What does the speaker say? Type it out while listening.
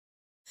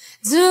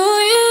Do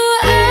you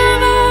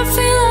ever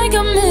feel like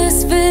a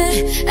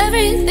misfit?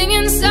 Everything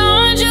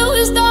inside you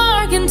is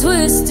dark and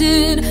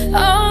twisted.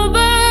 Oh,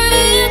 but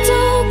it's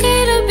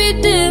okay to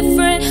be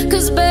different,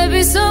 'cause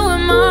baby, so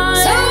am I.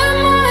 So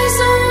am I,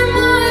 so am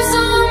I,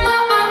 so am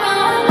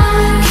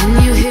I. Can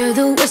you hear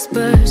the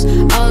whispers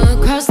all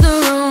across the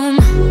room?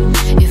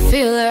 You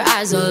feel her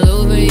eyes all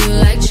over you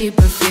like cheap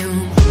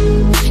perfume.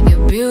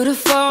 You're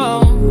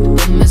beautiful,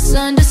 but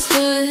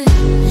misunderstood.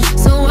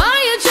 So why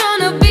you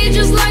tryna be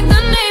just like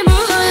the neighborhood?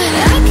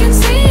 I can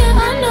see it,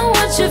 I know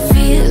what you're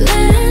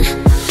feeling.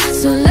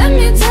 So let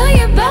me tell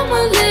you about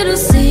my little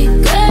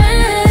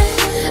secret.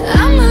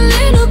 I'm a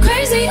little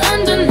crazy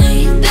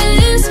underneath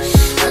this,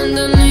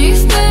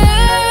 underneath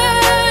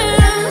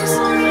this.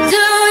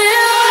 Do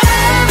you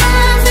ever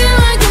feel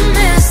like a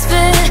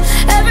misfit?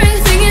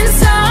 Everything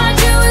inside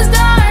you is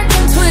dark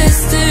and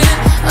twisted.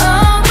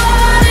 Oh,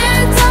 but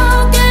it's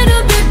okay to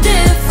be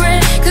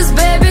different, 'cause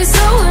baby,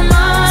 so am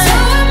I. So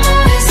am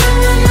I, so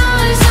am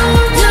I, so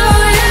am I. Do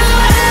you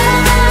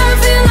ever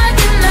feel like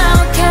an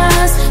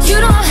outcast? You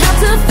don't have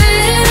to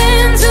fit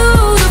into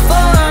the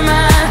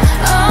format.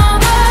 Oh,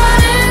 but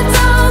it's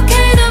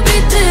okay to be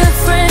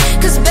different,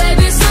 'cause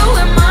baby, so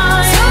am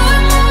I. So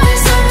am I,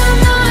 so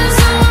am I,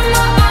 so am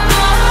I.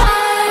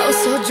 Oh,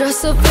 so dress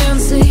so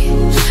fancy,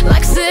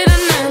 like Sid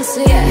and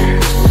Nancy, yeah.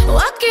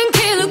 Walking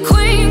killer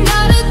queen,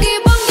 gotta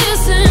keep on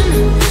kissing.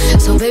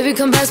 So baby,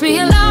 come pass me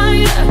a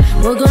lighter,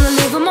 we're gonna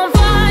leave them on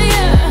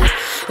fire.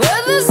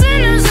 We're the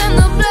sinners and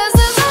the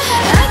blessings.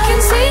 I can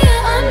see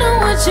it, I know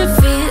what you're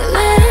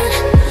feeling.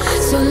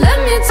 So let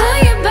me tell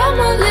you about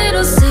my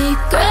little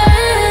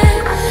secret.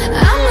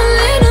 I'm a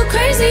little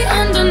crazy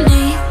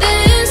underneath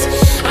this,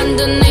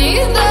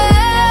 underneath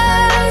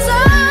this.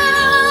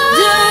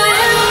 Do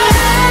you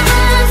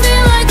ever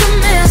feel like a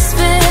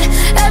misfit?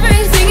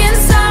 Everything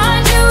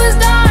inside you is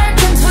dark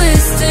and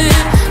twisted.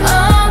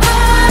 Oh,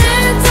 but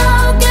it's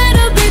okay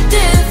to be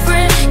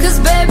different, 'cause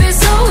baby,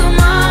 so am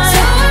I.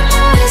 So am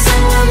I, so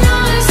am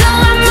I, so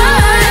am I.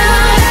 Do you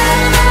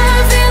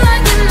ever feel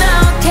like an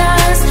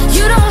outcast?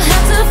 You don't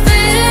have to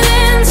fit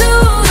into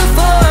the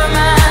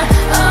format.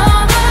 Oh,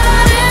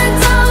 but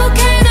it's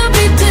okay to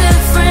be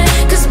different,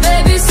 'cause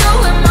baby, so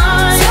am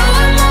I. So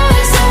am I,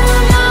 so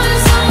am I,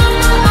 so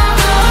am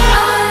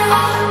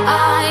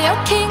I.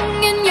 You're king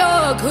and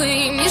you're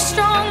queen. You're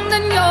strong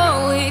then you're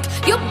weak.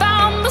 You're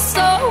bound but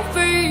so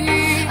free.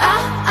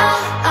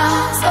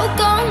 So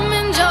come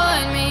and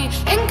join me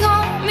and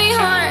call me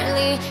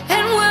Harley,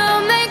 and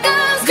we'll make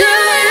us good. Do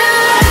you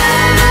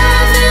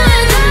ever feel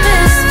like a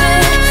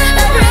misfit?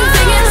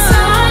 Everything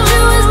inside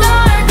you is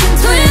dark and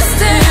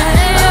twisted.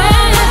 Oh,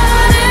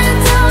 but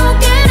it's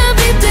okay to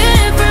be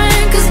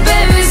different, 'cause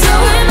baby, so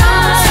am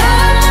I. So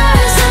am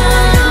I, so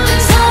am I,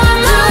 so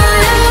am I.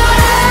 Do you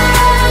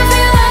ever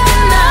feel like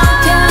an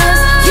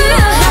outcast? You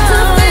don't have to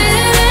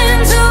fit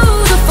into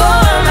the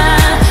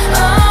format.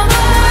 Oh,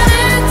 but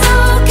it's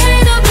okay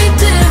to be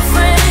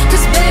different,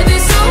 'cause baby,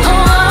 so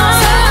am I.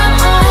 So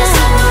am I,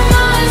 so am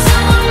I, so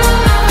am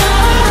I.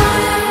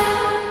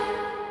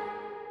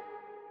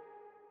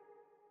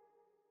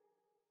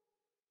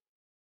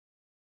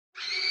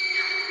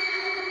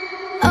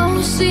 Oh,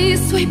 she's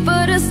sweet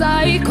but a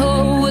psycho,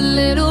 a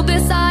little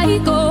bit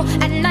psycho.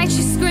 At night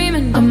she's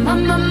screaming, I'm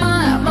on my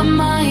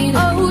mind.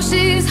 Oh,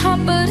 she's hot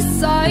but a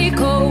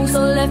psycho, so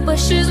left but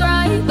she's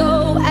right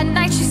though. At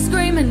night she's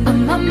screaming,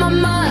 I'm on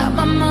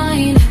my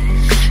mind.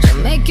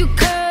 She'll make you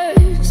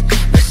curse,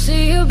 but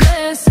she a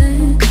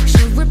blessing.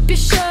 She'll rip your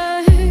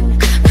shirt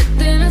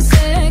within a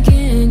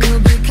second.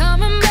 You'll be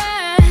coming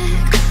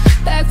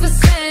back for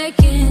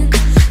seconds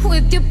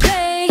with your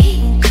play.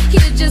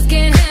 You just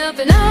can't help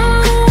it. No,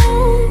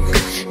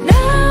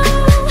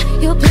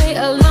 you'll play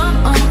along.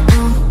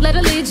 Let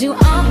her lead you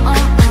on.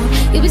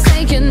 You'll be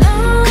saying no,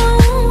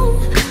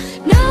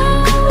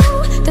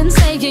 then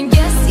saying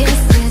yes,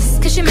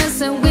 'cause you're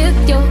messing with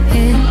your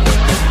head.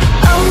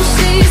 Oh,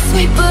 she's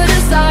sweet but a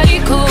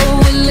psycho,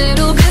 a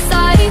little bit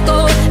psycho.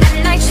 At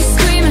night she's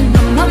screaming,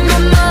 I'm on my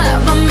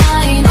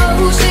mind.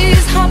 Oh,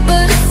 she's hot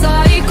but a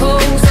psycho,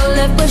 so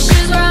left but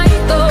she's right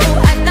though.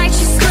 At night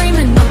she's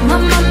screaming, I'm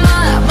on my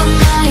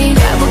mind.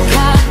 Grab a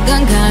cop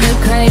gun, kinda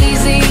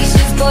crazy.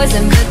 She's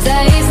poison but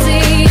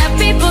tasty. And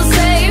people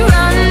say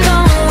run,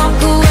 don't walk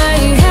away.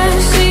 Yeah,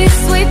 she's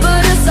sweet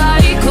but a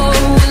psycho,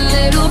 a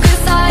little bit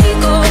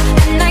psycho.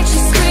 At night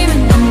she's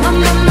screaming, I'm on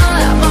my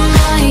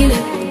mind.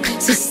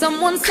 So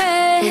someone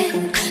said,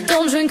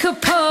 don't drink her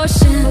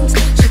potions.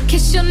 She'll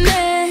kiss your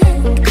neck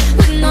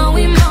with no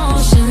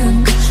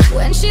emotion.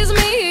 When she's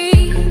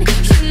mean,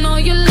 you know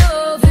you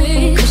love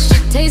it, 'cause she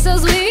tastes so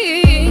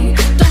sweet.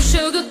 Don't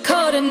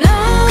sugarcoat it, no.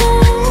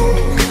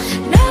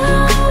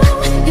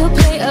 You'll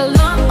play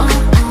along.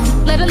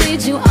 Let her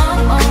lead you on.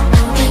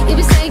 You'll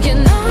be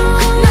saying no,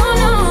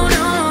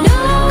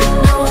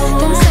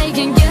 then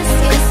saying yes,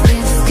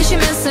 'cause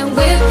you're messing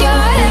with your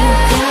head.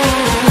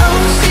 Oh,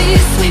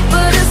 she's sweet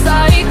but a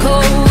psycho,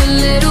 a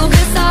little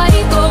bit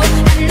psycho.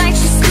 At night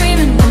she's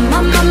screaming, I'm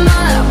on my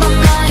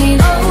mind.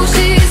 Oh,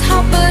 she's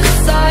hot but a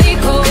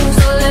psycho,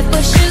 so left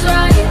but she's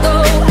right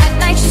though. At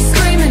night she's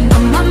screaming,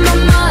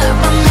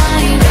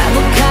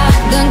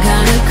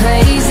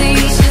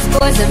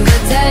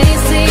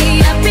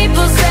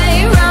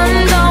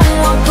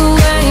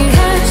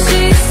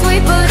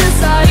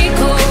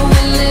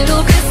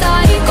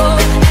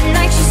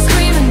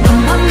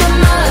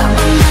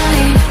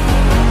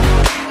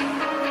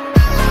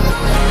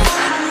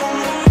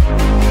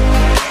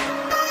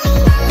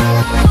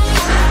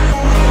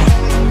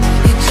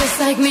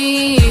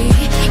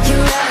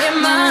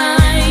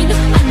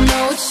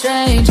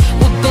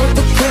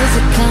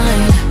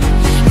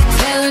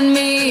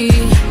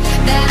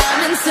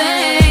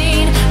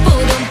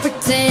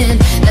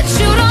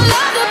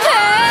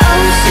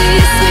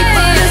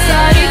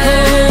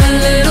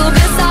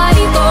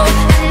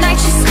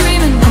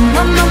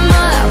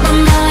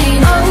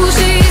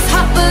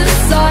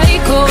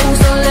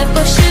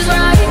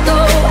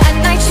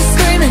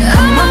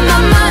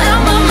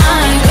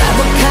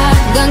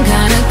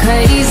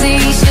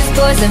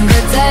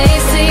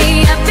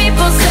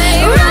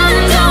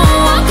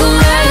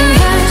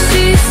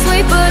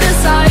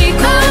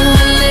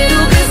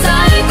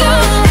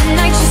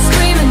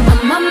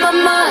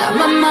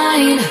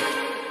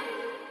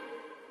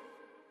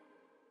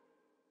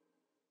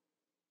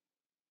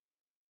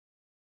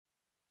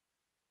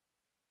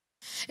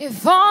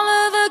 If all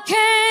of the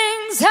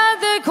kings had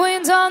their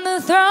queens on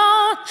the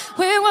throne,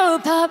 we will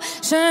pop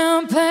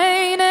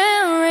champagne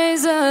and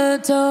raise a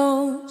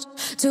toast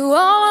to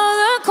all of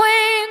the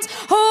queens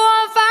who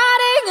are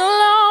fighting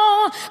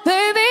alone.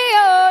 Baby,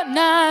 you're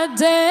not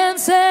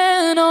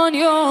dancing on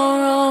your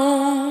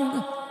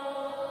own.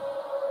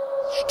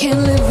 Can't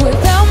live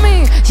without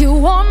me, you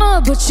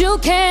wanna, but you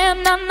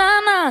can't, nah, nah,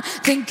 nah.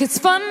 Think it's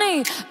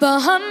funny, but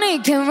honey,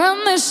 can't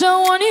run the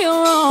show on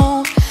your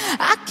own.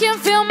 I can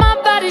feel my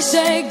body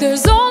shake,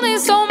 there's only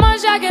so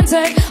much I can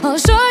take. I'll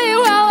show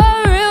you how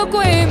a real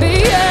queen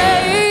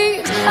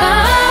behaves.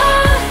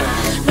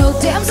 No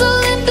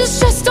damsel in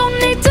distress, don't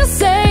need to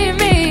save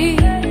me.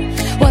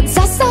 Once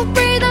I stop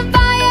breathing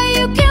fire,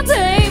 you can't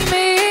tame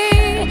me.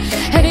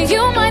 And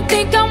you might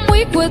think I'm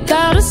weak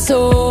without a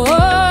sword,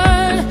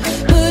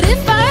 but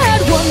if I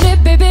had one,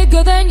 it'd be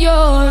bigger than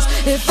yours.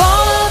 If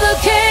all of the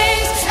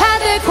kings had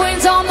their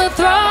queens on the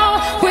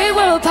throne, we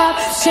will pop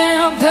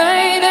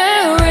champagne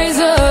and raise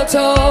a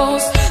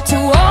toast to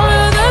all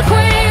of the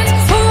queens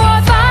who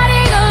are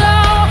fighting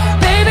alone.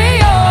 Baby,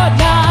 you're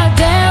not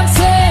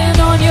dancing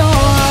on your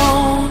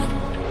own.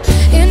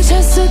 In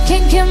chess, a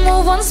king can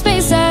move one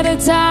space at a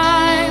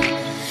time,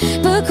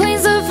 but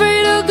queens are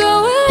free to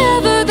go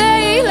wherever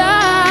they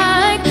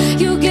like.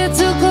 You get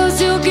too close,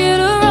 you get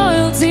a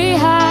royalty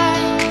high.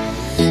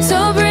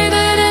 So breathe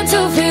it in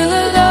to feel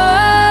alive.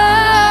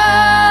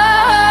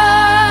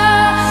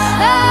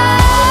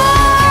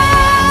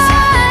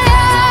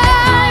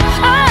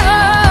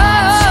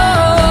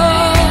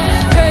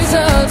 Raise a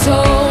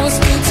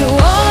toast to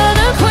all of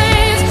the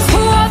queens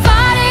who are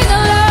fighting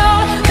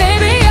alone.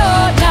 Baby,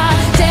 you're not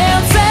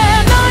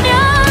dancing on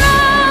your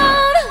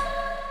own.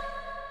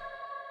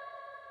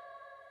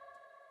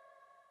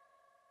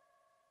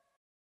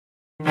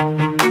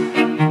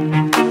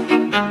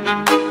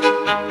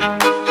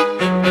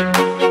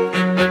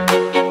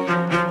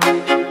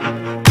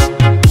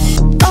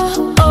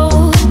 Oh,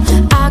 oh,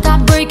 I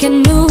got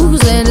breaking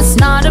news and it's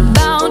not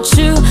about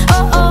you.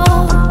 Oh,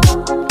 oh,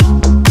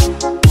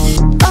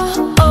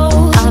 oh,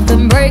 oh, I've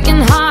been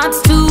breaking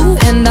hearts too,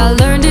 and I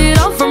learned it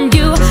all from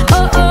you.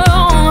 Oh,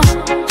 oh,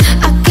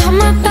 I got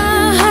my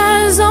thigh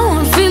highs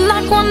on, feel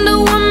like Wonder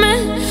Woman.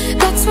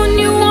 That's when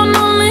you want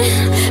me,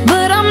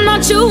 but I'm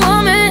not your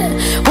woman.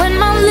 When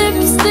my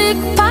lipstick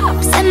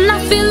pops and I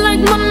feel like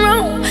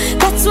Monroe,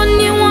 that's when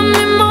you want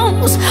me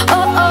most.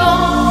 Oh,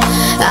 oh,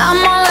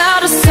 I'm all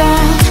out of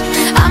salt,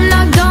 I'm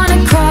not gonna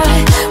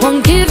cry.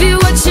 Won't give you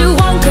what you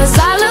want, cause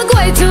I look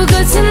way too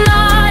good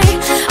tonight.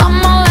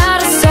 I'm all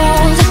out of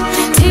salt,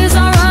 tears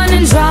are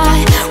running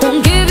dry.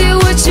 Won't give you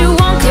what you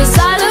want, cause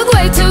I look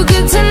way too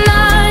good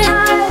tonight.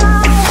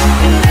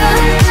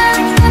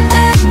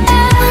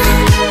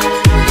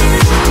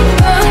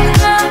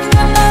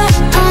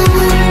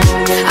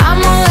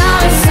 I'm all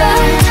out of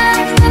salt,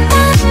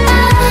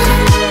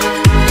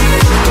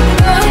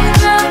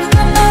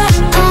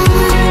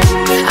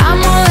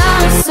 I'm all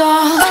out of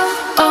salt.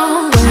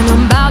 Oh, when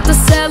I'm about to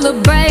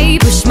celebrate,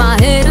 push my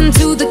head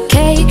into the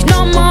cake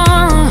no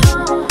more.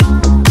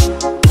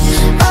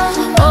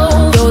 Oh,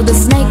 oh, you're the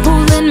snake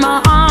pulling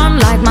my arm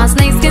like my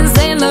snakeskin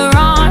Sailor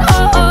on.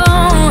 Oh,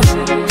 oh,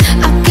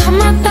 I got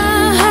my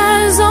thigh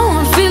highs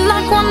on, feel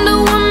like Wonder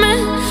Woman.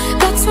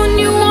 That's when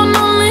you want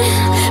me,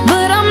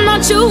 but I'm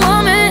not your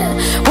woman.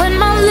 When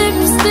my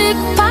lipstick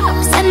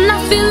pops and I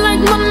feel like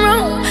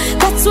Monroe,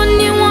 that's when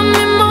you want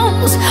me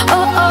most.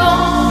 Oh,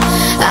 oh,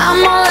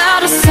 I'm all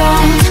out of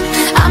salt,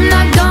 I'm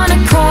not gonna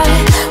cry.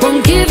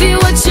 Won't give you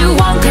what you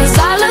want, cause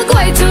I look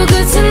way too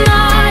good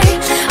tonight.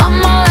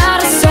 I'm all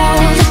out of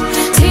salt,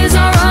 tears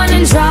are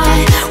running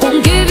dry.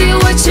 Won't give you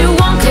what you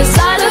want, cause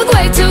I look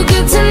way too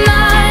good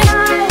tonight.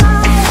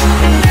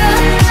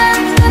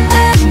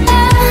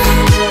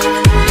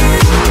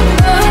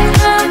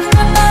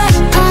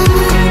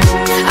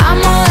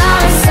 I'm all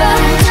out of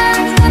salt,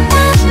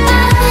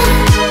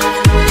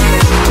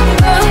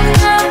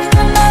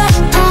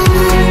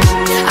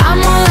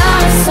 I'm all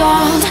out of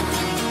salt.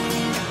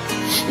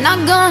 Not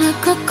gonna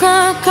cry,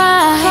 cry,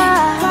 cry.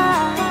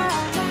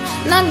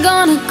 Not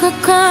gonna cry,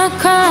 cry,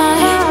 cry.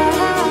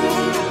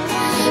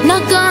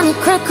 Not gonna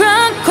cry,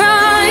 cry,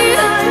 cry.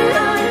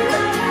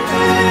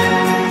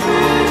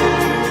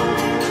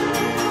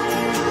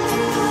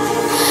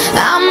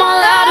 I'm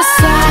all out of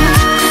salt,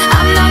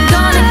 I'm not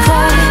gonna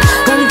cry.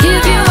 Won't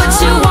give you what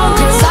you want,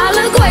 cause I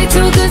look way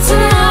too good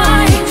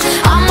tonight.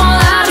 I'm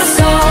all out of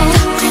salt,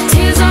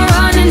 tears are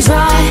running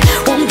dry.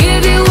 Won't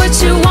give you what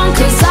you want,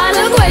 cause I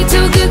look way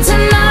too good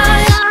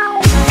tonight.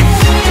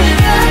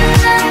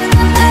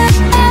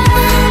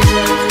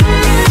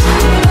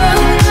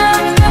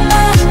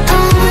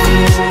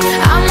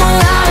 I'm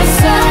all out of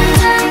salt,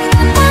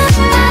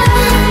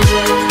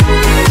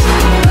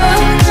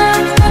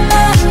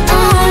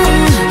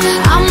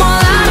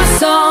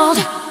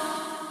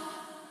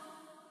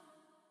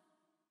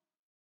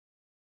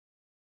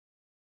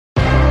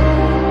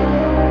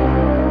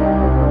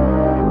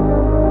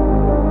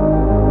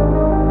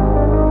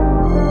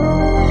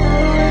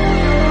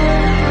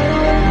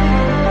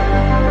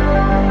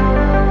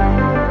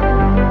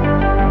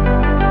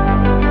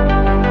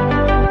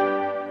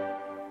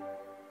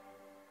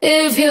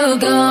 If you're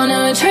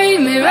gonna treat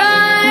me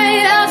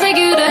right, I'll take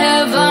you to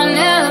heaven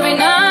every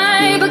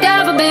night. But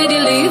God forbid you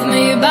leave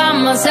me by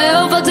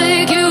myself, I'll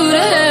take you to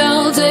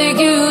hell, take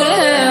you to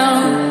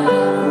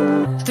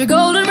hell. 3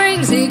 golden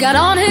rings he got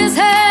on his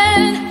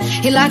head.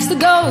 He likes to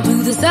go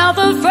to the south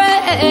of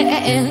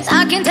France.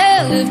 I can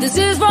tell if this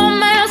is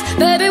romance.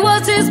 Baby,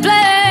 what's his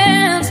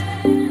plans?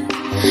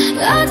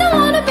 I don't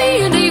wanna be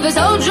a diva,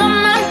 so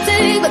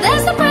dramatic, but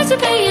that's the price you're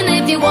paying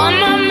if you want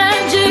my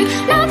magic.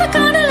 Not the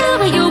kind of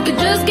lover you can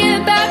just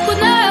get back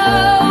with,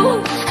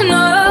 no,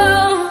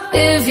 no.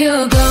 If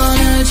you're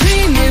gonna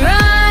treat me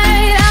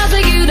right, I'll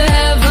take you to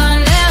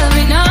heaven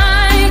every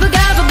night. But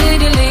God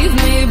forbid you leave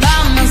me by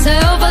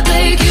myself, I'll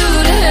take you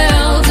to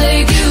hell,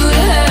 take you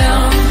to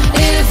hell.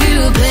 If you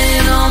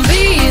plan on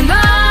being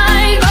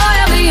mine, boy,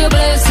 I'll be a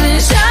blessing,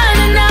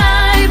 shining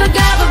night. But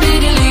God forbid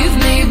you leave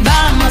me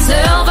by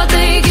myself, I'll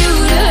take you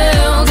to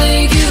hell,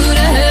 take you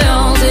to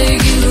hell,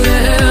 take you to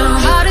hell.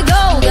 Heart of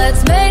gold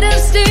that's made of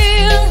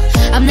steel.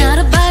 I'm not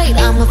a bite,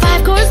 I'm a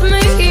 5-course meal.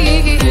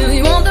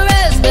 You want the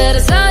rest, better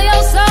sell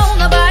your soul,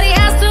 nobody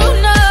has to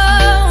know.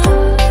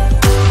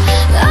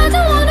 I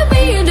don't wanna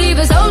be a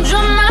diva, so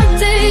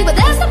dramatic, but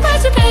that's the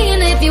price you're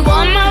paying if you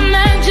want my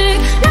magic.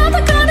 Not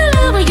the kind of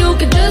lover you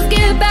can just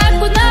get back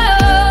with,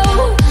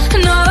 no,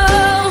 no.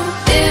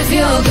 If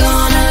you're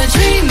gonna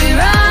treat me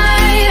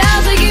right,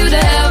 I'll take you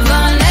to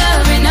heaven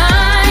every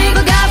night.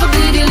 But God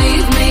forbid you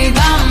leave me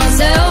by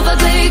myself, I'll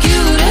take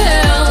you to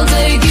hell,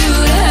 take you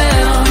to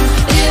hell.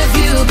 If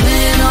you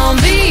plan on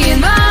being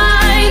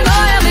mine,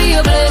 boy, I'll be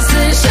a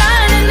blessing,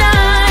 shining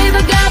night.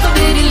 But God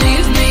forbid you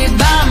leave me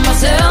by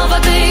myself,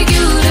 I'll take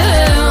you to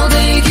hell,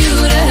 take you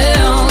to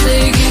hell,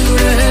 take you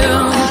to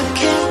hell. I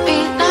can't be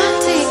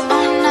naughty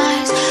or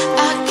nice,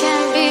 I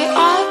can't be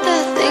all the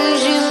things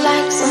you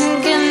like.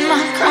 Swinging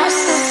my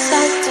crosses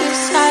side to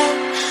side.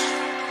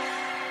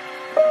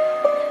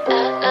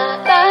 La la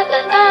la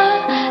la la,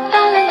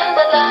 la la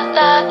la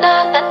la la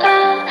la la,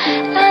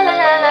 la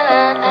la la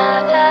la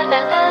la la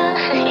la.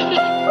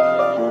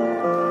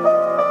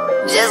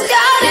 Just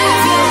got it.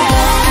 If you're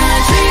gonna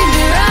treat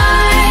me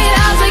right,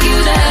 I'll take you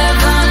to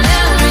heaven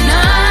every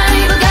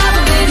night. But God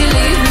forbid you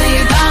leave me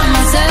by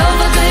myself,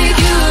 I'll take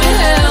you to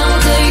hell,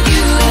 take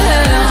you to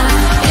hell.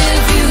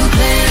 If you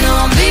plan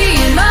on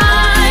being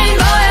mine,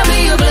 boy, I'll be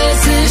a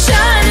blessing,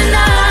 shining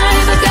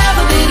night. But God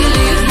forbid you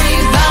leave me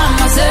by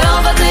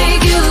myself, I'll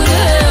take you to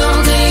hell,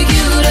 take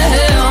you to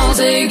hell,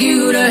 take you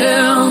to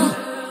hell.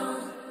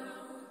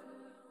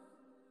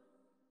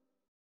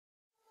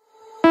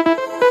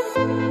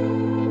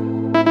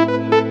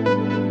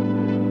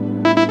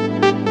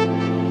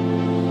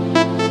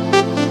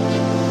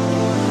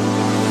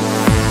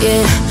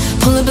 Yeah,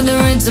 pull up in the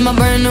rinse in my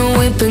brand new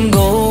whip and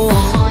go.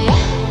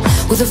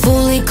 With a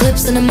full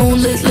eclipse and the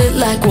moon lit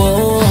like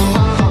whoa.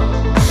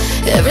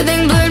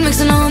 Everything blurred,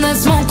 mixing all that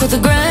smoke with the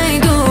Grey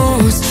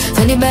Goose.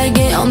 Fanny bag,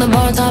 get on the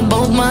bar top,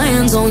 both my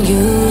hands on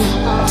you.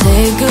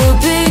 Take a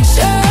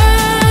picture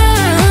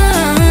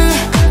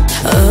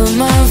of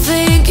my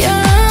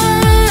figure,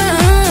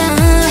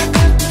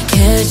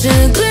 catch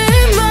a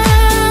glimmer.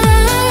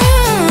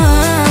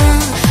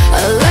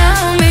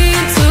 Allow me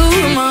to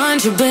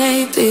remind you,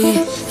 baby,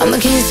 I'm the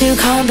keys to your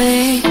car,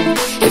 babe.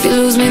 If you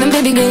lose me, then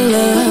baby, good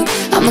luck.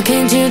 I'm the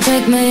king to your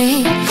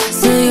checkmate.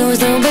 Still yours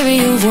though, baby,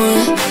 you've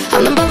won.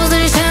 I'm the bubbles in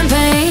your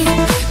champagne.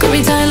 Grip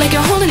me tight like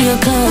you're holding your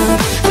cup.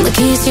 I'm the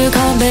keys to your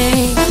car,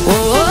 babe.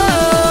 Whoa, whoa,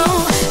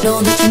 whoa.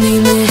 Know that you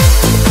need me.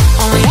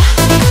 Oh yeah.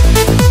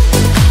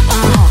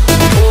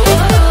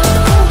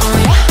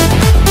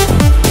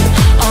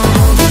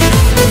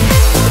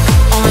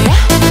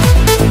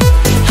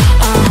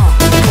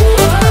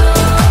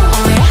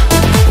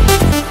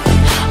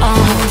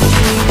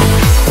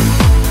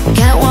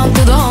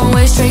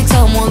 Straight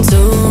top 1, 2,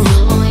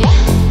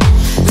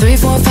 3,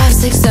 4, 5,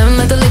 6, 7,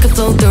 let the liquor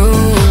flow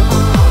through.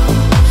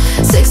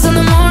 6 in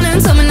the morning,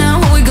 tell me now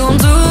what we gon'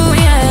 do,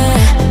 yeah.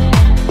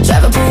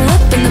 Drive a pull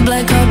up in the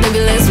black car, baby,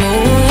 let's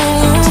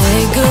move.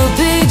 Take a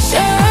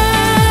picture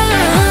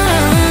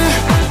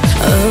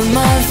of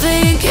my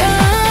figure,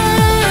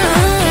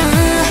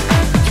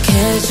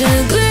 catch a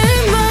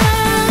glimmer.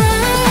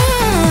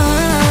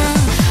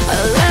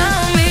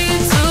 Allow me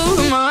to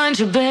remind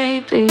you,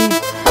 baby,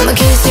 I'm the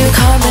keys to your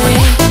car, baby.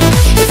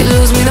 If you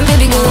lose me, then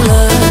baby, good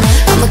luck.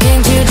 I'm the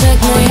king to your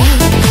checkmate.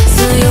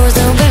 Still yours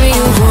though, baby,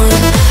 you've won.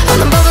 I'm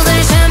the bubbles in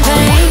your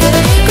champagne.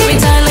 Grip me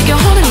tight like you're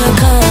holding your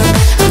cup.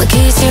 I'm the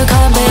keys to your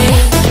car, babe.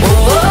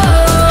 Whoa, whoa,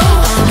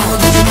 whoa. I know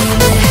that you need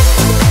me.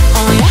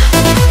 Oh yeah.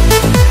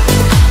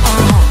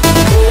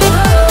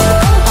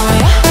 Oh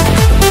yeah.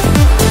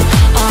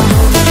 I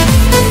know that you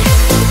need me.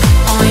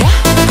 Oh yeah.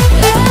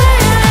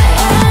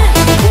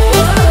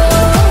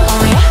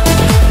 Oh yeah.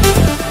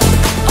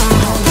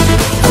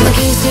 I'm the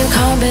keys to your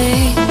car,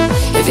 babe.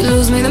 If you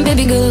lose me, then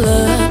baby, good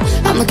luck.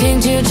 I'm the king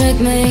to your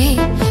checkmate.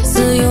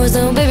 Still yours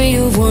though, baby,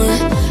 you've won.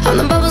 I'm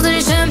the bubbles in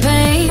your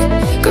champagne.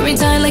 Grip me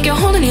tight like you're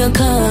holding your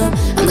cup.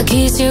 I'm the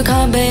keys to your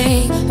car,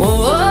 babe. Whoa,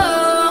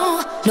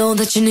 whoa, know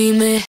that you need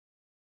me.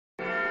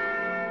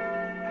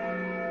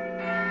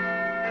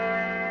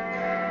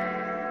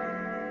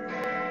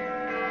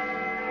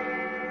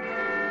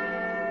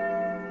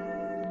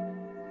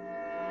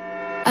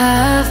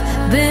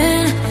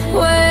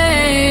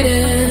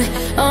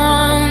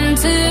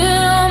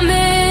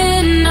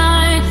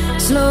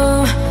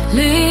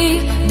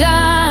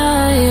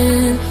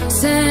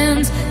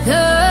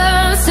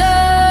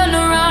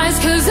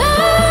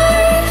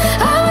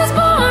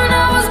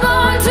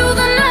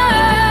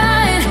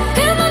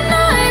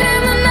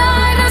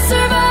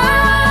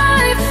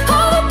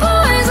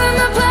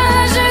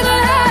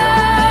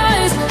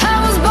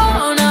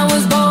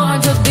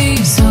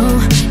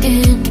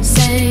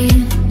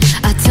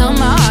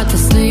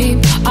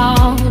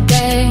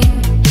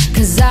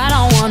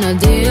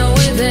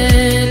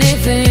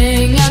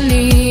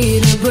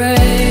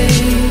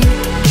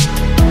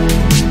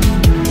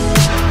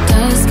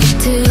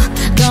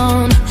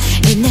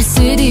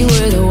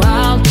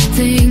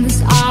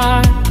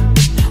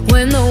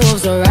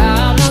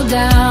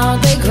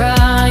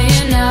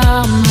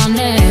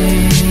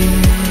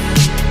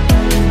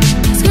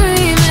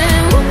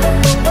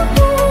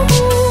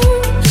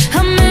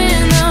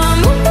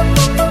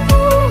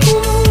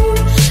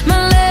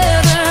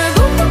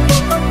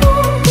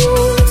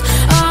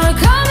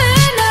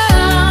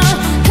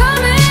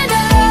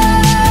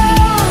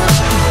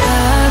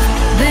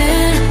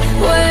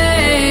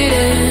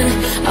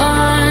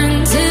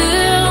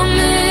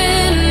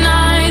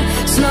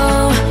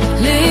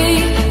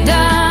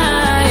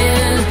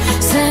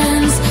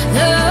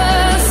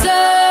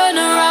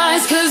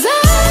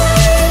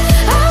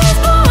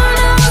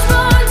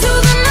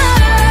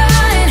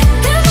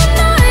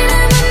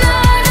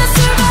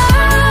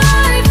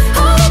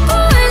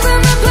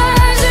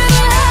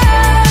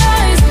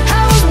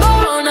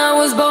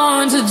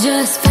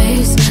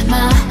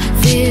 my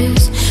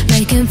fears,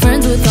 making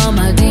friends with all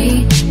my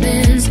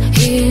demons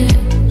here.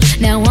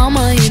 Now all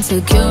my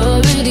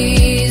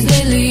insecurities,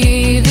 they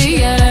leave the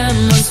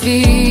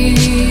atmosphere.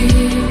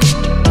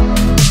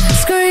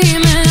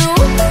 Screaming,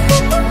 ooh,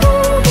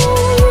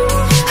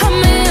 I'm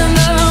in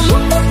the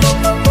mood.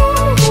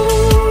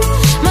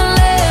 My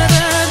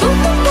leather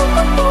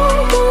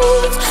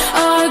boots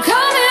are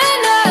coming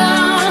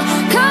down,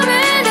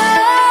 coming down.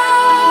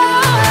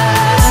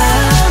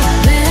 I've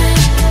been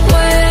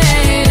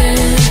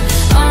waiting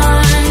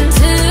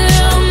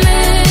until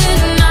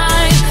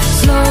midnight,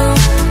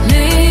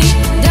 slowly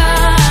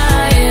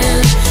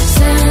dying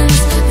since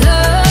the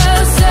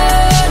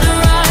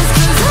sunrise.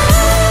 'Cause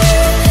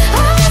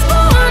I was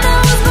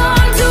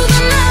born to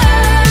the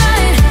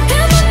night.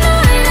 In the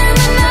night, in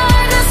the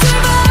night I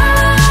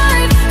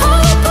survive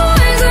all the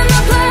poison, the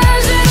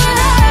pleasure, the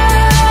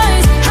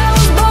highs. I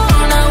was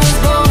born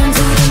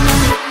to the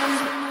night.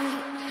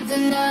 The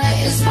night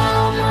is my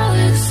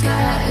mother, the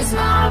sky is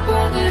my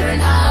brother,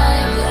 and I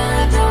am the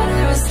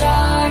daughter of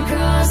star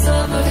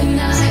crossover. The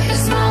night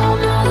is my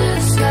mother,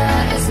 the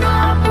sky is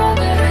my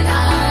brother, and I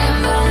am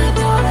the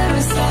daughter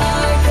of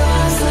star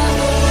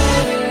crossover.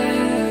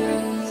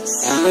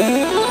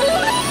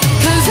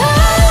 'Cause I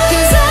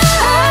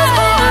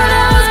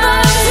was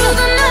born to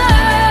the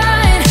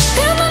night.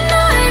 In the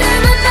night,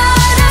 in the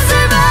night I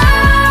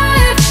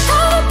survive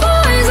all the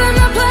poison,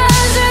 the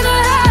pleasure, the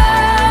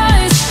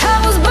highs. I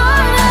was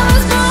born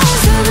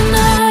to the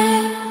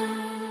night.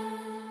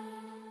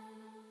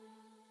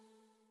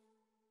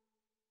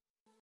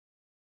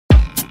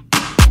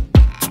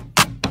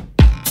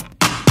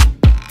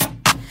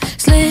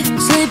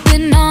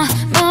 Slipping on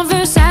my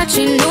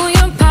Versace New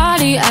York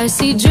party. I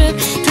see drip,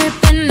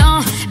 dripping on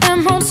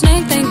Emerald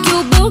Snake. Thank you,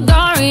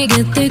 Bulgari,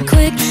 get there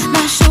quick.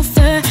 My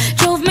chauffeur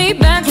drove me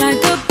back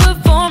like a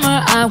performer.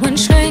 I went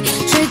straight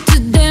to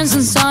dance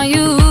and saw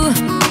you.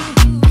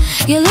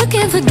 You're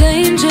looking for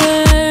danger,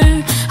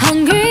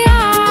 hungry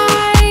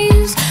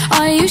eyes.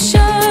 Are you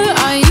sure?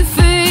 Are you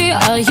free?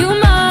 Are you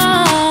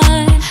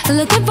mine?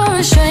 Looking for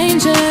a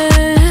stranger,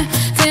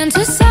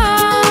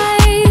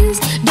 fantasize.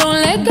 Don't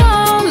let go,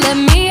 let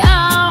me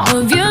out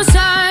of your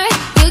sight.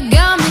 You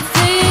got me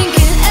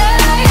thinking,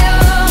 hey yo,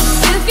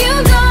 if you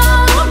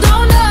don't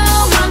know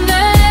my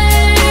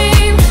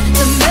name,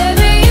 then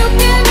baby you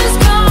can just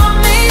call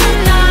me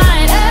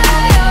tonight.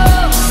 Hey yo,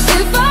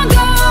 if I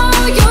go,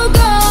 you'll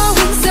go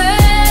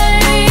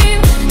insane.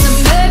 Then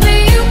baby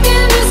you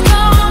can just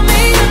call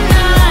me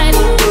tonight.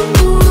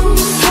 Ooh,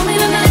 call me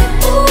tonight.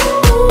 Ooh,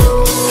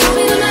 call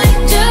me tonight.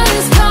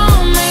 Just call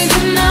me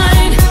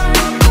tonight.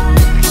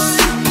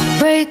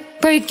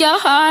 Break your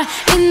heart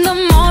in the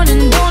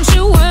morning, don't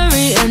you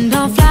worry, and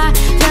I'll fly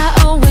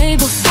away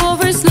before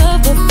it's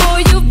love, before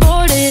you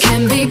board it.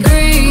 Can't be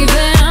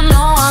grieving,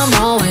 no, I'm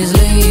always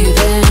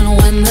leaving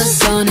when the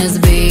sun is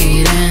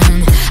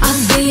beating. I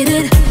beat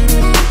it.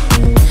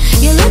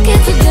 You're looking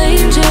for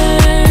danger,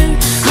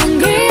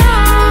 hungry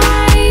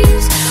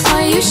eyes.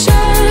 Are you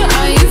sure?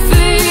 Are you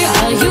free?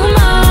 Are you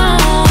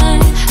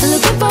mine?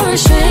 Looking for a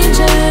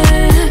stranger,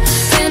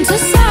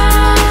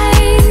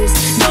 fantasize.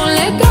 Don't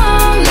let go,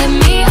 let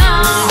me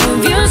out of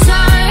your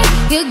sight.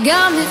 You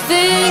got me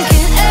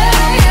thinking,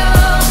 hey yo,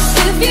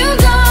 if you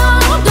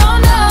don't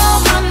know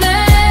my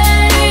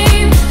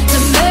name,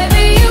 then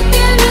baby you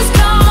can just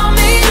call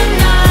me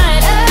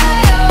tonight. Hey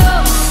yo,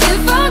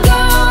 if I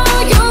go,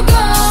 you'll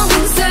go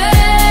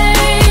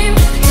insane.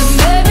 Then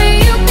baby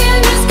you can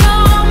just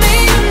call me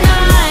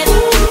tonight.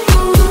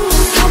 Ooh,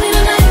 call me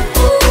tonight.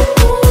 Ooh,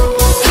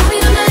 call me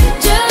tonight.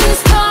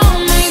 Just call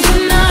me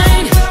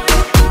tonight.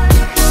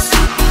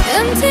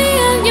 Empty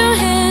in your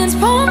hands,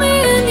 pour me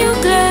in your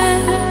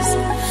glass.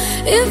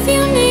 If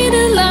you need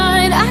a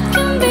light, I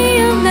can be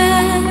a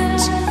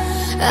match.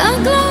 I'll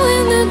glow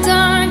in the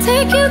dark,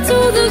 take you to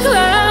the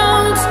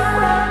clouds.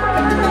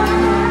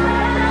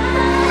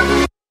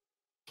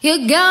 You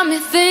got me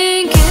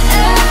thinking,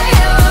 hey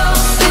yo,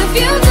 if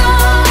you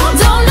don't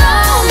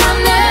know my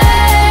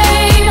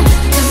name,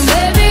 then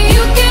baby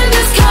you can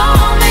just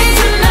call me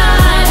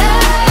tonight.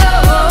 Hey yo,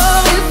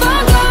 if I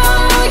go,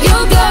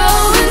 you'll go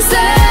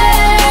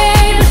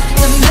insane.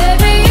 Then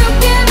baby you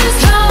can just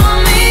call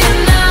me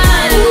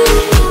tonight.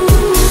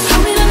 Ooh, call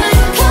me tonight.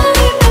 Call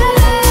me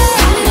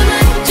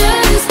tonight.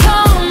 Just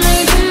call me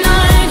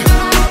tonight.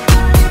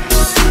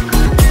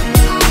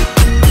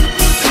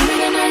 Call me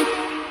tonight.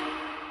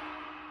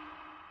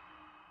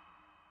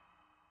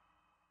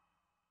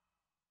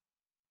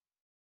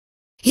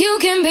 You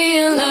can be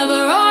a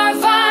lover or a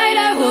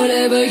fighter,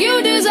 whatever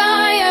you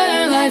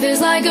desire. Life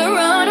is like a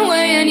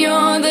runway and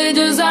you're the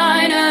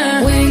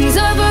designer. Wings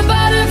of a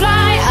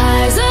butterfly,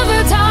 eyes of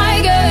a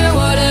tiger.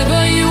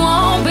 Whatever you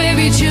want,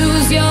 baby,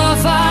 choose your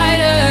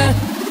fighter.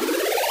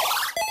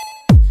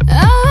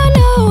 I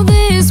know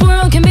this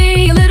world can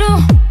be a little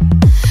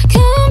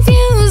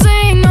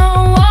confusing,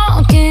 no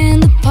walk in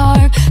the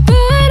park,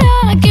 but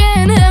I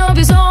can help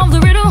you solve the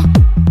riddle.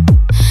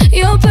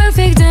 You're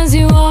perfect as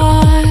you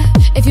are.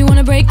 If you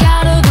wanna break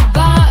out of the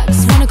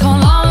box, wanna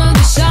call all of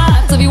the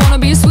shots. If you wanna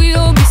be sweet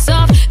or be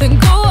soft, then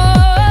go on.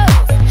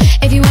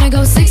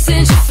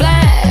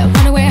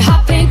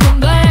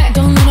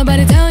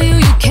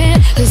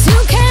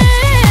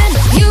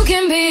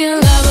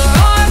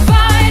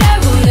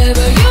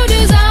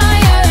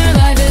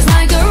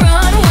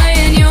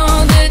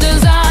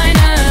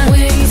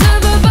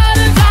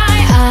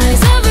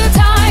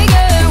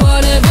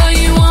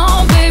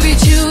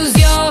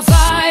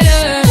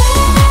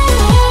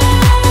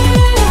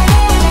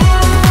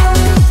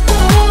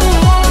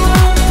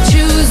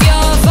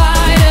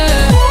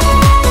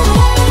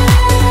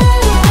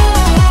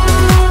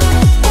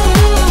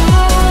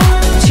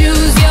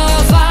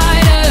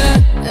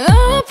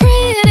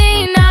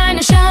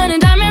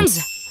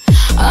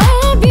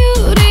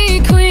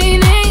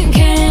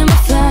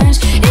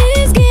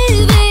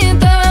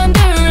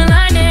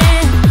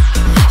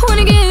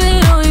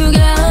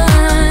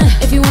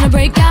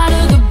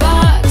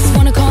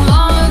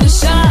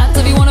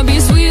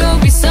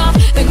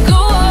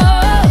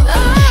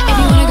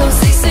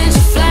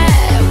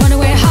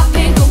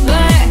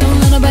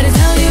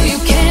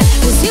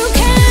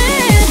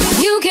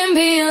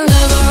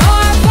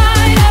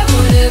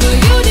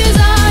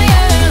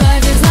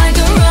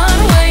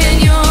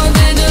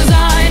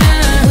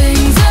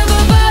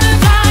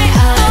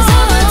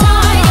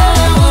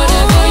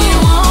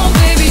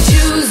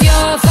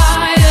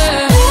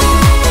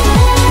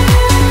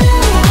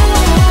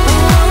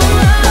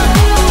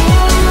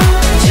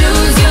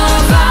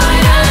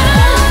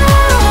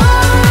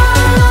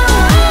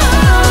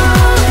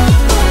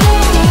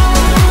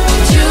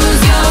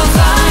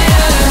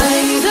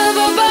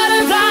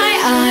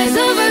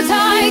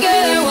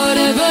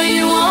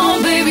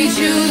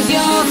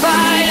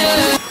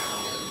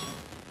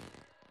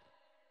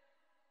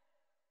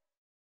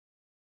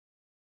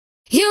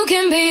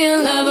 can be a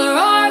lover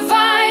or a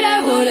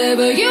fighter,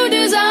 whatever you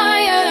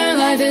desire.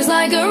 Life is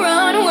like a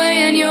runway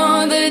and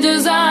you're the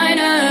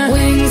designer.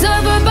 Wings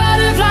of a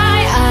butterfly,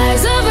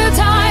 eyes of a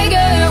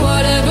tiger.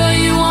 Whatever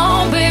you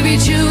want, baby,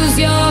 choose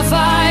your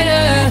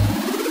fighter.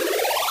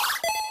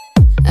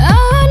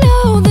 I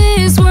know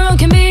this world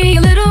can be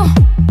a little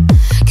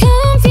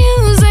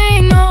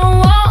confusing,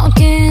 no walk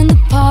in the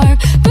park,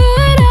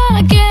 but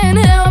I can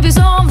help you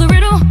solve the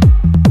riddle.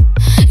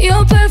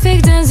 You're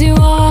perfect as you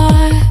are.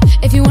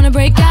 If you wanna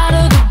break out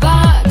of the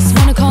box,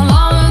 wanna call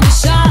all of the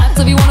shots.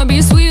 If you wanna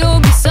be sweet or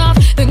be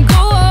soft, then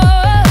go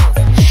up.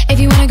 If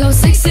you wanna go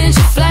 6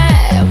 inches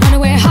flat, wanna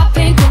wear hot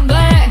pink or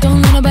black,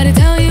 don't let nobody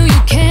tell you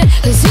you can't,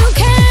 'cause you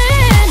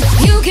can.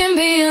 You can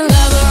be a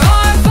lover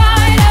or a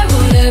fighter,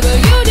 whatever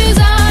you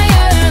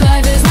desire.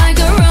 Life is like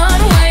a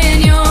runway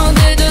and you're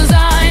the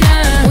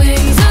designer.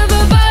 Wings of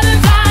a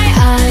butterfly,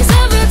 eyes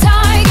of a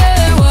tiger.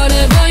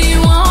 Whatever you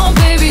want,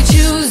 baby,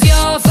 choose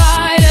your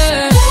fighter.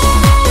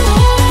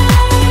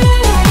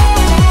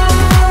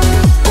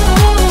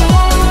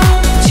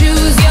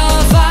 Choose your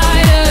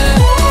fighter.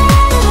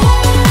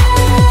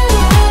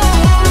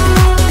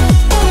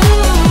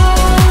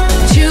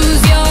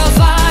 Choose your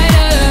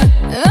fighter.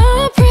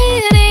 A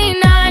pretty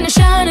night of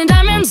shining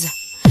diamonds,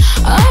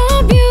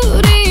 a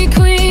beauty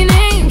queen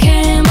in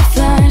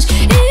camouflage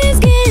is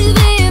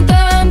giving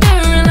thunder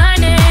and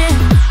lightning.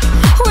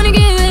 Wanna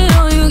give it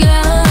all you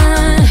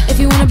got. If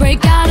you wanna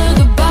break out of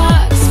the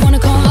box, wanna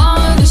call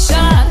all of the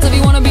shots. If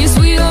you wanna be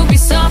sweet or be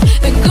soft,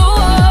 then go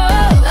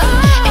up.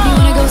 If you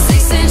wanna go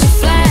 6 inches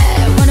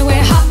flat, wanna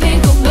wear hot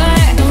pink or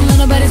black, don't let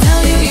nobody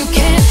tell you you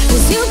can't,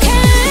 'cause you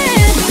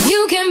can.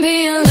 You can be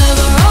a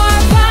lover or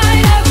a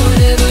fighter,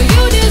 whatever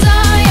you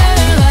desire.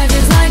 Life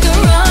is like a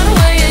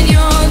runway and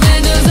you're the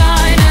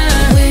designer.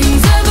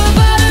 Wings of a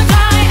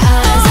butterfly,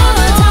 eyes of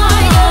a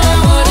tiger.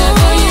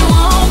 Whatever you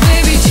want,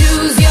 baby,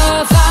 choose your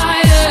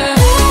fighter.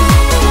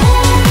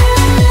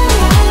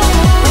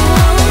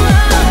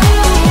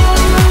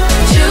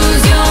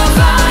 Choose your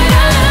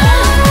fighter.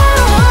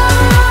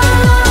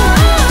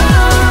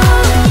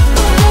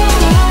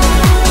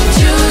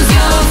 Choose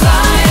your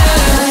fighter.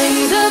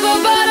 Wings of a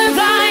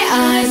butterfly,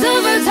 eyes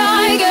of a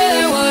tiger.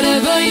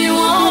 Whatever you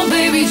want,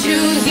 baby,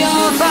 choose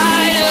your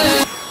fighter.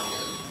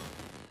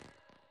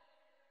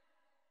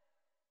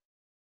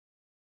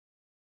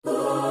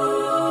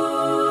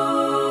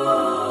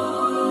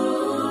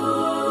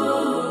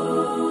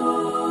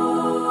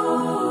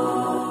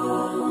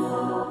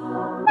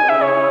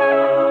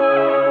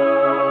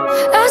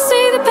 I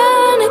see the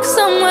panic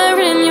somewhere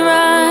in your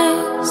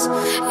eyes,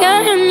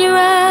 yeah, in your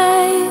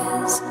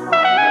eyes.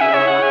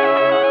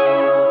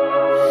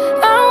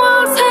 Our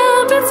walls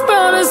habits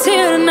brought us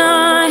here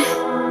tonight,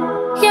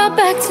 yeah,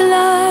 back to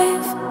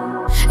life.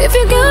 If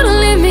you're gonna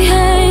leave me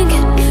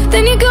hanging,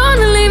 then you're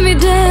gonna leave me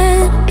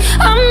dead.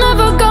 I'm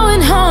never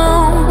going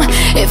home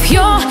if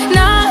you're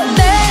not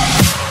there.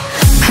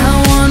 I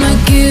wanna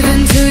give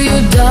into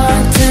your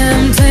dark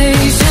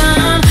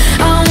temptation.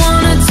 I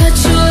wanna touch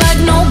you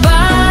like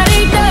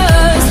nobody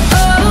does.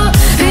 Oh,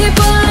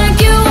 people like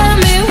you and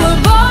me were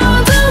born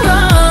to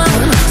run.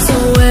 So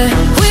where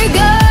we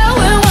go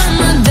when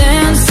the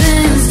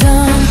dancing's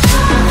done.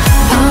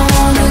 I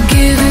wanna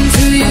give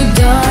into your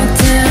dark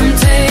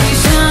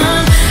temptation.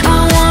 I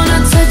wanna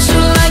touch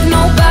you like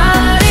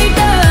nobody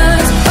does.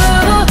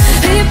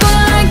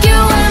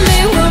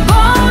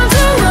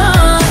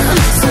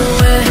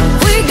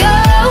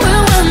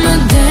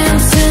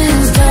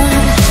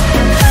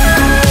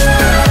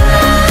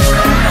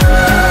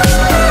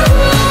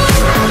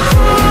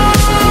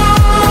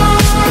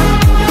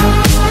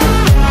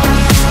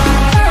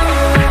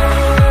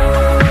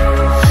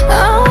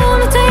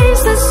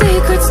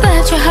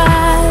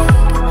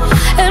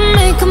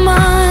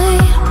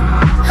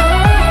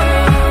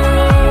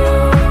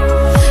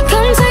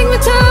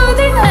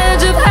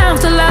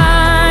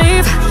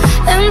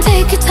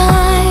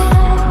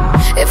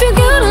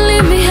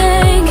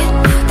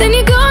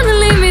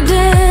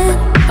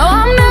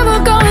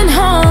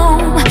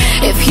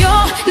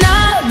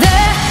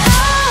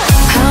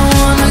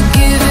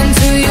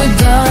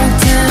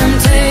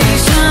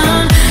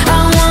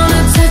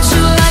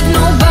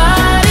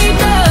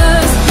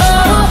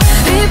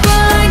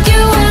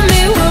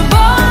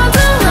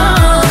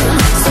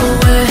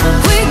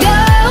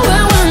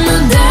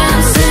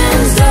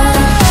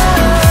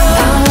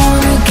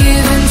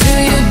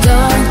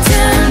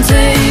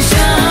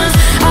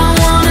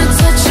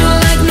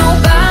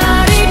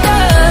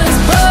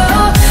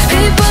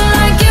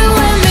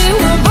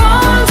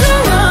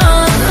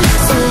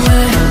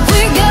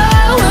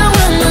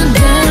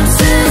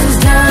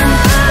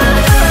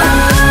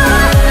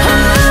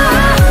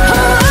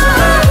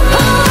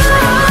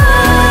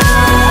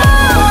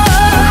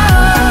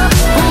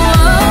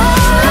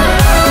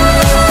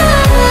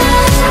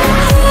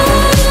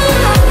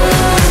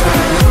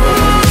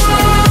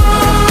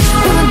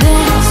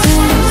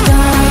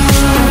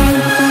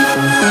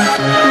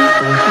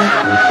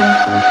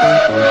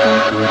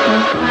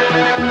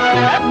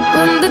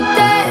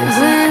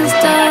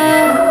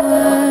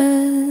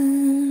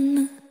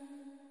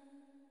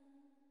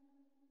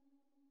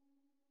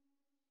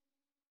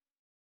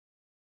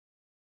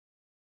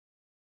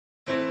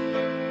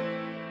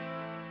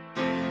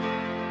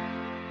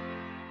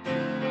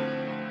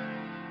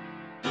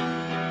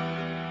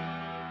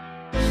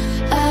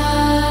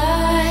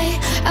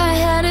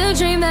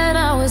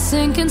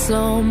 sink in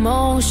slow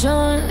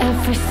motion.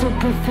 Every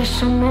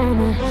superficial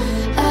moment,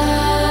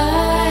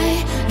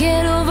 I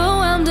get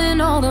overwhelmed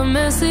in all the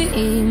messy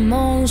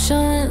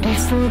emotions.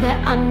 It's so that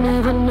I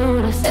never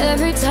noticed.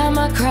 Every time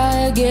I cry,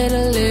 I get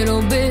a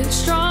little bit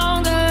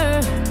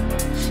stronger,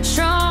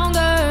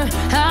 stronger.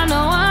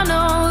 I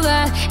know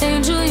that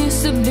angel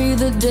used to be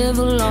the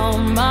devil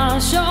on my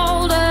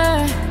shoulder,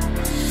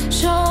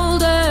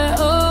 shoulder.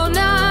 Oh,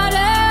 not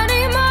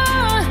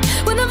anymore.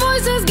 When the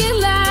voices get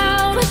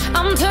loud,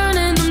 I'm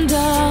turning them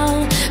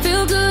down.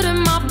 Feel good in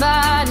my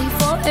body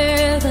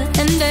forever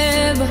and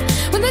ever.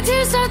 When the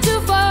tears start to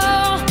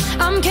fall,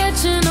 I'm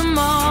catching them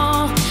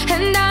all.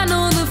 And I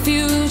know the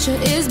future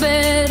is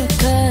better,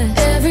 'cause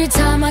every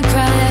time I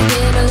cry, I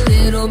get a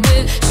little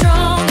bit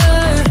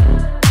stronger,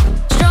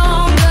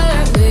 stronger,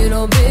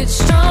 little bit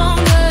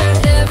stronger.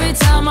 Every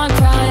time I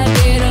cry, I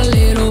get a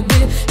little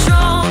bit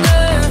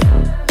stronger,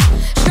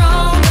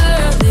 stronger,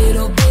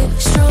 little bit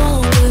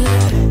stronger.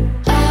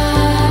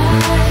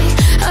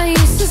 I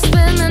used to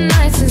spend the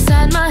nights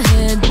inside my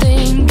head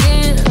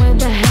thinking, where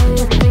the hell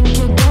you think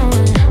you're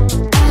going?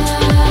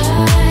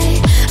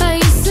 I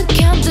used to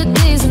count the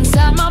days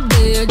inside my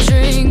bed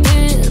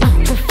drinking. I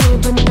prefer,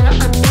 but now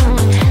I know.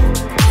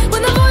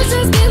 When the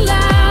voices get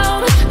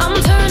loud, I'm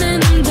turning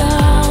them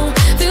down.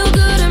 Feel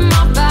good in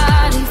my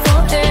body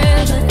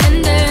forever and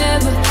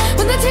ever.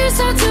 When the tears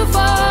start to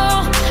fall,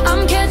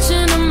 I'm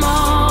catching them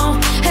all.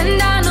 And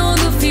I know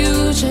the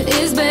future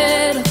is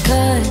better,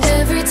 'cause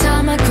every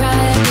time I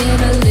cry, I get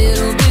a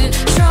little bit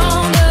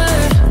stronger,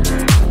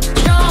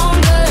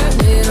 stronger,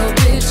 little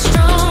bit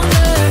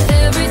stronger.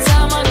 Every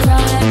time I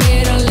cry, I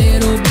get a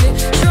little bit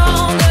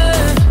stronger,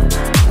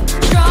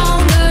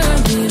 stronger,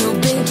 little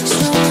bit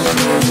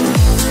stronger.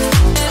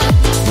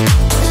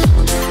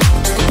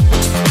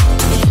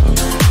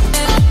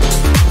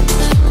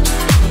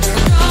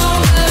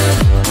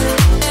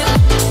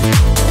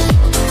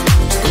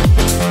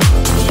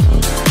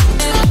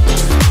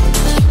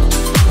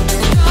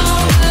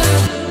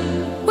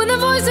 When the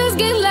voices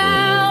get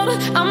loud,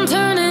 I'm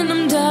turning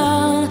them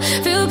down.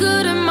 Feel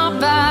good in my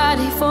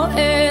body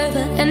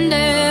forever and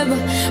ever.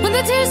 When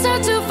the tears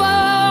start to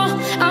fall,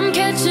 I'm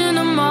catching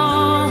them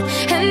all.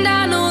 And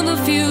I know the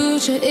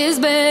future is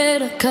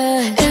better,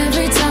 'cause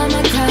every time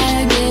I cry,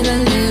 I get a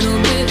little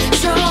bit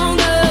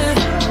stronger,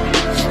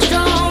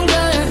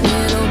 stronger,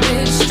 little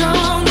bit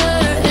stronger.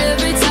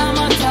 Every time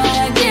I cry,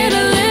 I get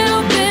a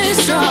little bit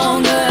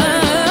stronger,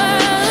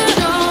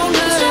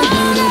 stronger,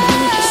 little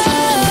bit stronger.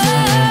 Every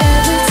time I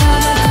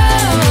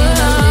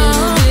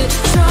cry, I get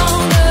a little bit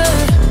stronger,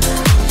 stronger,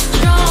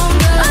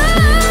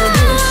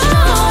 little bit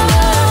stronger.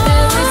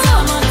 Every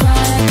time I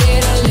cry, I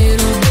get a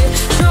little bit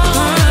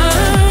stronger,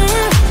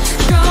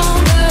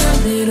 stronger,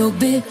 little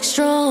bit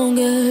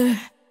stronger.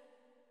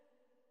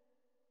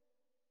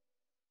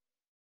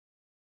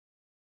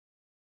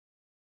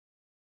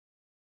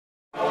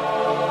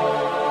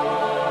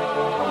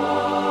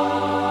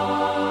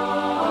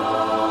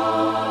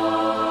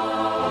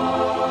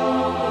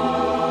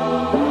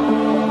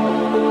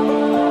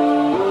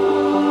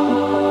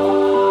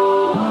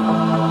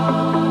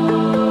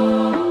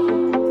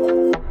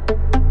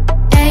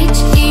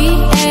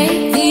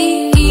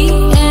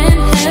 Heaven,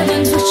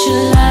 heaven's what you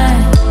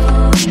like.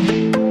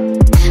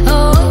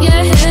 Oh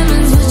yeah,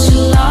 heaven's what you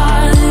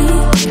like.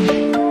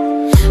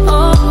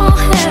 Oh,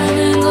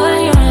 heaven's what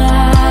you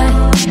like.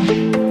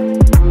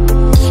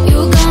 You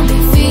gon' be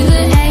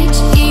feeling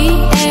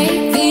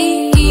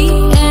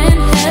Heaven,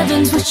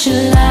 heaven's what you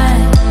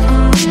like.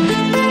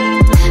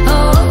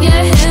 Oh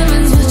yeah,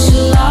 heaven's what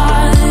you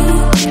like.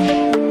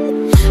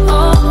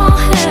 Oh,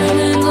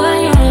 heaven's what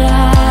you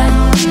like.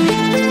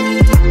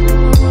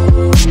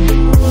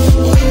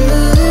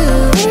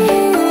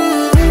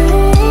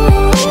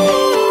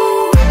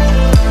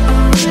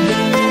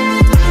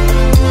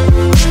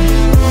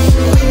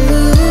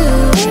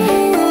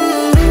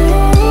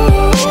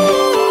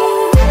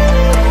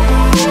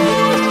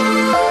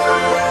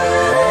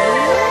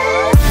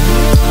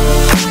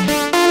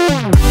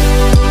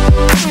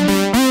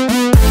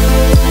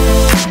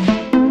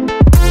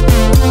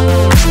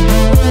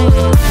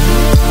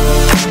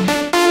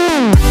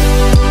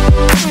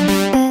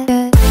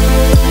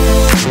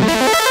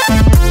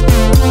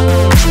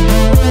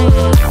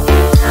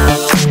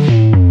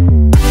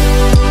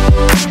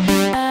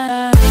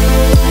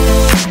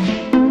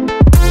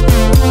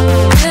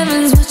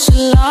 Heaven's what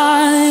you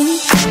like.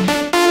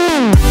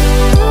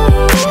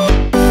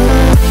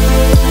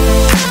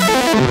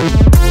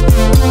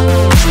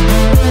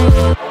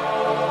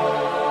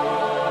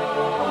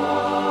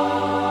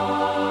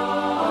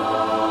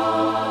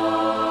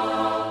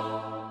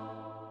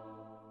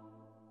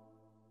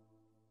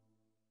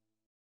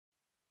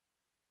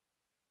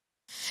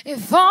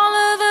 If all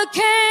of the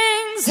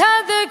kings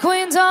had their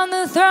queens on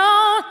the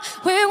throne,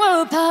 we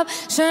would pop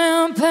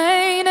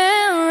champagne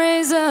and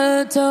raise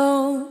a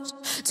toast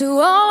to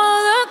all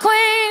of the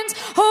queens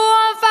who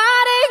are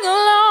fighting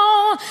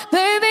alone.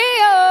 Baby,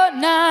 you're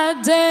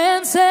not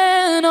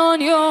dancing on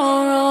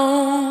your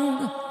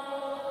own.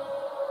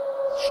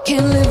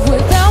 Can't live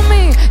without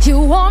me, you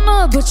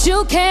wanna but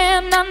you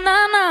can't, nah,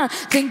 nah, nah.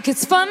 Think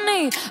it's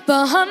funny,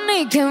 but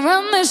honey, can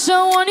run the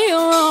show on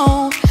your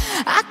own.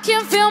 I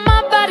can feel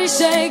my body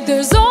shake,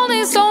 there's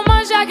only so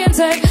much I can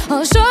take.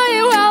 I'll show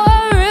you how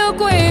a real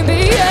queen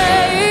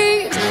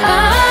behaves.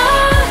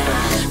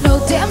 No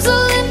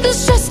damsel in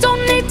distress,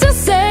 don't need to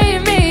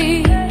save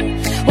me.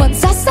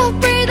 Once I stop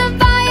breathing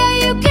fire,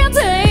 you can't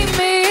tame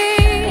me.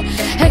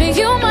 And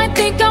you might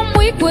think I'm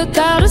weak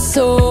without a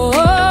sword,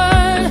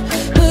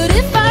 but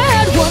if I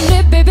had one,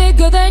 it'd be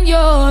bigger than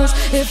yours.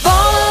 If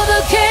all of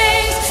the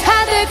kings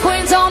had their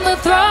queens on the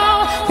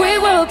throne, we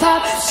will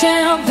pop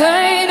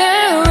champagne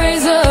and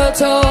raise a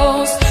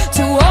toast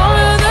to all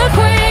of the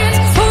queens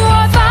who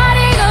are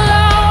fighting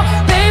alone.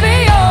 Baby,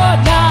 you're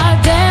not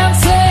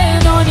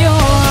dancing on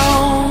your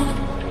own.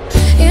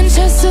 In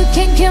just a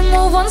king can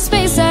move one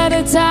space at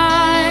a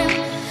time,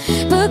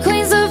 but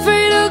queens are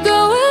free to go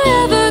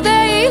wherever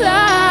they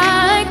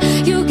like.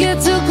 You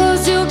get too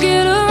close, you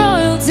get a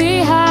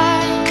royalty high.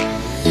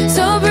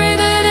 So breathe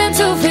it in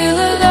to feel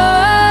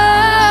alive.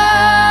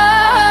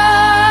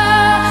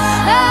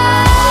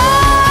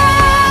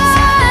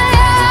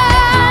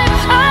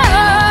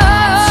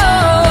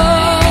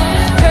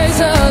 Raise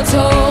a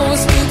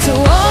toast to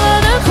all of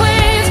the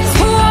queens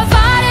who are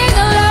fighting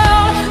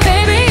alone.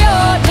 Baby,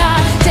 you're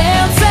not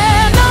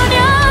dancing on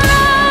your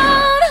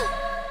own.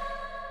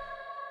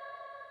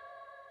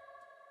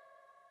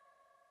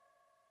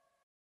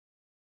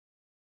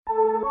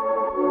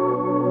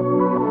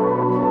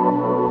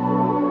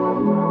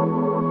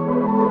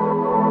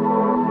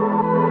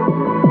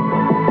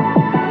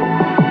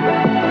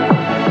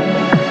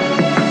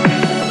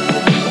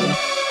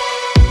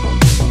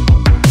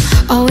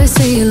 Always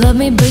say you love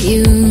me, but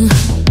you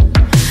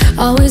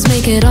always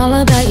make it all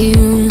about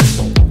you,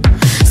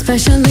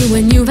 especially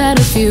when you've had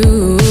a few.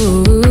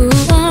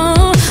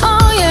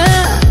 Oh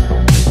yeah.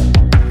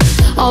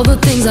 All the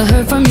things I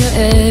heard from your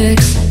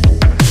ex,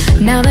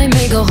 now they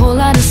make a whole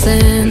lot of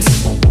sense.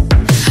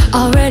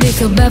 Already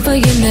feel bad for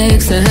your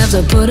next to have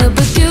to put up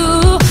with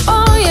you.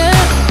 Oh yeah.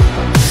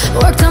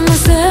 Worked on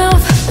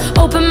myself,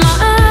 opened my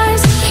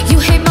eyes. You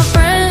hate my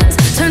friends,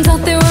 turns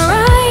out they were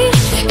right.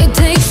 It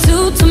takes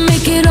two to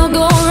make it all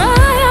go right.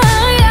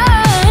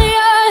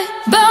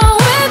 But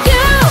with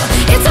you,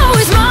 it's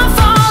always my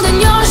fault and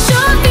your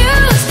short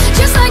views,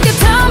 just like a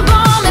time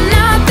bomb. And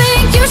I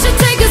think you should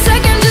take a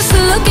second just to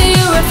look at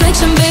your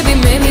reflection, baby.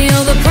 Maybe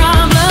you're the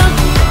problem.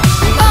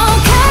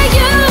 Okay,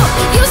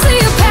 you see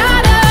a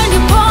pattern,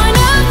 your point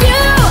of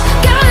view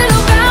got it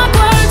all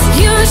backwards.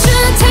 You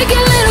should take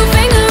your little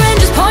finger and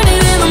just point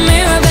it in the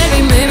mirror, baby.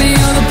 Maybe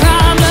you're the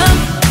problem.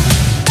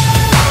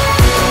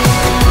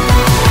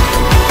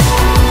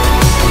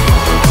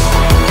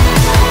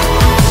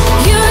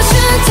 You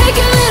should take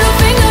your little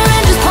finger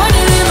and just point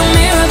it in the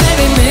mirror,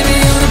 baby. Maybe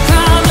you're the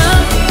problem.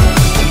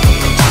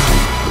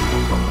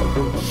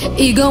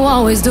 Ego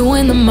always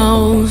doing the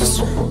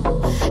most,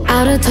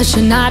 out of touch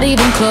and not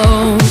even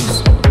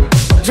close.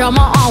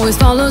 Drama always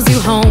follows you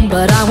home,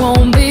 but I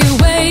won't be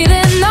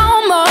waiting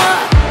no more.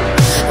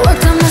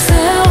 Worked on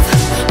myself,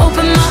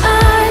 opened my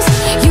eyes.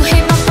 You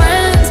hate my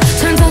friends,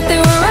 turns out they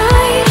were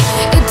right.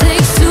 It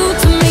takes two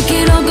to make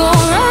it all go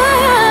right.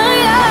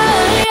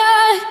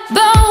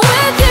 But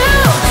with you,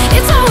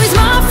 it's always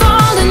my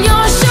fault and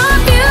your short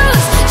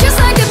views, just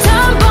like a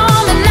time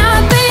bomb. And I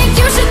think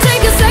you should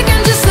take a second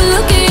just to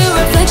look at your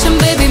reflection,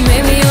 baby.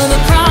 Maybe you're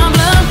the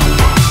problem.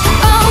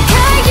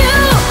 Okay,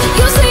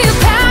 you see a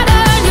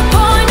pattern, your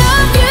point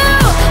of view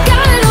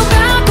got it all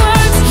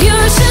backwards. You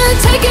should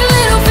take your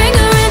little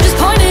finger and just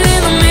point it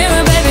in the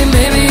mirror, baby.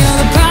 Maybe you're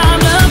the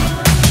problem.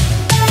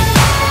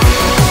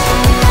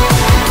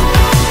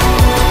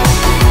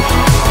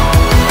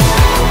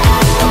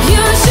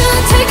 You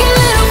should take your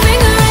little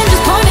finger and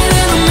just point it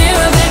in the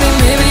mirror, baby.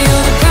 Maybe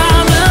you're the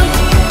problem.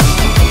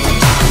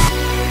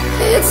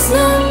 It's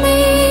not me,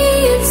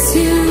 it's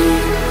you.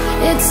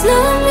 It's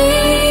not me,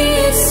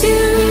 it's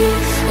you.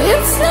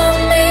 It's not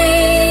me,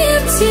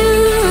 it's you.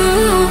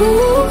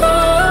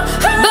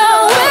 But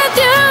with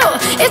you,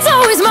 it's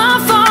always my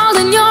fault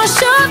and your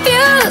short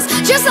views,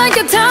 just like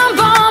a time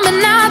bomb.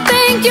 And I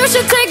think you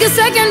should take a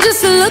second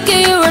just to look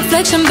at your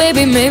reflection,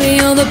 baby. Maybe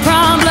you're the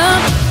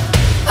problem.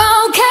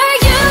 Okay,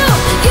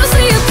 you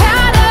see a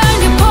pattern,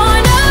 your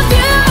point of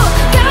view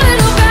got it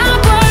all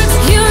backwards.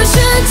 You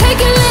should take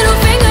your little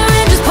finger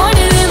and just point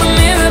it in the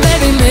mirror,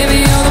 baby. Maybe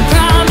you're the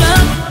problem.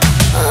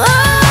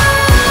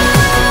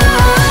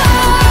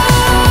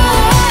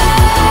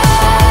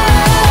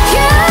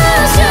 You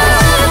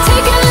should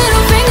take your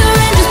little finger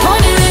and just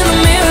point it in the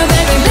mirror,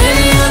 baby.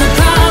 Maybe you're the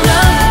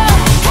problem.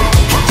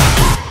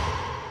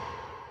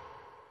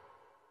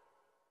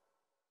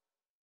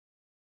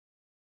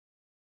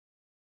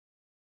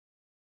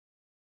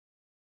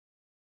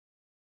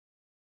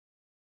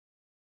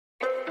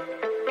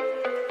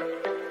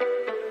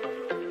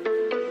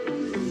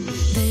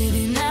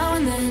 Baby, now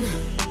and then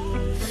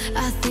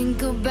I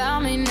think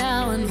about me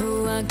now and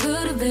who I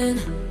could have been,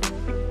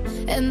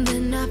 and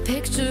then I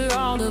picture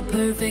all the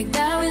perfect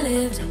that we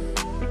lived.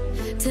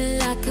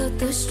 till I cut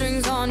the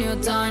strings on your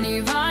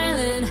tiny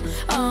violin.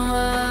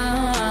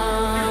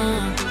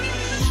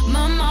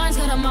 My mind's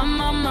got a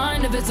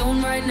mind of its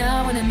own right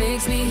now, and it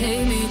makes me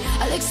hate me.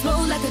 I'll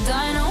explode like a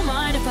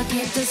dynamite if I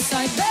can't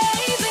decide,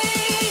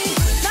 baby.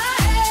 My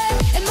head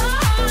and my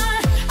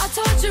heart are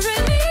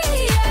torturing me,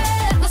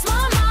 yeah. Lost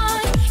my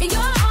mind in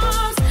your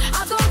arms,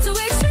 I've gone to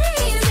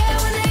extremes, yeah.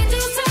 When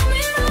angels tell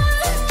me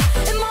run,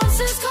 and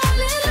monsters call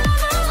it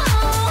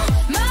love.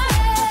 My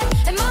head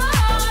and my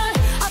heart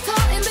are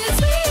caught in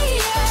between,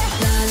 yeah.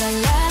 La la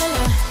la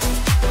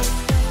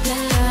la, la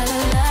la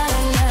la la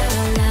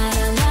la la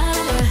la la.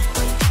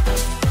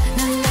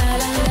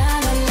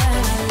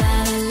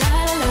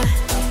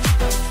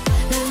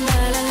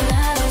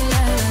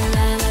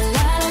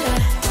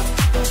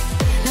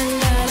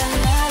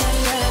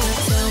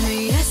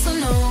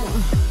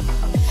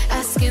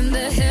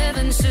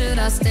 Should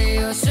I stay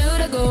or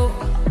should I go?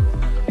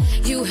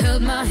 You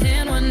held my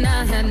hand when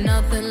I had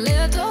nothing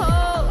left to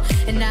hold,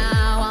 and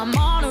now I'm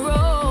on a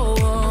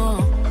roll.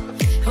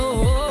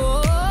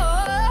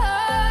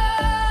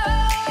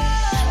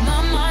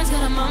 My mind's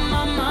got a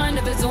mind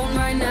of its own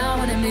right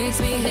now, and it makes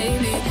me hate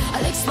me.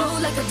 I'll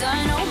explode like a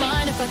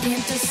dynamite if I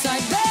can't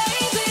decide,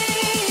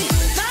 baby.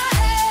 My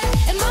head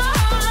and my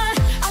heart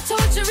are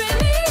torturing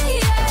me,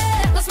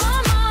 yeah. Lost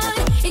my mind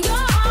in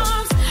your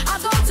arms,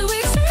 I've gone to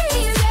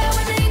extremes, yeah.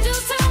 When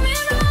angels tell me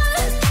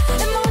run,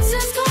 and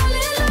monsters call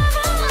it love.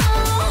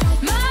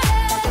 My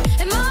head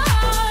and my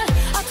heart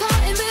are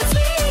caught in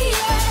between,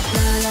 yeah.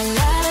 La la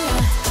la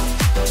la,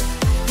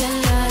 la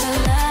la la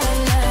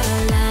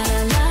la la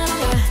la la.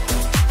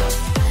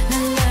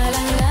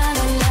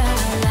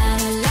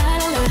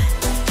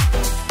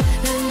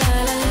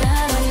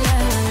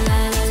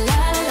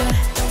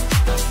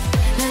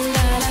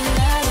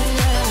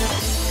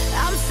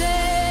 I'm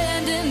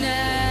standing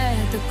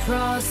at the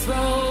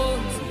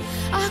crossroads.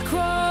 I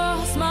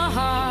cross my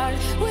heart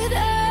with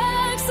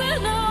X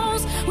and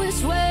O's.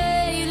 Which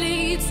way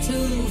leads to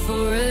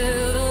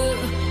forever?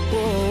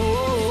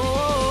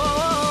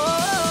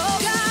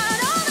 God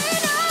only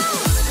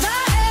knows.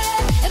 My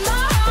head and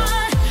my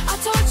heart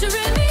are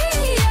torturing me,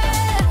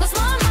 yeah. Lost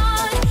my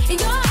mind in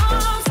your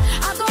arms,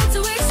 I've gone to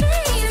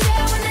extremes,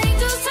 yeah. When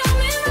angels tell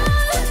me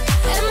run,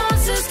 and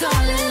monsters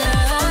call it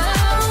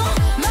love.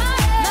 My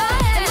head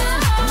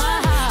and my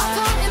heart are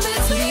caught in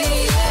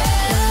between,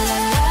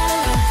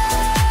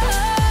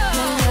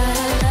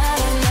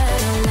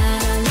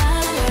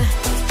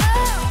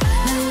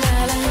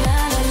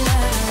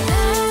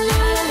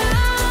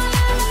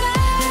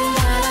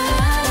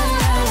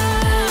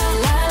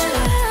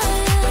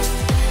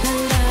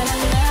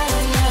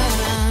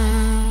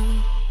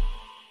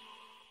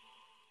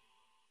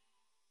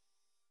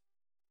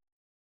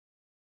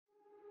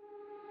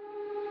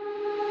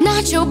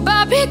 not your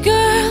Barbie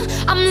girl,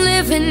 I'm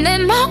living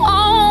in my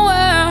own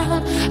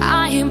world.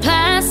 I am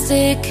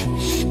plastic,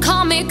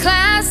 call me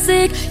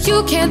classic.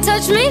 You can't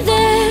touch me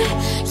there,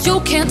 you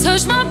can't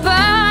touch my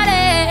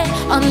body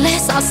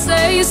unless I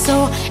say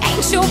so.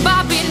 Ain't your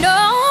Barbie, no.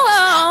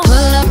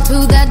 Pull up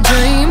to that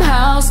dream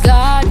house,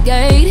 God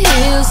gate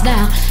hills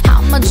now.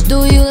 How much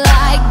do you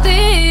like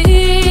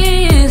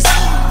this?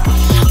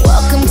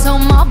 Welcome to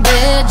my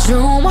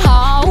bedroom,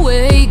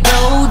 hallway,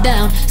 go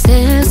down.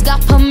 Stairs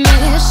got permission.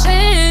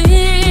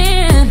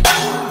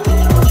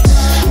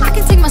 I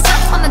can take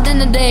myself on a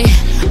dinner date,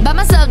 buy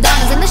myself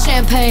diamonds and the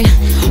champagne,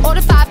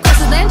 order 5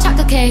 courses then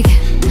chocolate cake.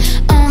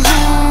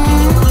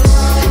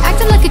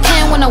 Acting like a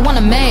can when I want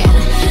a man,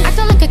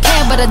 acting like I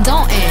care but I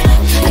don't,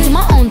 and I do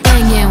my own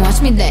thing, yeah,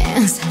 watch me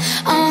dance.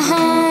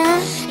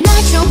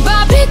 Not your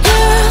Barbie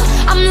girl,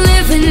 I'm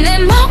living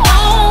in my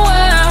own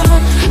world.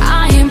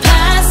 I am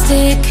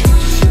plastic,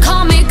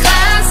 call me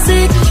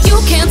classic. You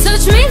can't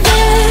touch me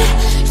there,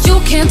 you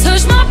can't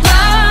touch my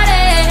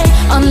body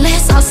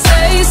unless I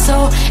say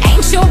so.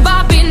 Ain't your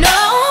Barbie, no.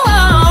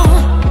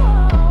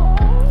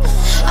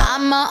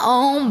 I'm my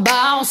own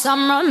boss,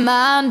 I'm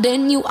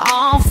reminding you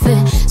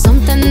often.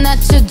 Something that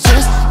you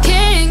just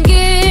can't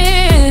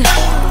get.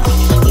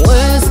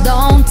 Words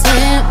don't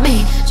tempt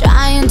me,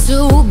 trying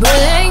to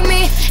break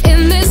me.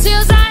 In this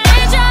year's I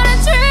ain't trying to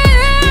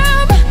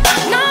trip.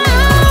 No,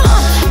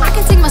 I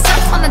can take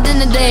myself on a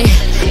dinner date,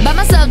 buy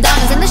myself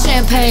diamonds and the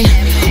champagne,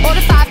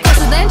 order 5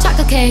 courses then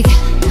chocolate cake.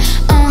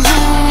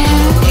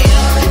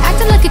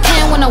 Acting like a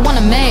can when I want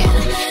a man,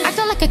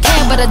 acting like I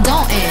care but I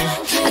don't,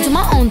 and I do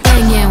my own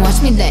thing, yeah,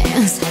 watch me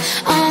dance.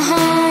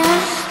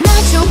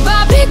 Not your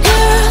Barbie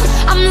girl,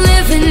 I'm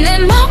living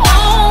in my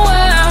own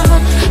world.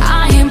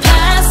 I am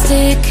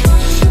plastic,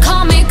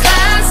 call me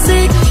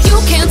classic. You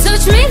can't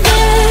touch me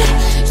there,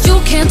 you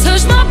can't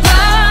touch my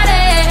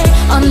body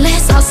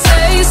unless I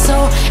say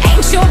so.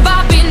 Ain't your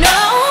Barbie, no.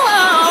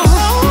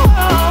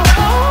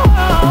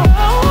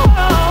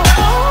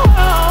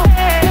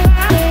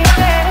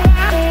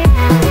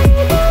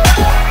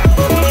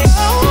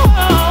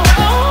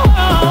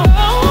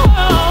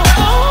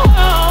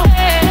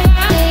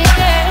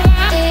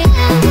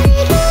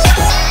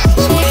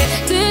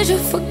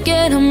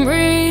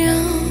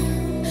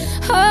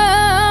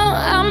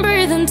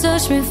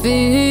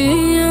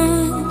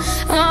 Feel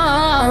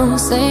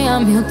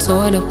I'm your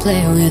toy to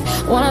play with.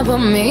 Wanna put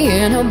me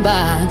in a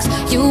box.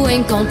 You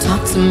ain't gon'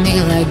 talk to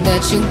me like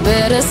that, you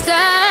better stop.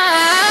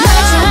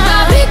 Not your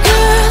Barbie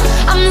girl,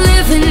 I'm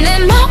living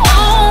in my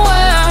own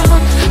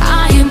world.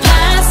 I am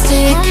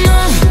plastic,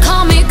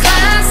 call me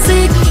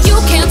classic. You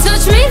can't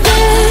touch me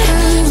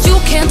there, you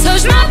can't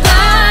touch my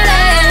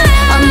body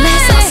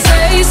unless I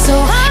say so.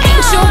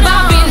 Ain't your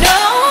Barbie, no.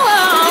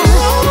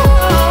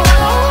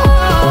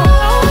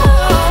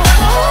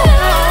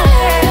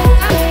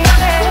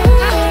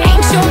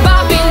 Ain't your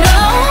Barbie, no.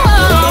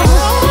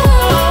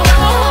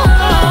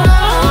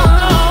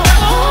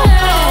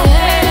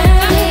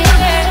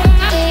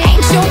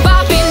 Ain't your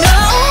Barbie, no.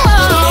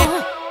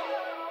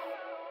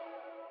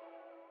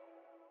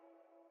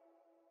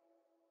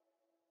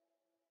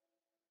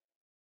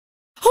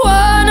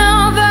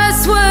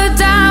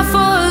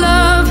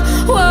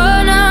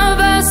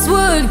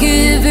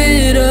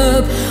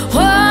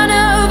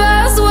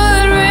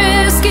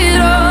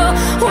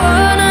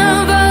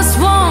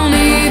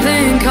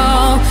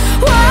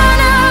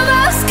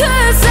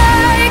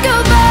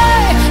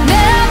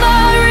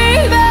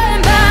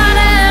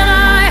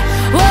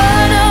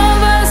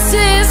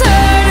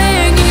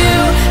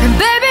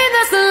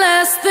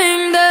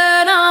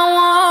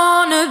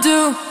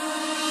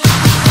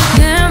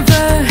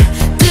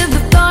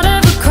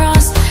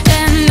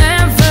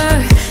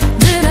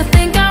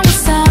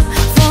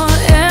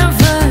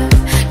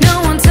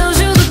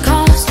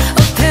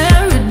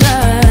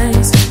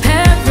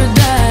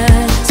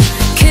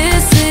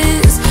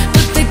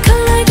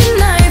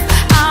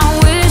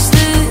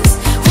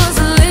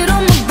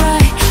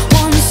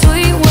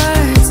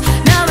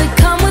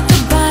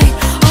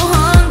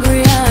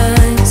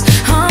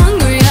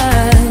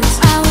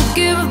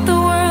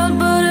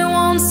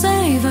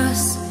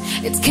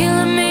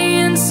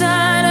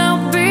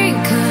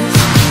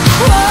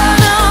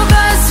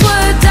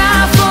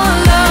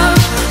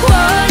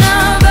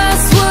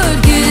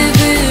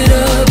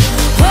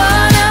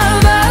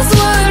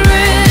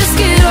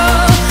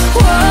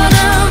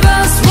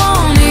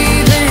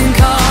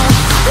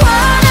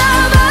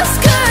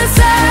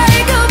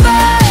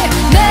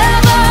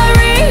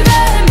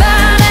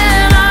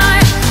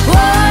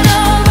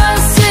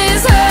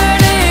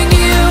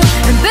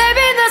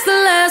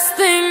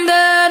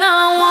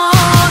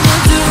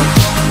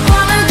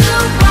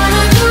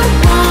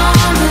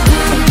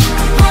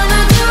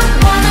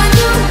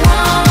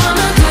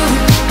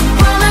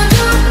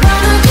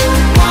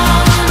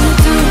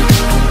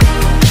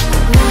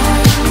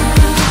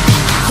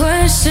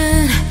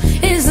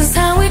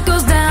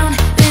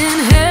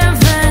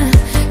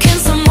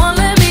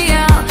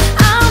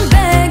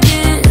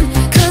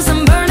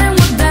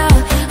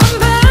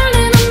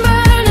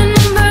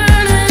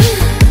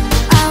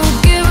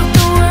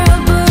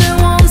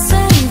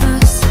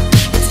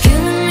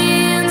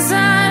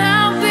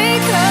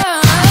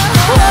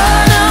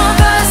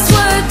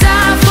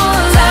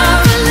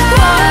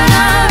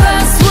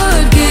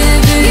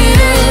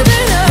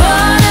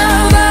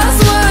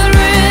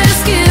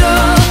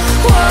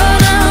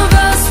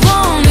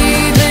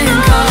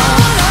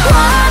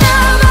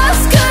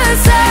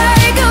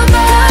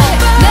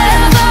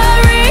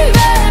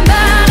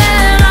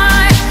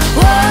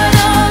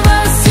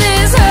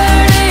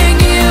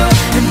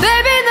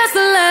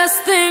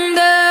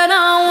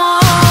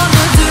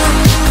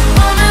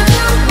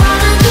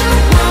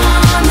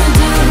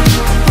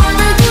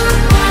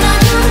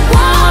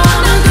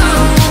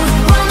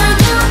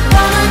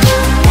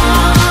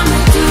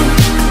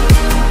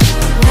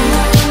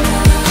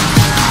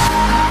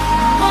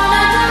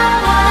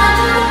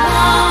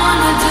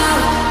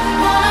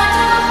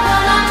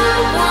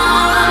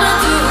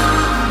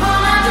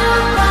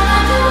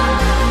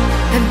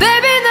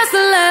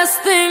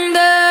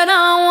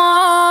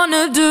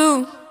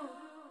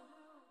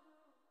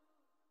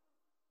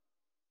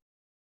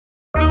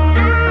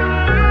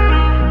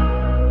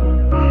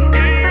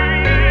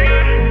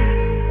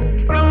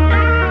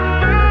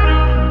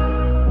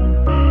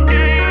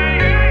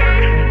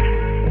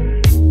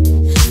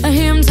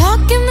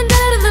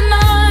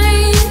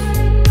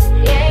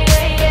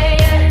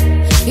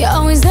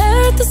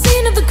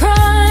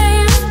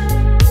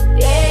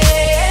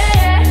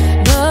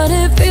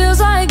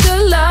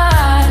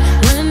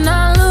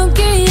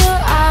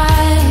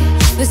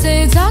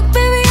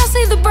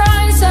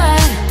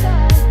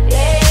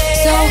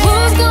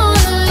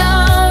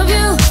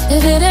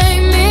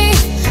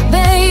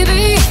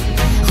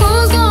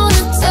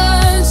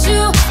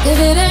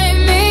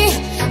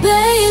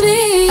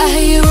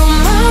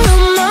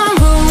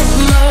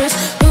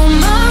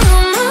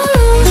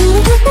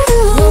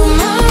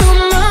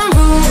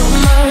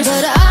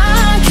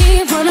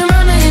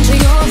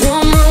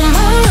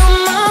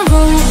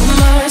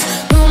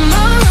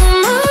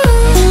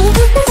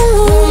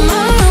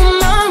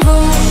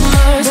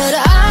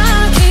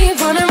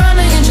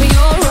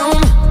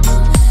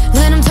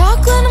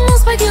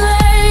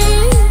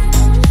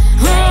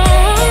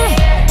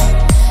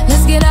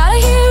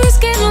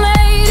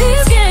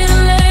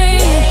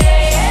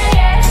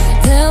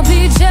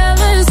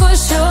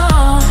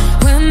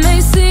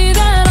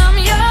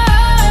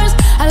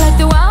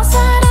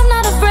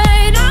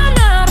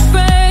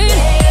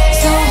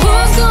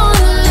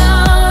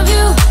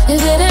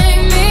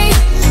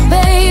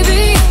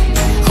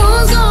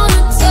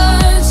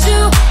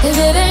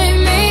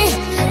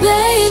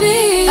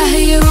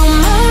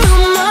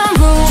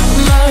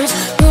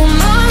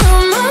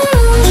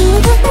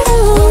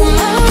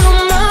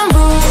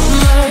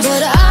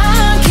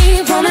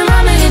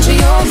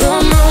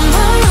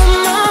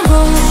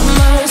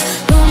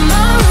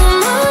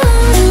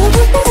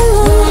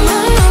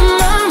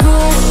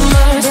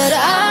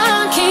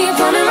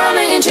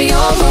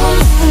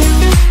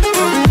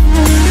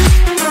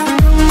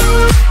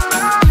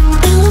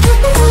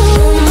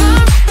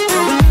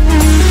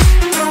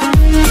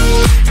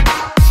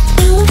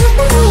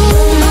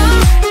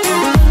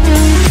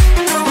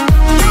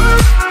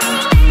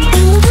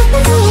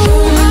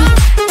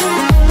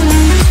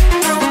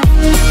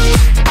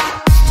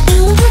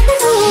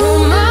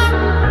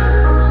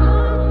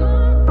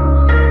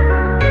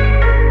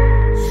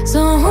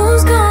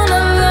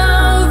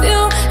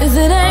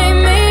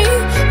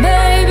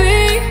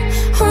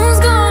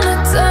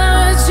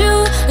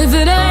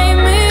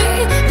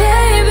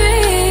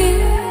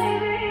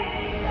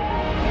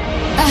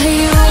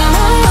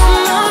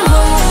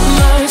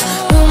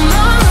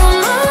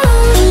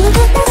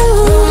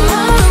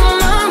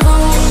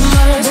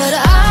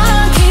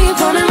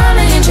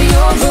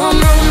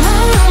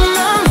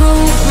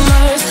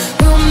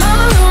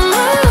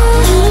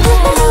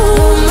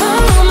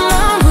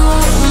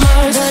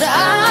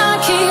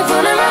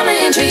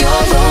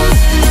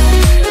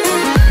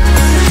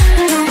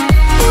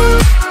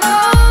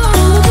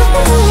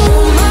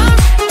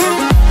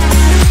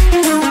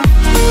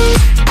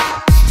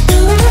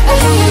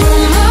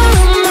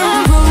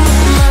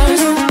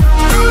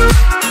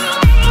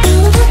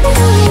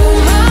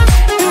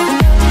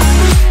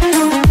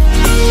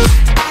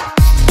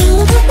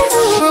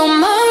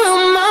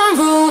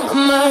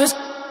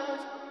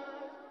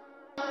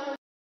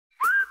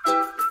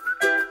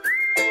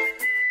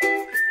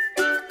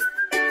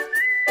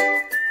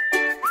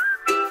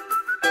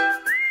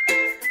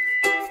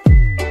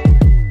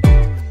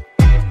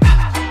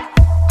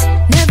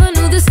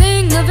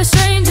 a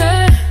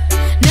stranger.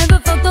 Never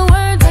felt the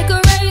words like a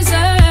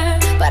razor,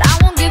 but I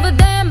won't give a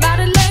damn about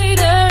it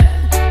later.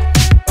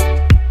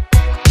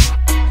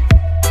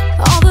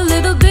 All the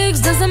little digs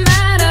doesn't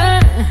matter.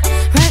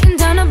 Writing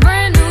down a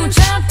brand new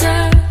chapter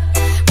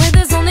where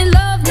there's only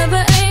love,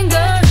 never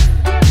anger.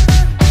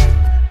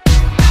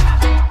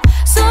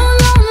 So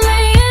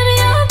lonely in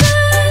your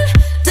bed,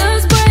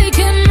 does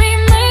breaking me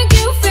make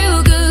you feel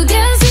good?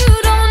 Guess you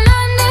don't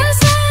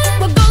understand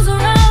what goes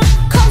around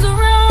comes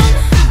around.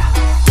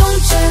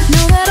 Don't you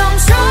know that I'm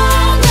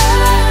stronger?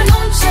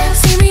 Don't you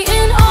see me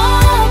in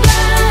all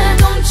black?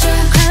 Don't you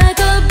cry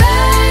like a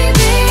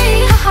baby?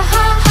 Ha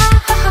ha ha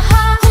ha ha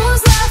ha.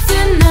 Who's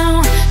laughing now?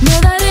 Know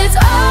that it's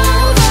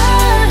over.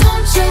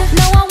 Don't you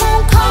know I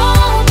won't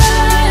call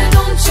back?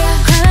 Don't you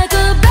cry like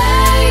a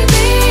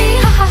baby?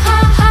 Ha ha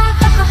ha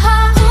ha ha ha.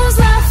 Who's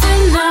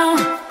laughing now?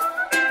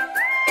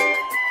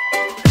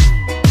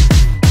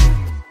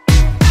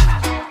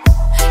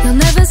 You'll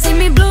never see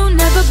me blue,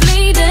 never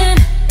bleeding.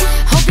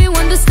 Hope you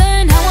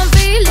understand how I'm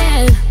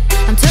feeling.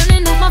 I'm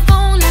turning off my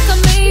phone like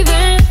I'm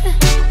leaving.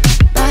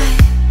 Bye.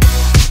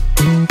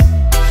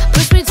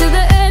 Push me to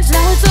the edge,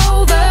 now it's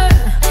over.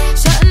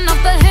 Shutting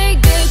off the hate,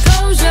 get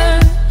closure.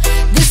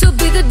 This'll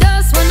be the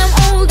dust when I'm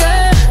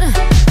older.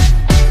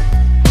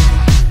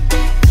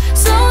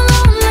 So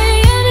lonely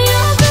in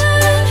your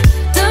bed,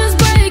 does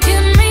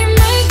breaking me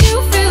make you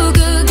feel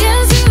good?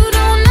 Guess you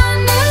don't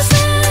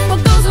understand what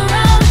goes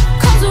around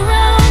comes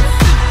around.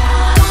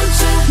 Don't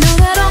you know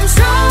that I'm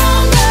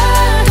stronger?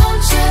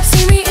 Don't you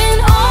see me in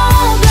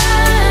all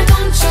black?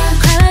 Don't you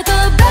cry like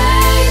a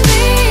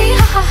baby?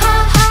 Ha ha ha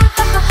ha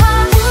ha ha ha.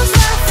 Who's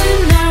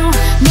laughing now?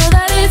 Know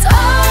that it's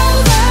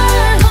over.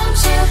 Don't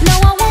you know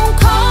I won't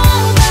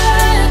call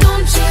back?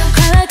 Don't you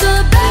cry like a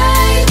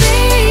baby?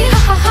 Ha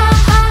ha ha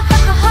ha ha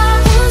ha ha.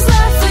 Who's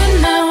laughing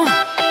now?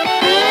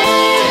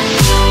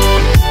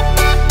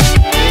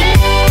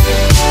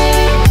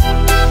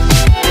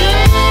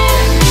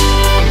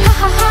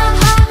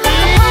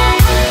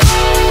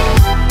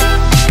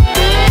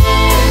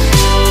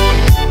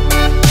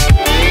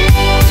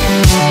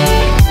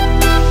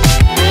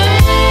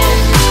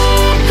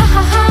 Ha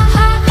ha ha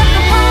ha ha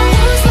ha.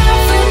 Who's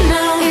laughing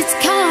now? It's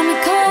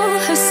comical,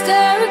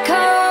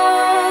 hysterical,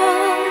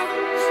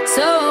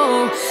 so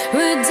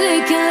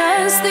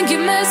ridiculous. Think you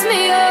messed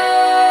me up.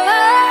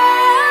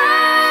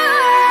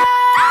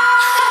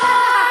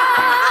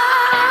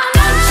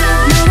 Don't you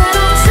know that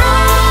I'm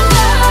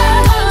stronger?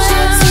 Don't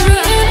you see me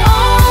in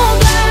all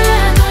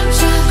black? Don't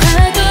you cry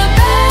like a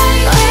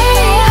baby?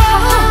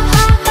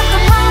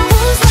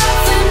 Who's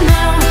laughing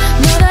now?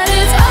 Know that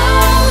it's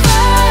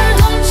over.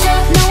 Don't you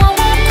know I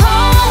won't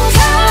call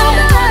back?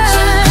 Don't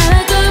you cry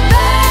like a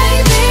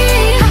baby?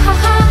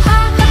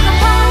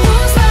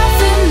 Who's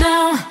laughing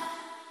now?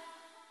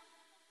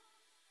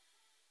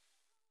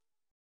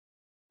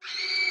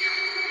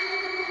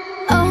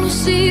 Oh,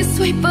 she's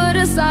sweet but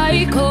a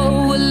psycho,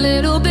 a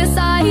little bit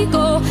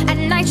psycho. At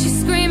night she's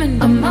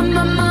screaming, I'm on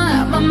my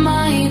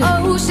mind.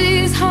 Oh,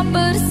 she's hot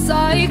but a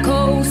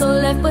psycho, so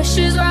left but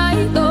she's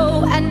right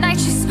though. At night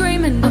she's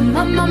screaming, I'm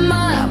on my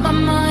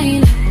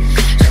mind.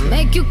 She'll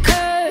make you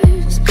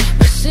curse,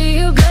 but she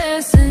a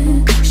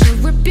blessing. She'll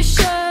rip your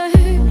shirt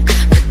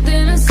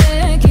within a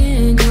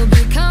second. You'll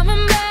be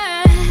coming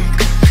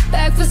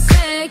back for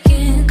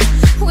seconds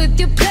with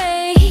your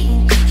play.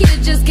 You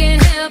just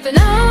can't help it.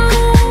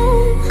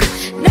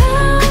 No,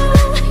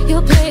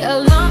 you'll play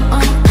along.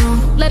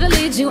 Let her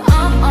lead you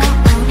on.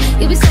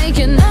 You'll be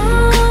saying no,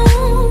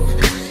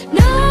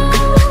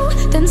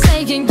 then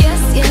saying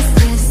yes,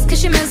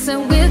 'cause you're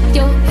messing with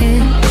your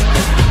head.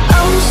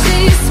 Oh,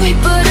 she's sweet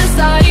but a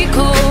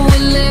psycho, a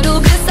little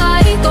bit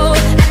psycho.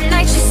 At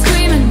night she's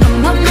screaming,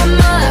 my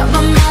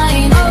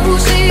mind. Oh,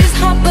 she's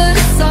hot but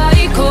a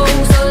psycho,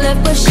 so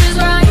left but she's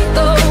right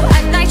though.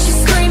 At night she's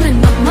screaming,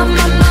 my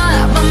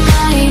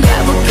mind.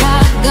 Grab a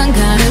gun,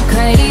 kinda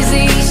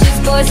crazy. She's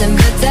poison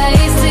but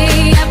tasty.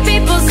 Yeah,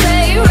 people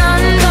say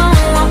run, don't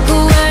walk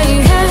away.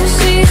 Yeah,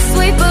 she's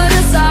sweet but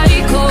a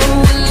psycho,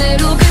 a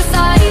little bit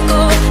psycho.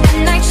 At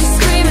night she's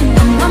screaming,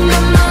 my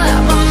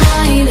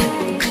mind.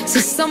 So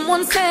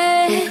someone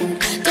said,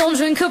 don't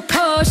drink her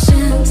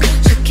potions.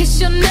 She'll kiss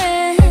your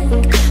neck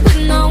with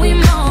no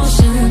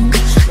emotion.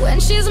 When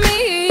she's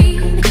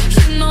mean,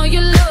 you know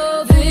you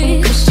love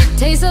it. She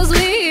tastes so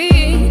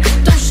sweet,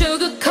 don't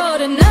sugarcoat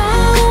it. No,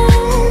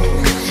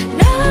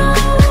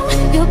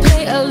 you'll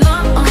play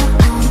along.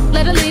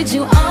 Let her lead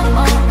you on.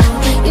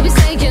 You'll be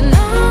saying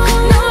no,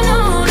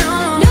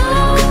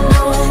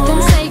 then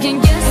saying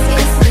yes,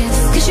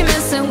 'cause you're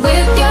messing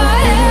with your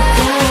head.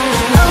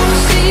 Oh,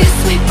 she's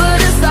sweet but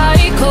a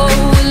psycho,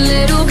 a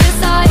little bit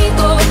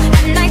psycho.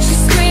 At night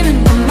she's screaming,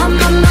 my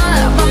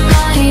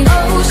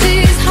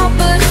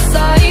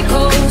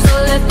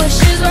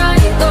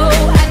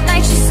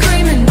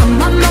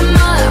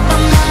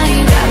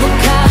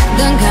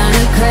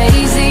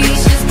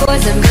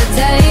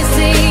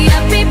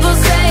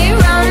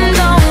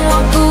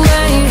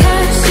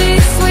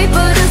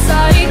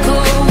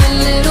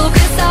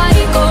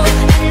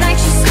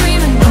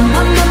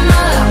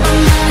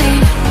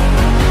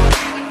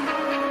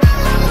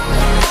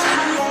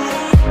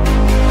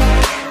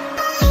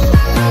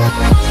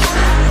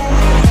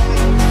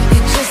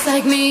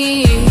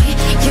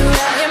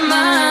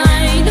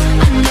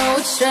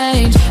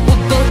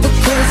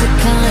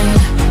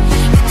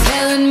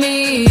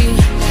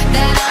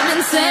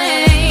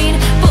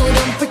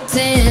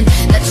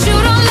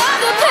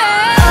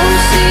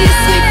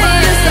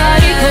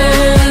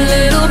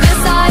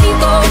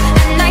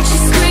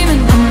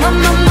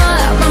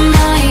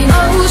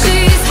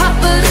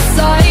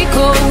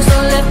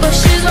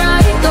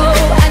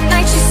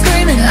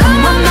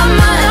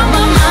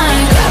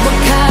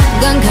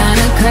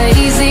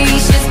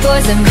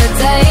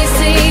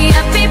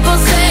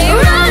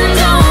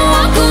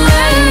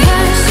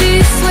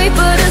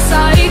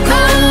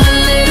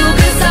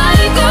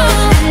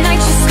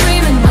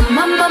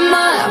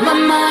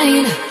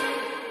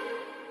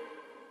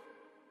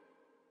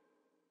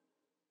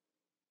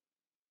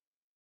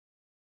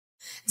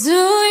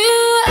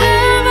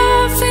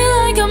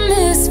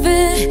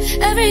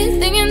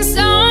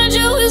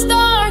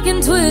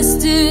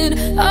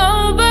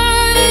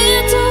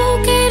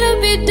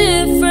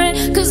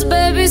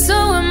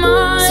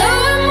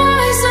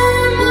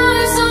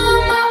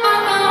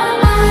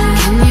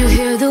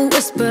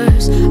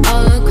whispers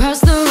all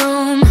across the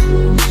room.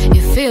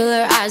 You feel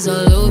her eyes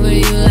all over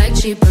you like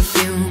cheap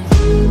perfume.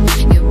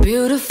 You're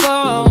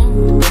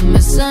beautiful, but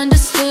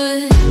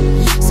misunderstood.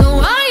 So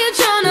why you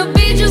tryna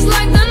be just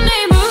like the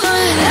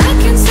neighborhood? I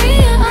can see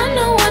it, I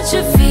know what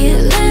you're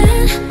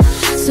feeling.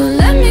 So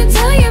let me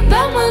tell you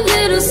about my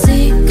little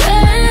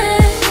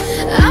secret.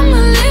 I'm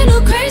a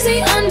little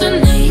crazy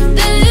underneath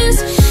this,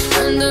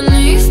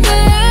 underneath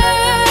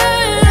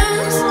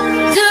this.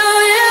 Do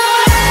you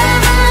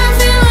ever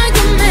feel like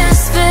a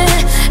misfit?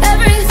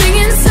 Everything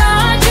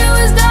inside you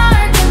is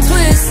dark and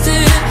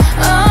twisted.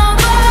 Oh,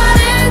 but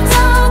it's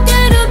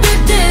okay to be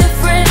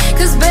different,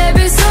 'cause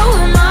baby, so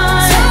am I.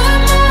 So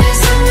am I,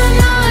 so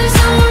am I,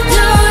 so am I.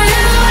 Do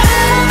you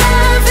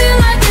ever feel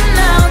like an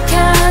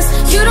outcast?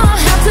 You don't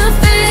have to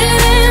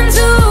fit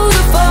into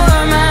the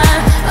format.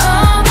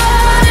 Oh,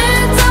 but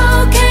it's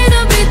okay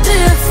to be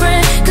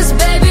different, 'cause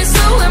baby,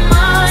 so am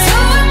I. So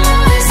am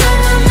I, so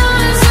am I,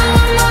 so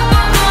am I.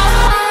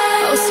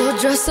 Oh, so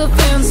dress up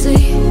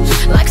fancy,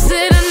 like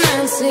Sid and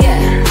Nancy,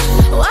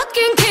 yeah. Oh, I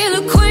can kill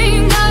a queen,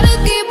 gotta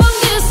keep on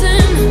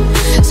kissing.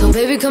 So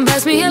baby, come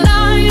pass me a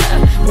lighter,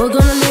 we're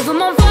gonna leave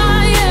them on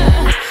fire.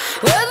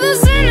 We're the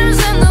sinners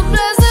and the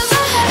blessings.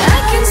 I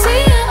can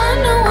see it, I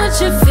know what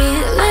you're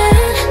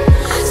feeling.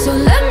 So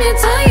let me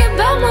tell you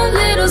about my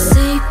little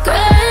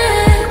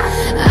secret.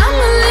 I'm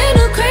a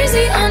little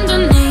crazy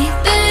underneath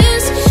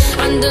this,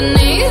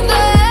 underneath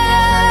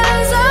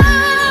this.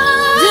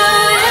 Do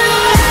you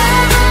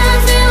ever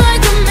feel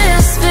like a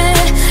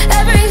misfit?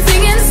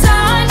 Everything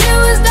inside you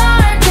is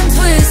dark and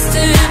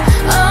twisted.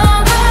 Oh,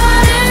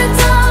 but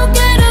it's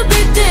okay to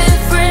be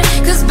different,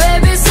 'cause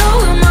baby, so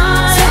am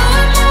I. So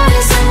am I,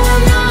 so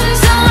am I,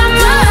 so am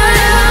I.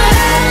 Do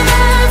you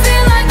ever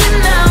feel like an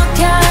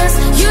outcast?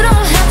 You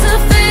don't have to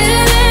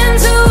fit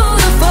into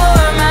the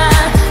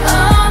format.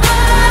 Oh,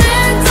 but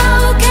it's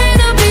okay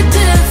to be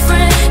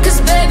different, 'cause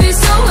baby,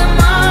 so am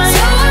I.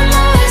 So am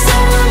I, so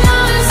am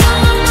I, so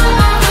am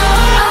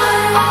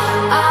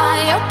I.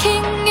 You're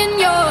king and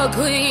you're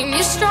queen.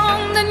 You're strong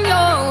then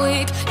you're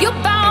weak. You're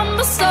bound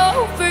but so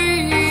free.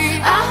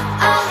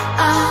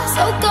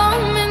 So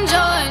come and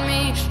join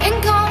me and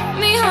call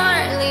me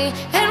Hartley,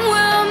 and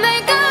we'll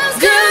make us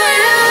good. Do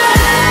you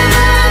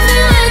ever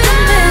feel like a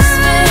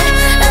misfit?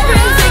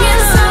 Everything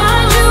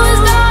inside you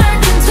is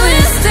dark and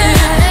twisted.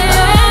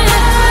 Oh,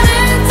 but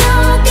it's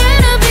okay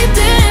to be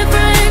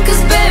different,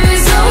 'cause baby,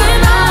 so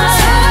am I.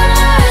 So am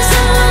I,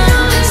 so am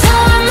I, so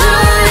am I.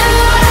 Do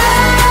you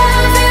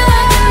ever feel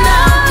like an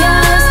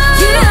outcast?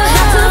 You don't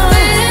have to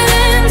fit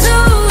into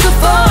the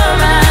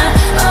format.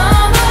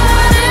 Oh,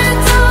 but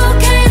it's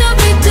okay to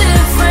be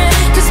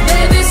different, 'cause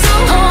baby, so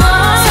am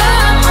I. So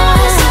am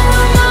I, so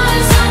am I,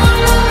 so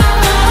am I.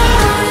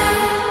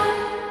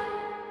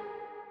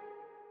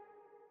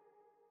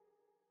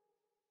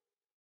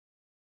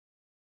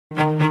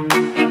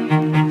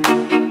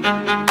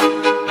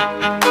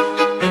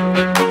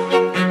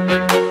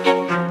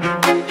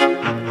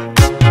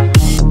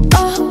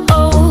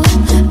 Oh,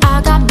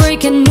 I got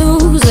breaking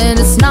news and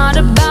it's not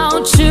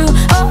about you.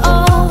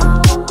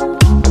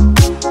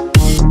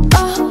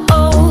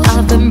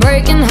 I've been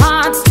breaking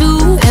hearts too,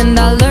 and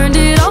I learned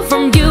it all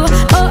from you.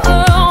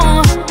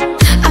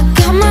 I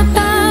got my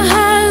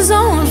thighs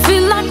on,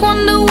 feel like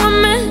Wonder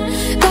Woman.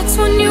 That's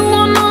when you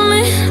want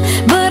me,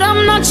 but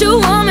I'm not your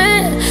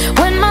woman.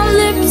 When my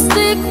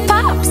lipstick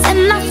pops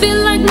and I feel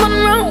like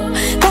Monroe,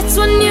 that's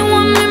when you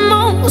want me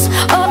most.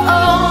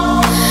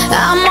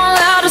 I'm all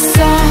out of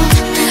salt,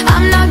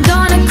 I'm not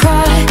gonna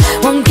cry.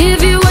 Won't give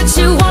you what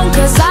you want,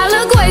 'cause I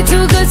look way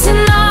too good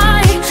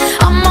tonight.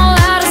 I'm all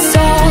out of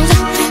salt,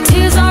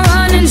 tears are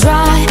running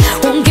dry.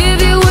 Won't give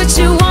you what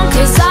you want,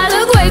 'cause I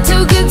look way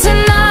too good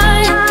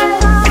tonight.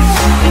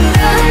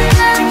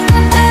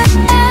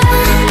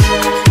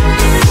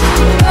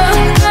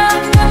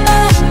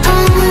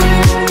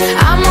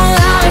 I'm all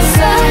out of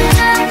salt.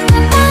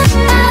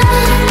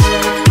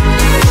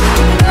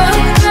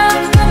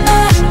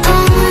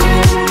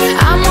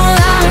 I'm all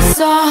out of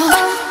salt.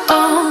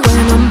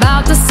 When I'm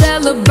about to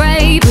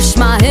celebrate, push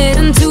my head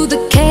into the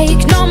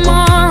cake no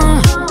more.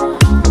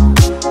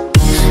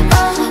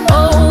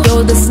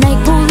 You're the snake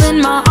pulling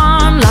my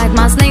arm, like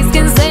my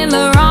snakeskin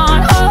Sailor on.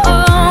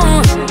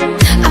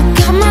 I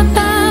got my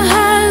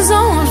thighs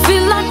on,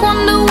 feel like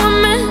Wonder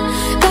Woman.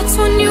 That's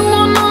when you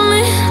want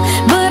me,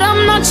 but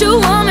I'm not your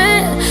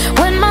woman.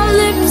 When my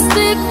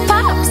lipstick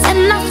pops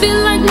and I feel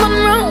like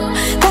Monroe,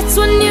 that's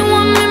when you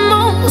want me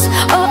most.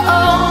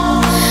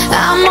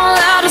 I'm all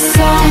out of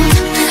salt,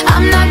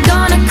 I'm not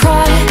gonna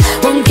cry.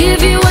 Won't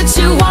give you what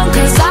you want,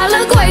 'cause I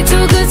look way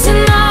too good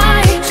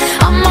tonight.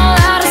 I'm all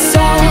out of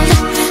salt,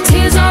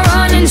 tears are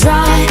running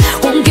dry.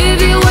 Won't give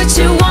you what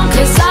you want,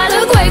 'cause I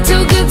look way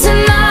too good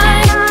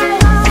tonight.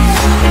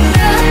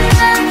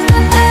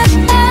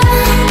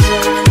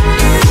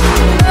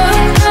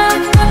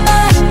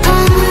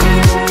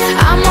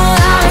 I'm all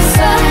out of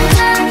salt.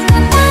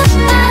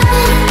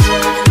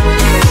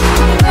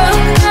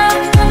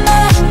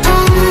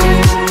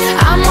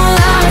 I'm all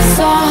out of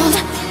salt,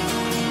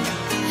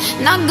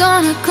 not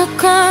gonna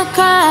cry.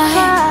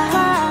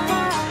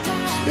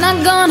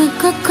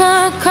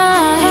 cry,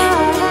 cry.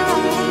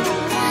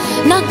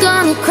 Not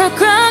gonna cry,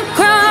 cry,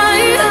 cry.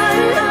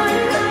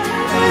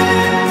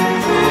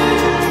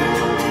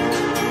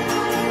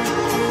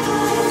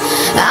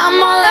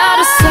 I'm all out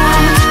of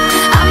sight.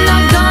 I'm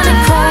not gonna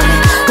cry.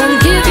 Gonna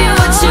give you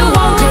what you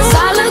want, 'cause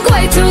I look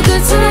way too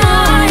good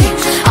tonight.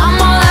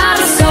 I'm all out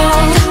of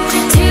salt.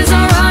 Tears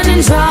are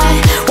running dry.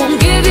 Won't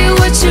give you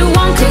what you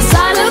want, 'cause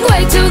I look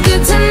way too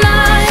good tonight.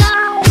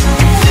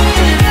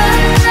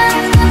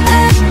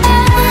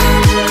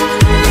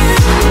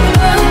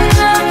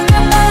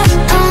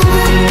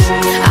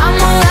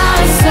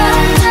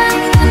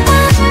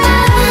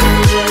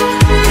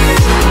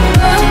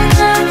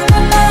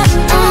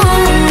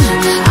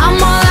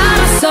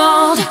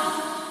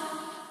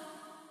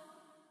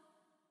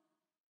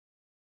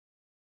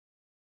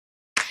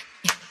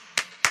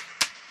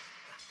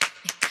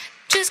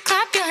 Just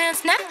clap your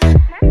hands now.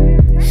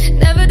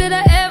 Never did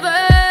I ever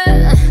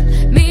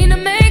mean to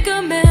make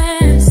a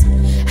mess.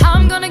 How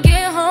I'm gonna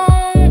get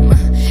home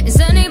is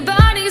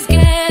anybody's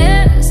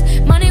guess.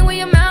 Money where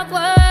your mouth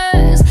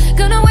was.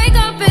 Gonna wake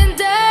up in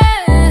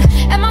debt,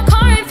 and my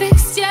car ain't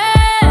fixed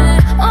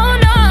yet. Oh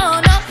no,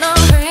 no, no.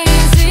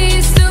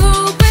 Crazy,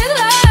 stupid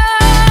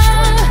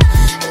love.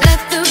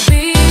 Let the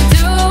beat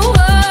do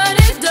what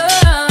it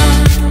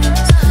does.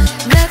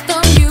 Let the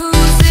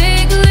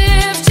music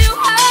lift you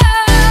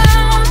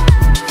up.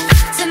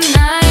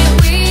 Tonight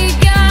we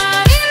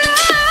got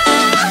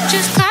enough.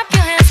 Just clap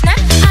your hands now.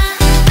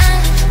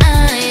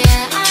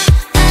 Yeah.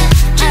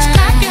 Just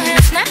clap your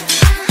hands now.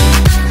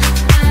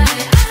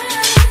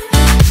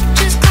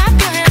 Just clap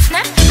your hands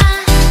now.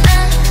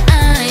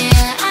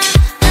 Yeah.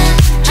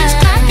 Just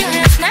clap your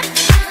hands now.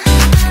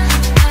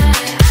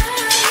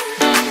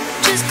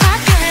 Just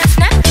clap your hands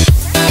now.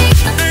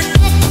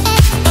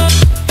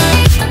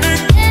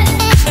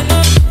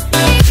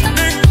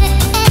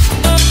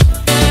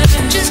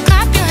 Just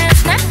clap your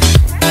hands now.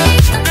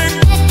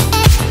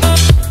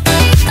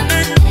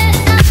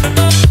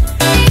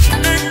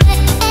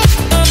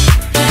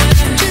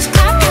 Just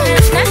clap your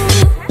hands now.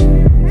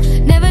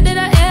 Never did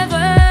I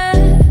ever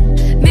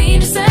mean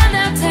to send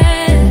out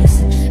texts.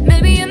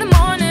 Maybe in the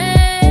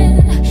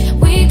morning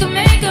we can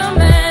make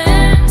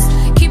amends.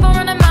 Keep on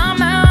running my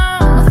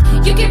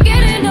mouth. You keep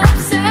getting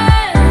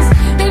obsessed.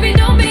 Baby,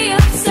 don't be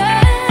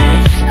upset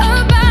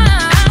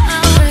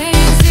about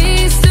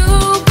crazy,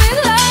 stupid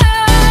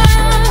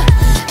love.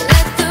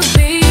 Let the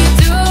beat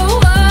do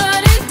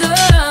what it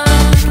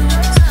does.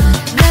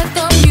 Let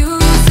the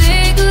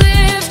music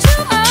lift you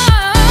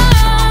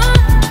up.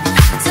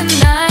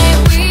 Tonight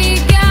we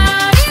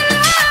got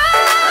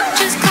enough.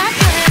 Just clap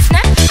your hands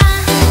now.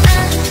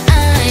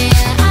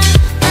 Yeah.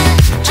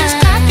 Just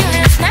clap your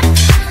hands now.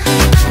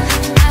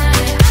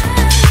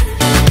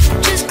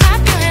 Just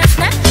clap your hands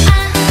now.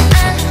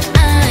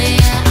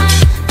 Yeah.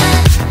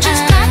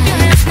 Just clap your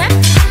hands now.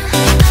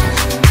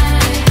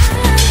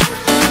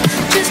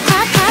 Just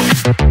clap, clap.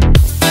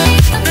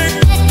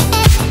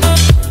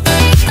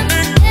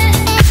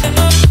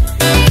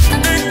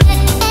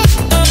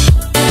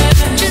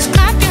 Just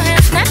clap your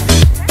hands now.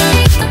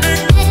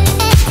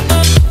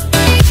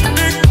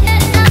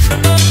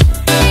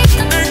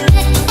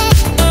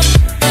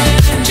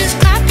 Just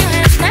clap your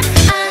hands now.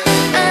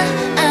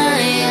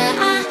 Yeah.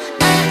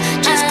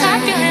 Just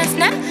clap your hands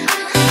now. Just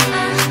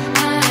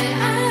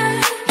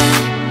clap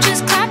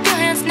your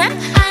hands now.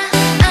 Yeah.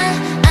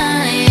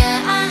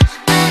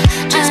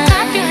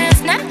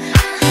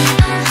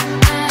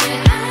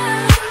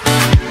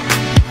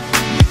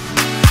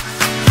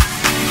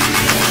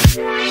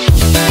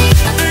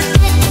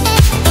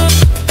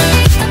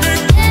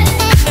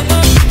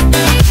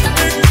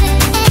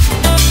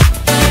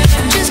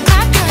 Just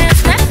clap your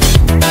hands now.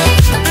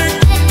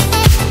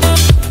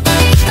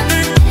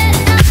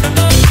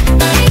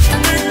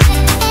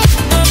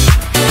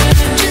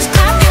 Just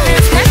clap your hands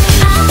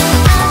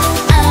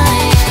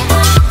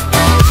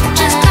now.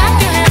 Just clap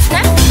your hands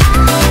now.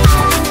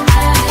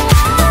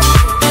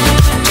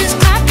 Just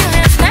clap your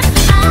hands now. Just clap your hands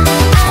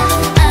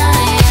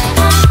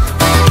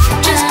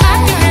now. Just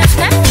clap your hands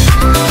now.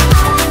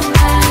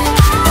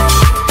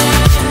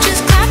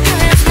 Just clap your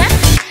hands now.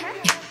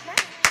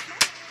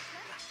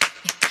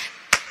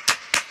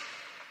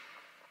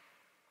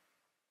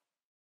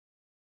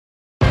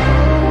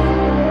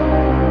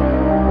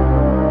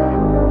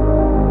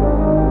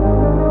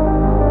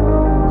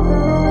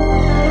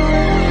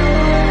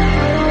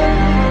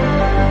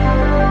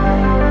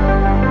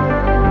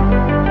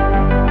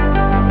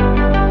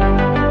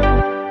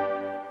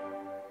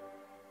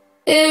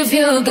 If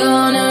you're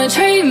gonna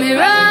treat me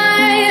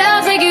right,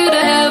 I'll take you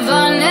to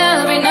heaven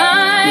every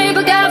night.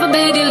 But God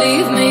forbid you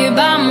leave me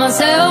by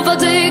myself. I'll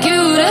take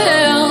you to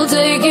hell,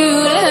 take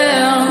you to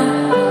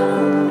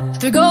hell.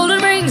 3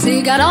 golden rings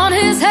he got on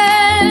his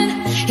head.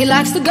 He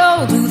likes to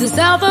go to the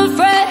south of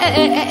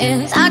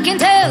France. I can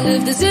tell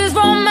if this is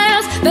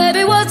romance.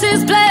 Baby, what's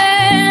his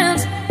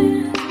plans?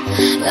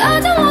 I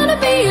don't wanna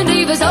be a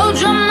diva, so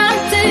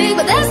dramatic,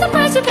 but that's the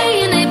price you're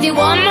paying if you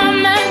want my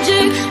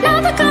magic.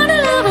 Not the kind of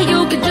lover you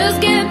can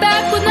just get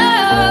back with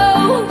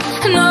no,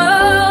 no.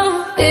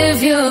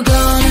 If you're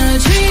gonna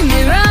treat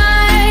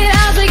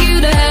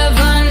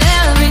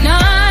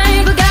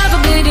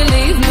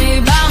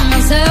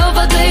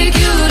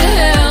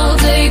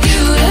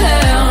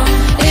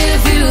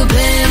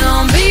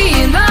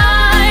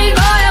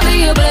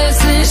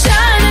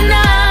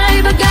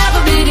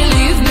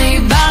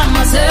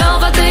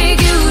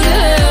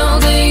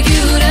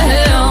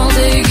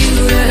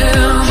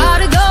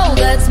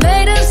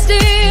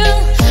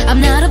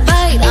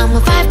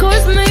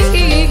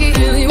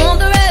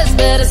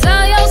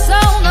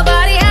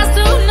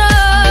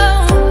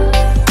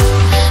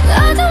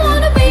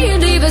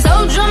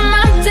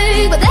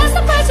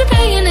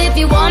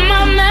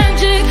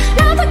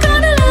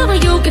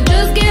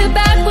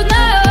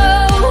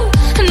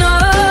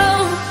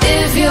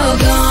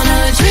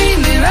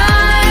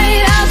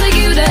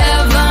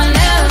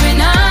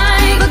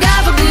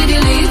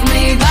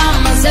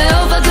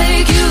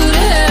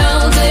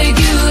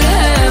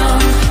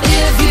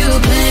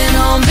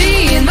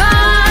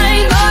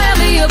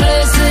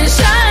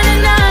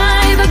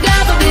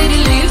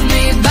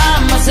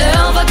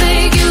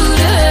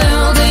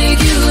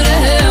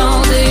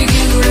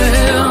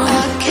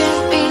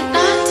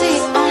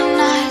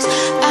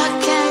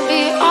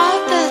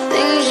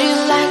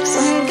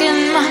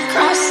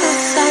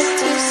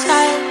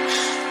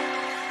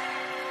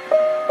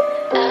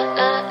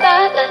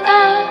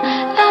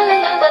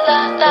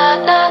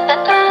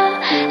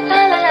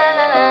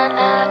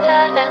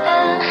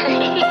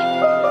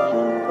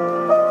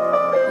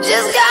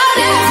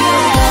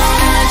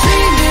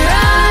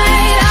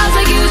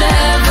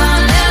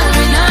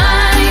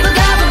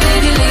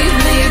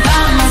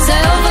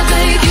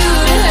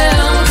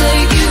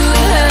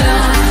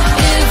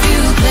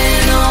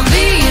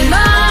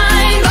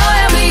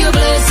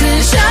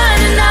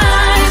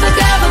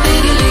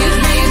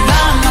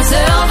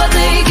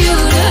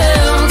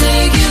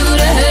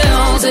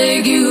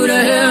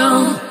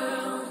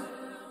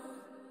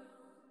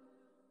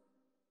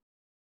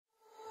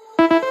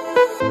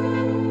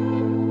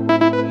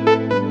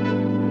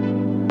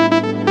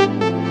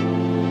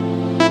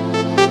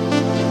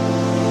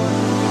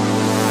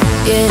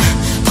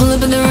Pull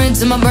up in the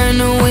Ritz in my brand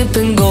new whip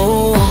and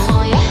go.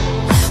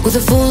 With a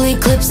full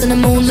eclipse and the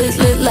moon lit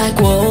like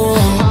whoa.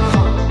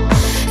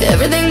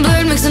 Everything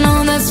blurred, mixing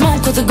all that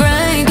smoke with the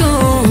Grey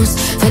Goose.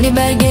 Fanny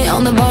bag, get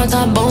on the bar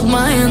top, both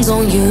my hands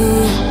on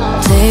you.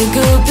 Take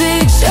a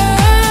picture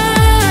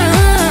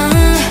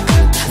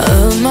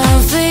of my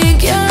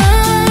figure,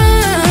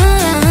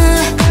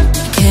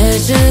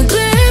 catch a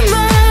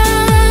glimmer,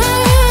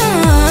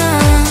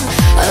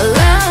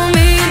 allow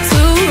me to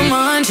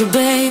remind you,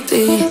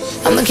 baby,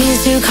 I'm the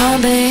keys to your car,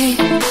 babe.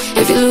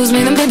 If you lose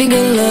me, then baby,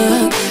 good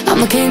luck. I'm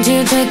the king to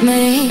your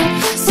checkmate.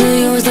 Still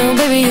yours though,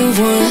 baby, you've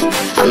won.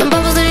 I'm the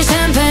bubbles in your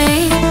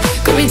champagne.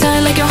 Grip me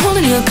tight like you're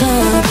holding your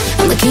cup.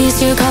 I'm the keys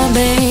to your car,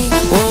 babe.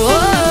 Whoa,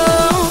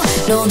 whoa,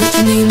 know that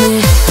you need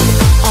me.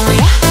 Oh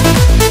yeah.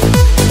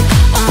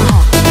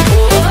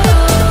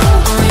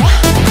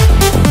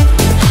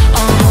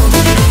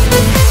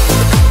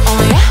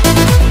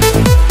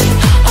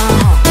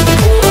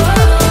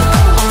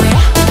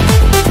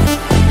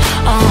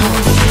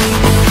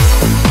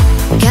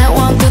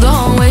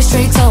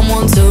 Straight top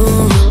 1,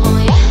 2,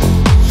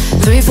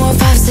 3, 4,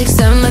 5, 6,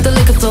 7, let the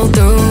liquor flow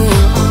through.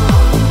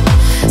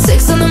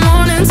 6 in the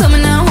morning, tell me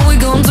now what we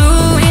gon'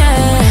 do,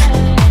 yeah.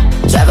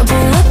 Driver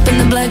pull up in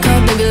the black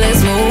car, baby,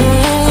 let's move.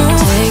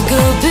 Take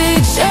a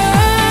picture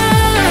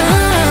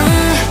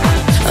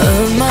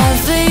of my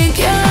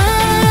figure,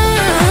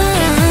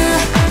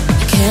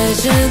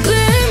 catch a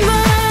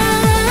glimmer,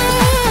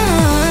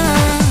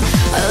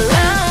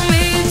 allow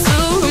me to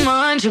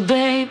remind you,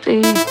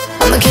 baby,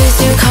 I'm the keys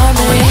to your car,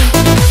 baby.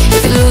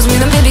 If you lose me,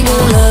 then baby,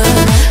 good luck.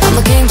 I'm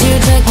the king to your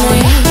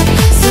checkmate.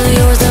 Still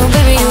yours though,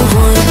 baby, you've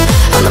won.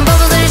 I'm the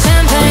bubbles in your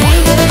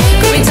champagne.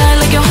 Grip me tight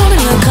like you're holding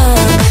your cup.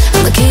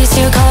 I'm the keys to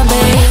your car,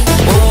 babe.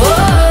 Whoa,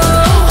 whoa,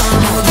 I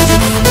know that you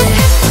need me.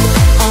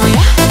 Oh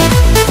yeah.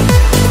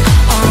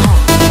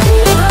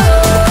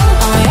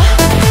 Oh yeah.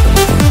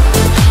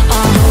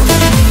 I know that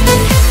you need me.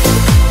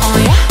 Oh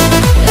yeah.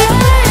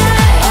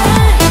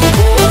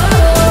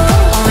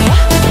 Oh yeah.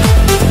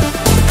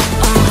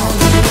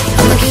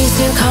 I'm the keys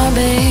to your car,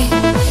 babe.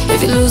 If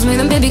you lose me,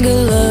 then baby,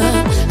 good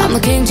luck. I'm the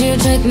king to your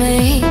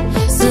checkmate.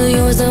 Still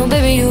yours though,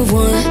 baby, you've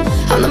won.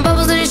 I'm the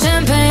bubbles in your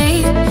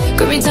champagne.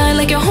 Grip me tight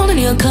like you're holding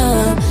your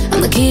cup.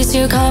 I'm the keys to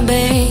your car,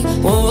 babe.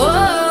 Whoa,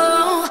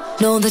 whoa,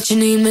 know that you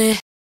need me.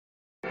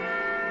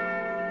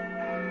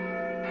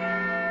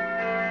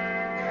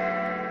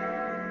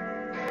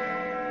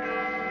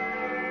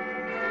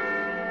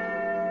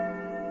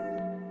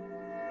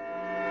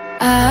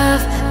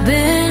 I've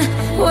been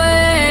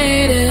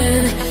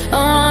waiting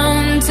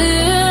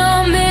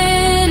until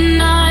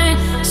midnight,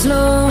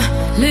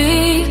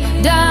 slowly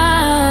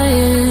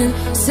dying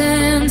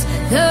since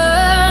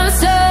the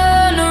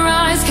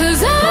sunrise.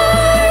 'Cause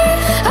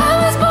I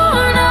was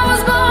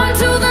born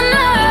to the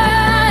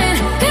night.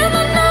 In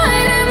the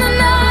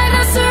night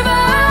I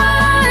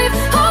survived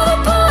all the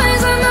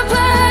poison, the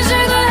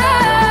pleasure, the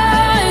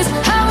highs.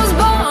 I was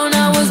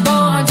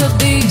born to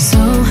be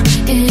so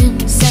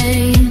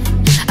insane.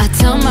 I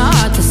tell my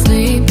heart to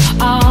sleep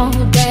all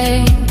day,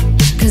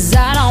 'cause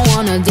I don't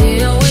wanna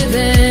deal with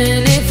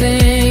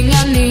anything.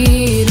 I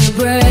need a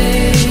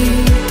break.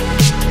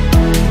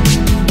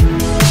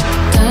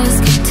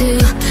 Dusk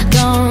till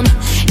dawn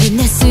in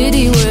the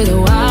city where the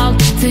wild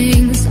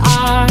things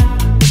are.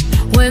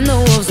 When the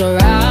wolves are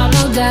out,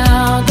 no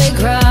doubt they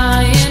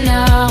crying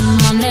out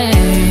my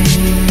name.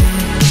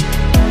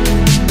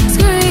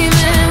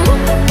 Screaming,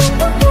 ooh,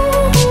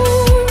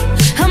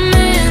 I'm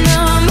in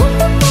the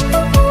mood.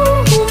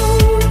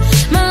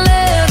 My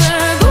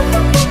leather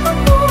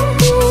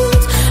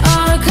boots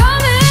are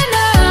coming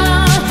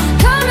down,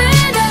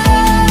 coming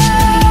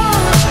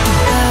down.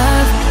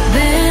 I've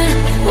been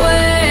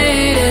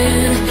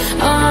waiting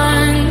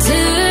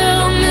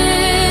until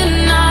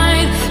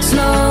midnight,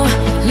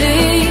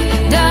 slowly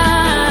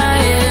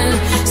dying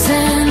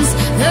since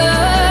the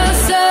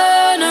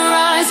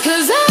sunrise.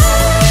 'Cause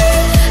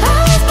I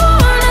was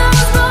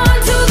born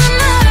to the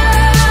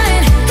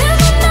night. In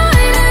the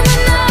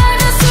night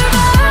I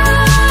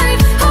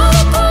survived all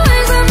the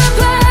poison, the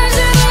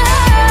pleasure, the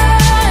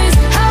highs.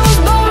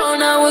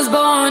 I was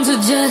born to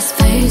just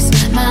face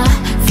my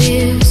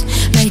fears,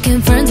 making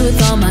friends with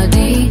all my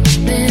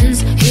demons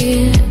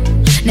here.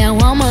 Now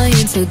all my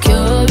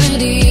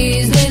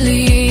insecurities, they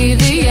leave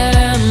the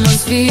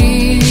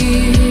atmosphere.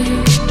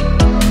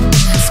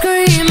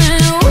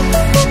 Screaming, ooh,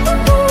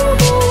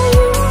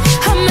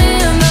 I'm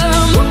in the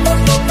mood.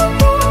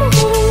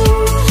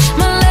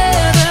 My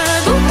leather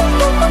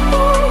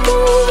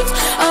boots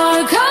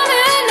are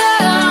coming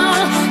down,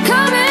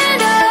 coming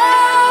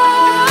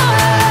down.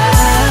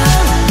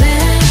 I've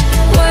been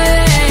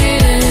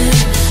waiting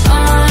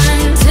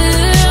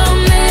until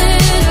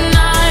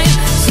midnight,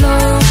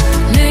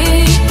 slowly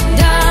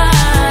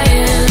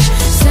dying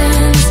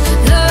since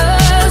the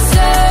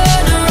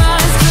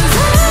sunrise.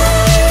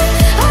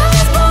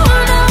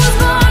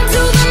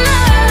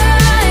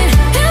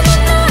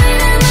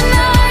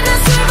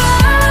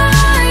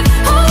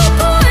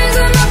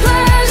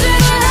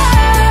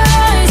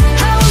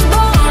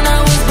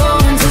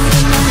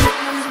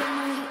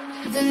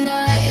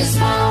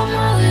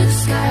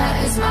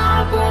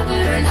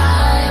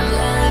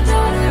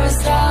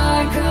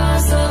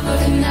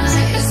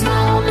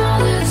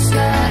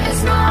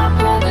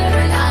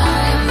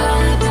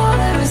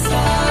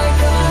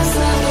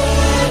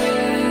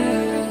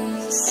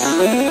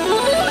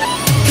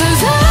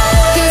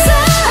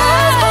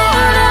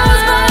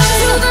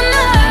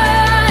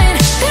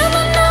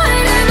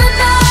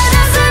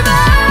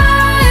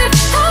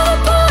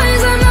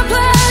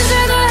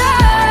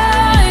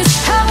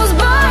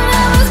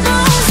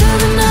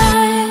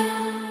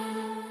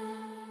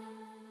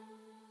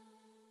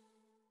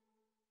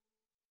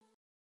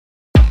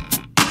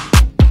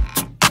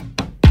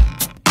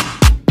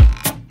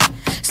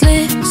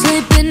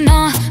 sipping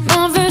on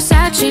my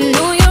Versace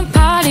New York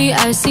body.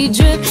 I see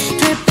drip,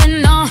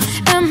 dripping on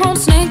emerald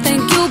snake.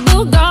 Thank you,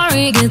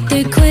 Bulgari. Get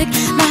there quick.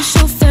 My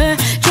chauffeur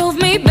drove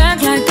me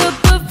back like a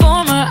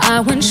performer. I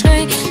went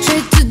straight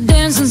to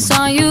dance and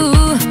saw you.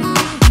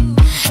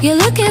 You're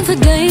looking for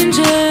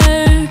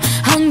danger,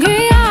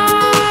 hungry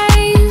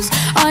eyes.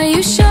 Are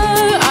you sure?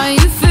 Are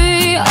you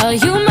free? Are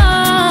you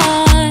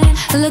mine?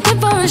 Looking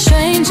for a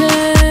stranger,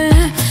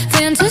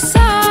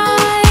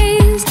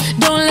 fantasize.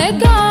 Don't let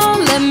go,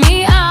 let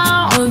me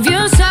out of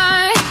your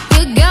sight.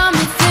 You got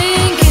me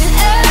thinking,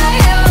 hey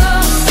yo,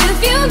 if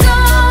you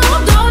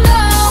don't know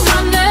my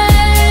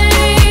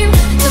name,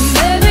 then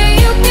baby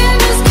you can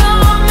just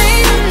call me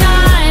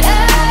tonight.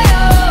 Hey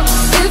yo,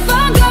 if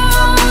I go,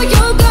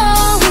 you'll go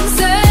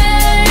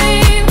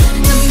insane.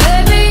 Then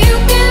baby you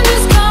can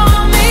just call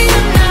me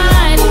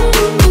tonight.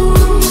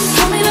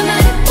 Call me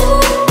tonight.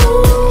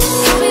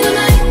 Call me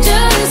tonight.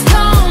 Just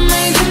call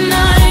me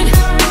tonight.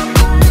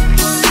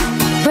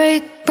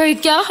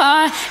 Break your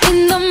heart in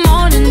the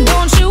morning,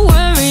 don't you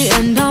worry.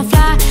 And I'll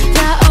fly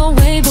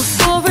away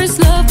before it's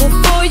love,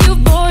 before you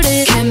board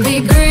it. Can't be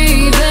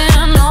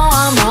grieving, no,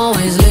 I'm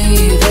always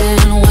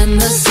leaving when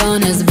the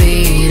sun is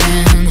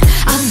beating.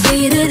 I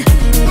beat it.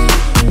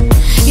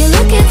 You're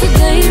looking for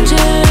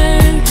danger,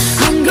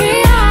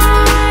 hungry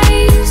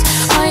eyes.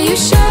 Are you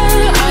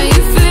sure? Are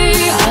you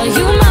free? Are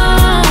you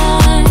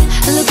mine?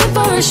 Looking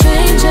for a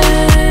stranger,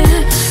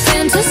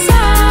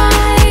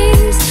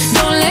 fantasize.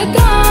 Don't let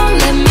go,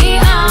 let me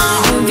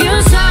out of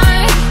your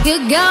sight. You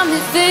got me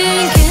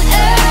thinking,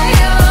 hey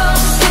yo,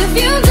 if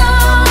you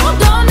don't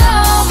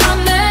know my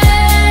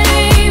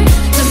name,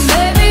 then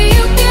baby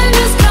you can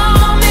just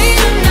call me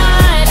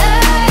tonight.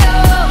 Hey yo,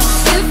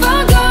 if I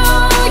go,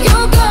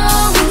 you'll go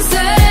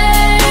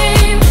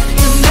insane.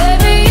 Then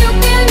baby you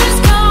can just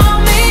call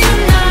me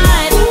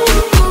tonight.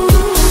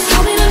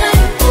 Call me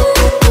tonight.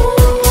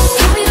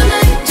 Call me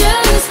tonight.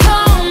 Just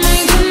call me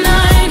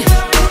tonight.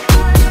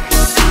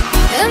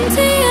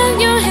 Empty in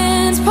your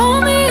hands, pour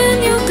me in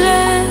your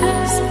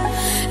glass.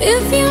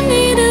 If you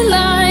need a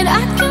light,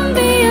 I can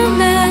be your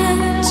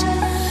match.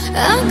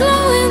 I'll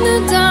glow in the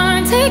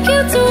dark, take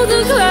you to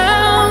the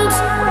clouds.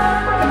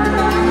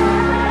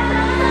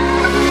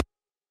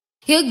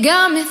 You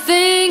got me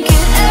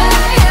thinking,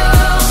 hey yo,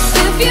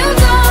 if you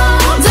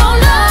don't know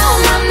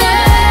my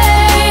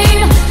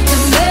name,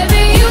 then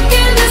baby you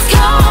can just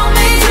call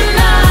me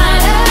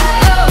tonight. Hey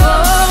yo,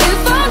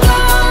 if I go,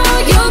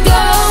 you'll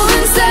go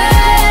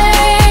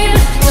insane.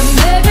 Then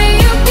baby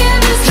you can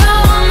just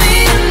call me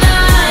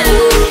tonight.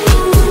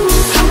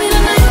 Call me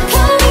tonight.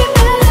 Call me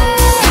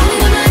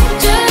tonight.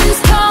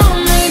 Just call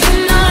me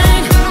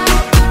tonight.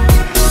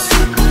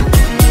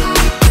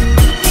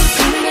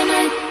 Call me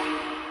tonight.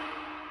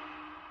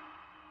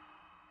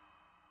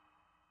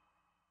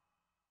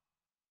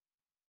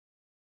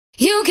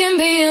 You can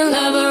be a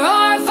lover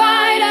or a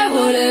fighter,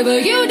 whatever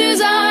you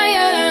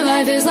desire.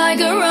 Life is like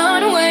a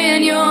runway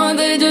and you're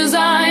the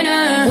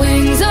designer.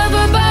 Wings of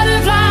a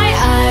butterfly,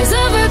 eyes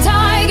of a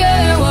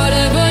tiger.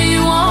 Whatever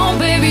you want,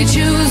 baby,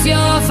 choose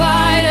your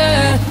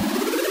fighter.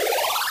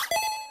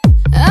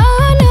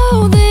 I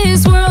know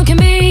this world can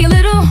be a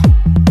little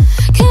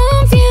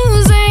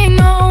confusing,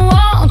 no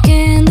walk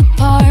in the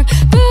park,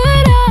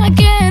 but I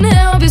can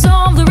help you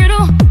solve the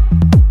riddle.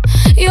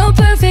 You're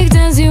perfect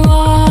as you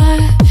are.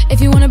 If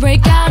you wanna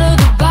break out of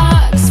the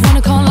box,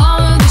 wanna call all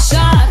of the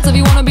shots. If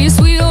you wanna be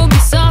sweet or be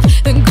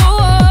soft, then go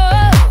on.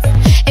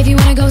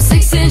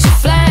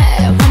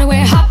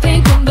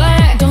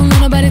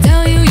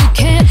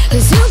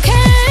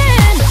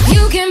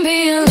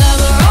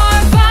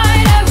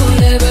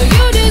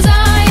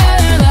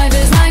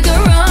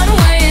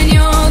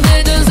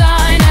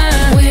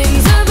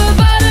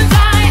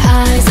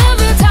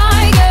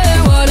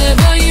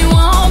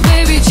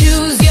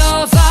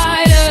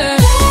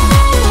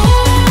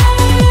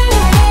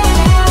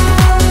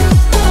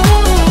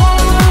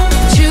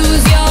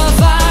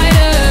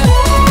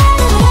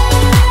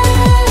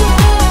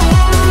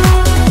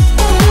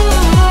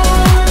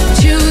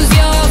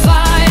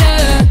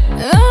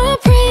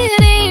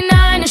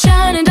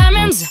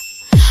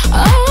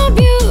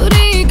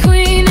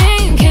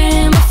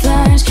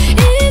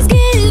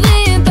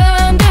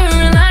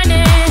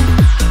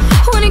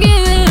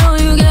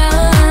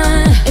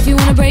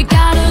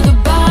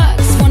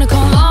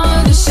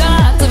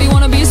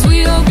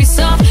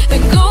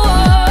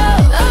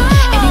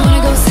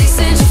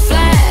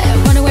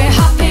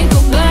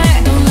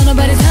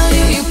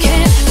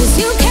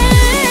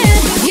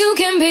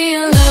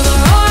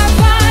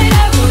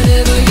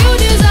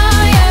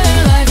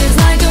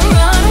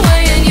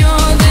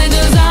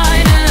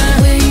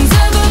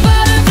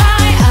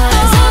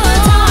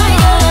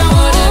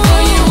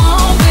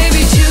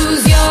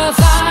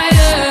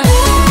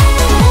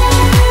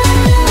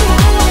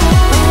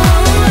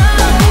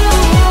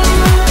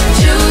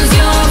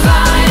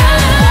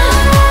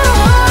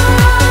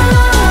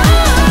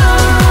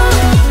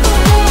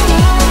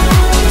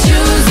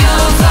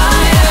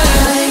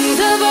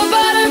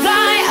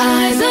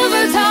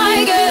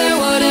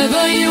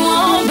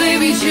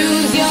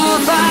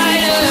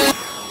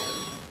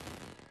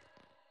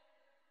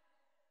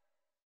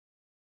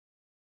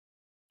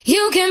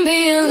 can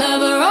be a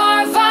lover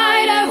or a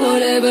fighter,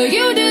 whatever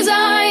you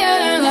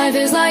desire. Life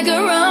is like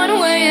a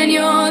runway and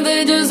you're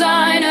the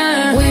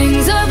designer.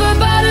 Wings of a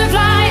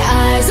butterfly,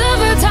 eyes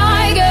of a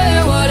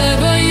tiger.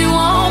 Whatever you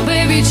want,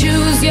 baby,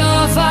 choose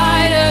your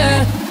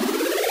fighter.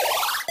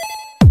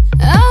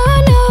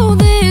 I know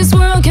this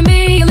world can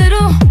be a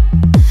little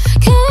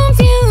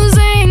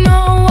confusing,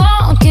 no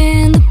walk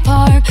in the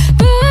park,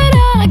 but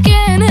I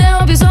can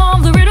help you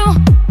solve the riddle.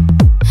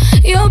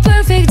 You're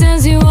perfect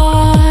as you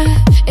are.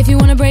 If you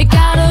wanna break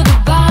out of the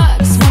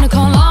box, wanna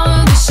call all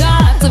of the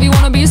shots. If you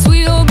wanna be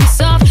sweet or be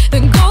soft,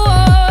 then go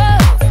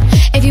up.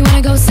 If you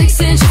wanna go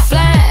 6-inch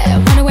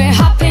flat, wanna wear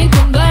hot pink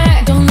or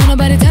black, don't let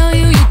nobody tell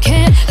you you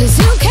can't, 'cause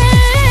you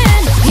can.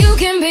 You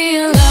can be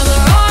a lover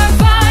or a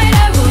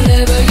fighter,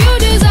 whatever you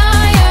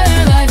desire.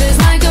 Life is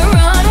like a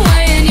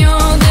runway and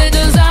you're the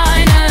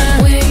designer.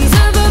 Wings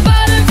of a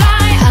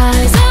butterfly,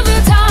 eyes of a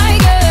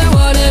tiger.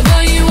 Whatever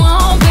you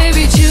want,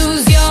 baby,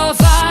 choose your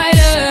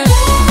fighter.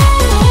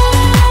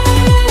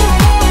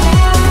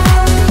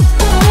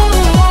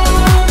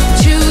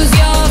 Choose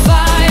your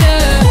fighter.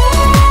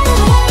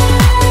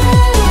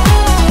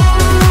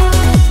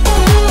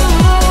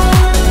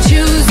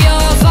 Choose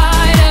your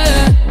fighter.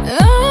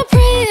 A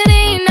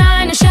pretty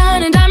night of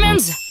shining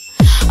diamonds,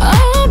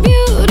 a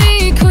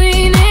beauty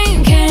queen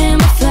in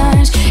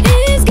camouflage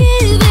is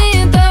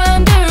giving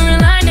thunder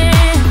and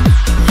lightning.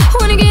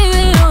 Wanna give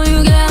it all you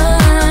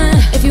got.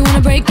 If you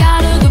wanna break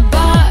out of the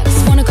box,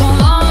 wanna call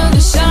all of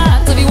the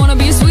shots. If you wanna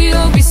be sweet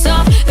or be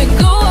soft, then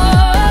go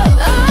up.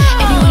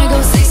 If you wanna go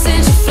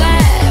 6-inch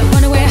flat,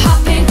 wanna wear hot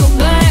pink or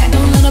black,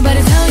 don't let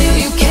nobody tell you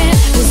you can't,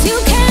 'cause you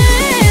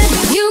can.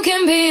 You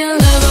can be a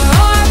lover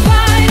or a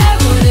fighter,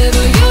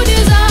 whatever you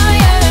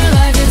desire.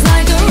 Life is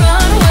like a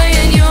runway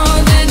and you're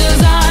the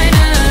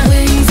designer.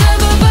 Wings of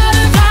a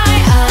butterfly,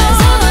 eyes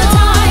of a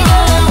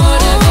tiger.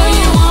 Whatever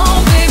you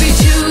want, baby,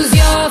 choose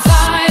your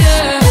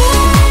fighter.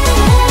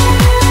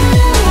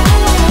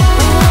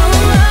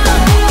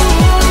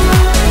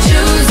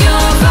 Choose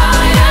your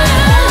fighter.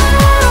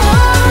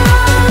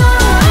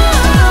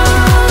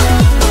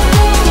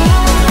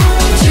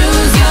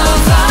 Choose your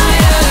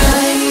fighter.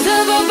 Wings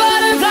of a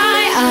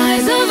butterfly,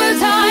 eyes of a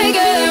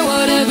tiger.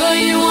 Whatever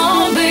you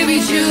want, baby,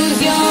 choose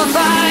your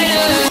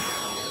fighter.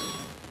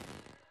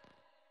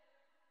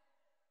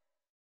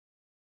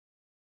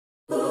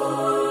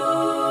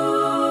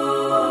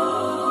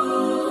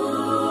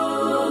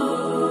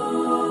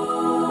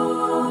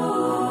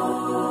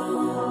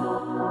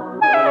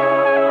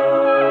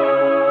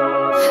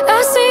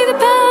 I see the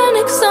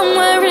panic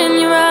somewhere in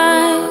your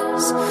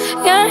eyes,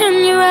 yeah, in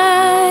your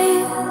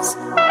eyes.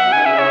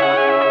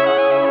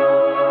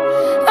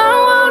 Our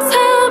walls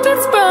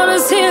habits brought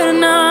us here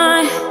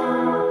tonight,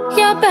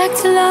 yeah, back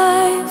to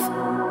life.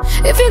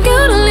 If you're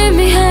gonna leave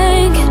me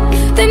hanging,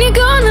 then you're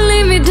gonna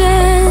leave me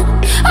dead.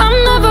 I'm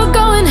never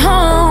going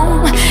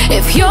home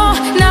if you're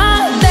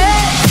not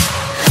there.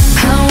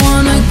 I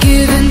wanna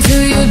give into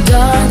your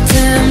dark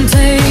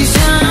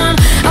temptation.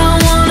 I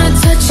wanna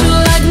touch you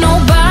like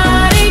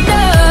nobody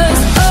does.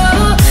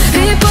 Oh,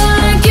 people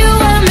like you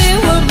and me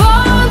were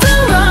born to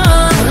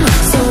run.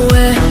 So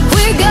where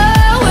we go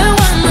and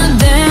when the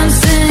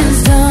dancing's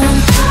done,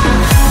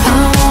 I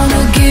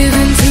wanna give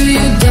into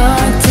your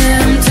dark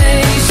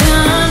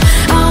temptation.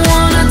 I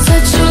wanna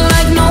touch you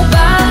like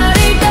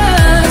nobody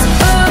does.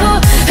 Oh,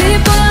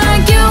 people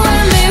like you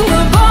and me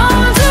were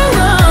born to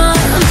run.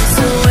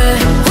 So where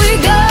we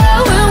go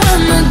and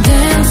when the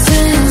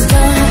dancing's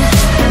done.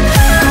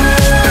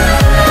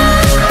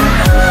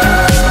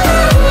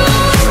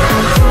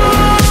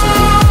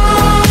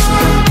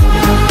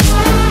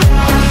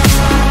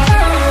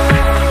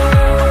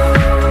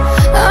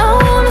 I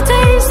wanna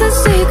taste the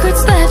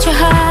secrets that you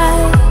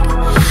hide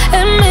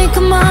and make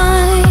 'em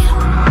mine.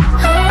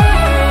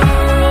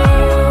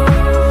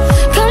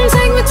 Come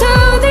take me to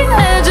the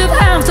edge of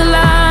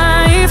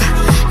afterlife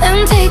and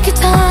take your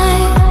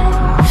time.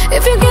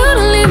 If you're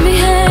gonna leave me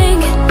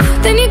hanging,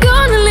 then you're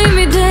gonna leave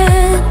me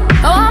dead.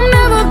 Oh, I'm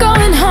never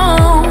going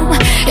home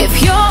if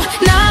you're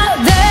not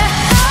there.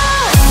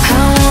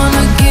 I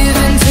wanna give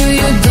into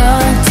your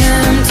dark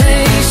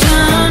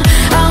temptation.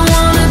 I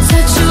wanna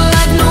touch you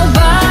like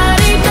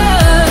nobody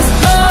does.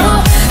 Oh,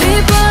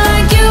 people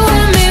like you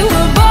and me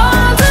were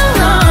born to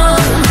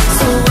run.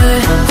 So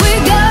where we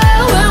go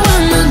and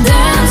when the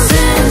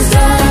dancing's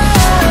done,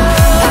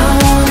 I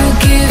wanna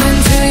give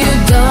into your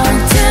dark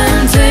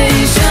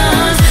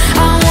temptation.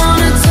 I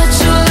wanna touch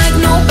you like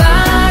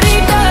nobody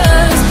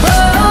does.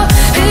 Oh,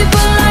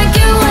 people like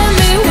you and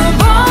me were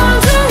born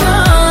to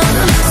run.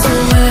 So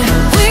where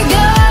we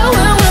go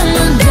and when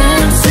the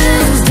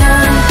dancing's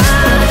done.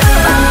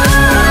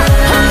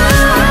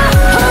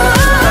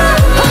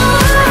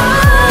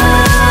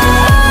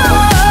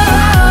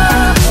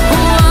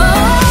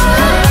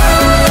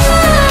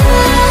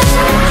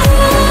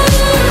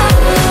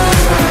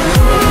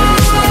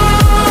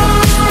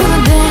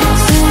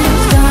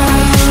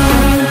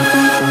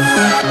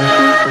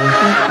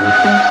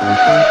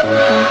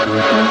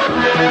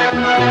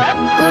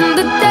 When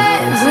the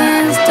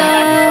dancing's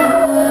done.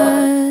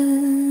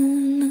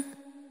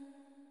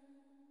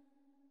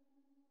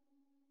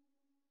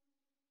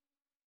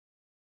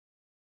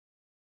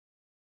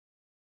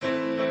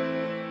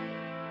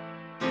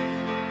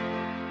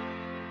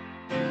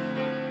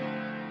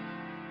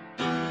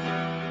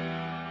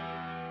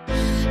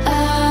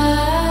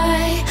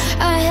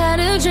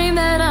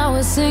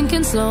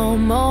 in slow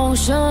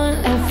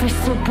motion. Every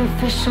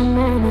superficial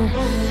moment,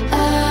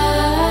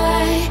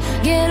 I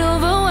get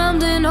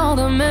overwhelmed in all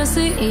the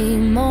messy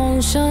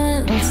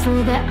emotions. It's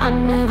so that I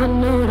never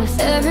notice.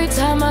 Every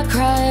time I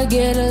cry, I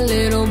get a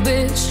little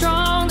bit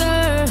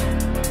stronger,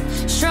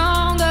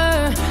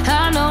 stronger.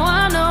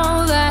 I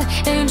know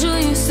that angel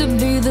used to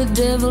be the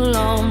devil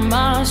on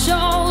my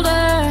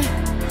shoulder,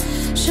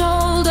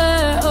 shoulder.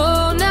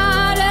 Oh,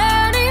 not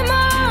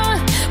anymore.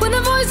 When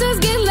the voices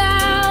get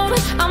loud,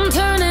 I'm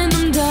turning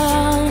them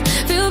down.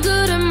 Feel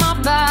good in my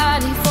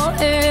body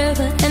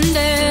forever and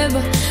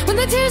ever. When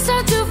the tears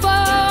start to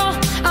fall,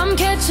 I'm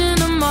catching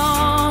them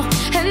all.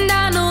 And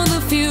I know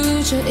the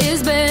future is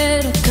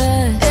better,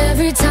 'cause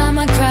every time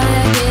I cry,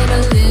 I get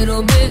a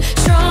little bit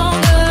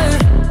stronger,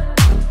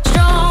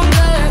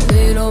 stronger,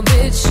 little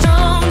bit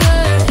stronger.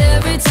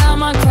 Every time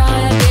I cry,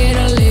 I get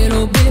a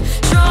little bit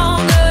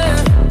stronger,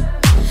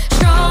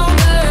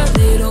 stronger,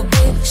 little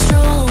bit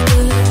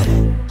stronger.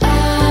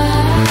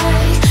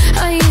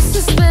 I used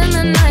to spend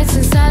the nights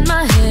inside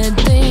my head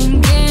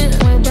thinking,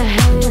 where the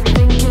hell you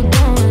think you're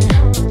going?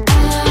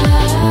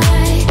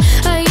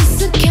 I used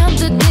to count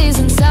the days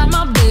inside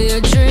my bed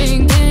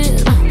drinking,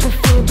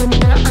 before, but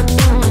now I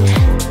know it.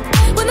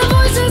 When the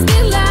voices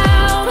get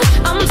loud,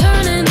 I'm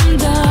turning them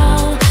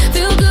down.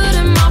 Feel good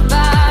in my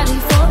body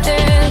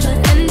forever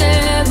and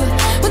ever.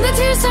 When the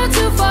tears start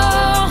to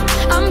fall,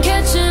 I'm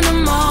catching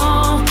them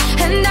all.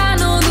 And I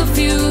know the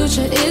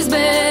future is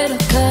better,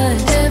 'cause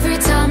every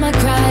time I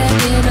cry, I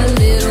get a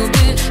little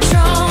bit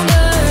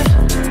stronger,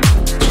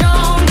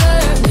 stronger,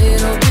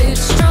 little bit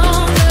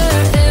stronger.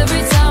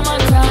 Every time I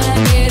cry, I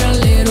get a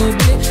little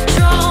bit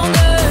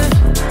stronger,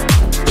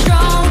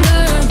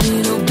 stronger,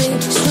 little bit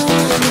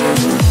stronger.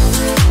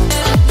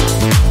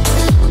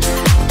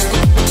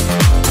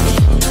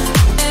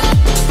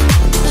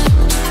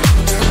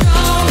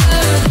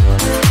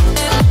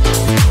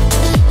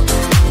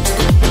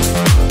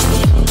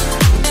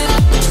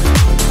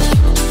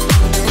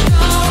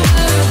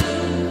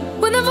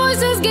 When the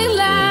voices get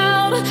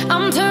loud,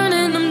 I'm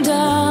turning them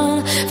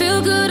down. Feel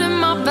good in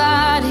my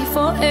body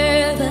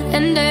forever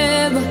and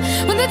ever.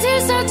 When the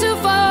tears start to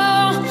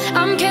fall,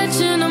 I'm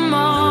catching them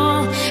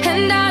all.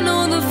 And I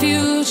know the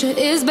future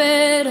is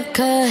better,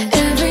 'cause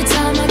every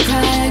time I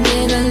cry, I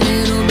get a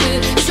little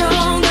bit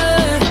stronger,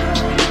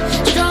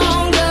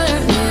 stronger,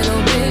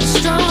 little bit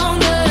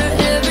stronger.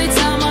 Every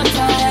time I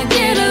cry, I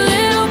get a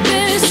little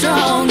bit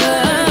stronger, stronger, little bit stronger. Every time I cry, I get a little bit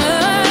stronger,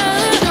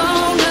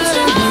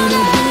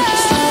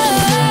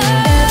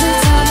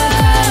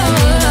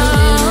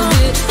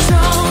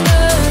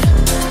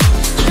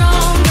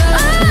 stronger,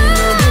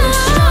 little bit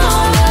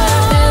stronger.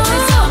 Every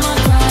time I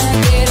cry, I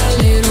get a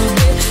little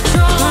bit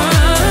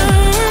stronger,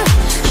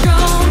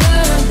 stronger,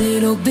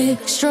 little bit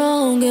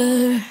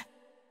stronger.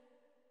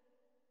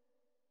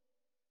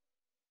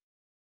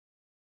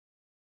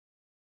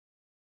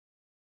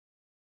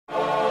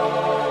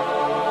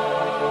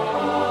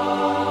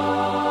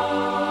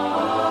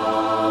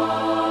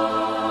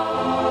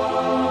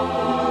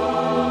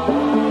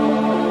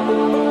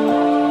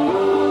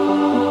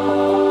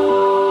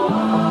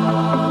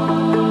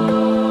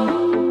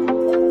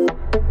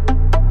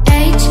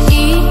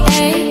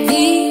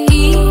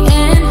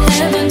 Heaven,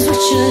 heaven's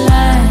what you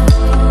like.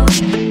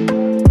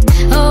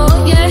 Oh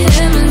yeah,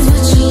 heaven's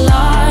what you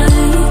like.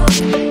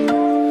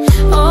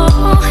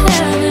 Oh,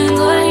 heaven's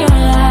what you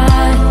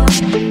like.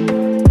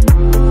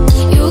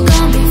 You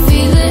got me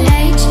feeling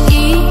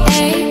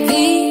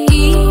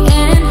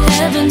Heaven,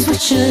 heaven's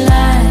what you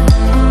like.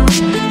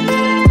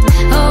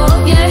 Oh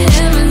yeah,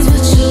 heaven's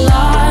what you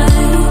like.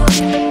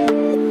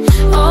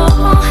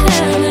 Oh,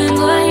 heaven's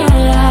what you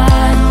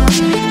like.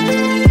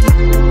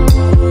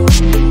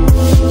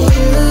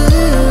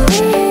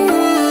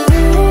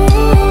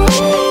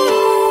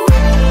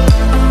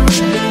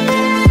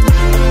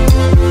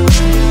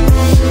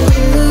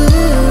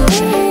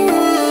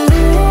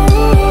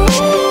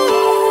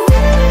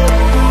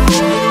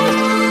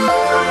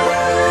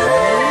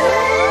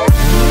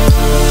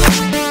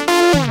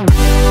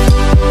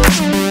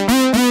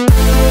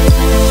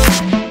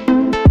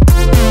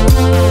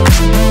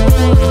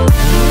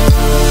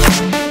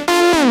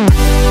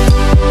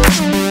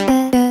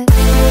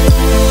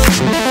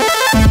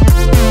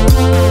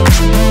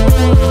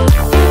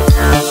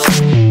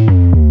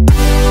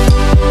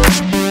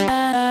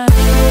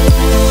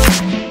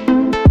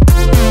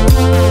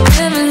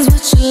 Heaven's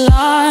what you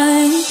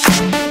like.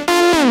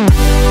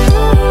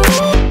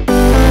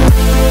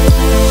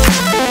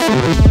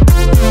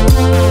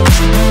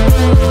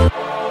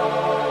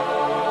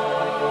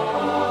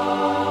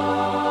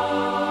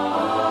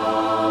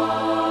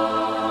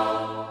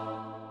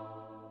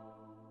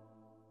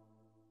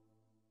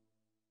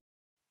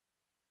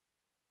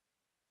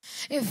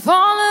 If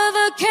all of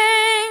the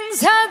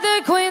kings had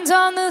their queens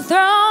on the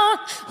throne,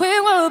 we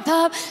will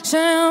pop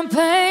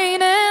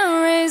champagne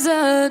and raise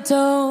a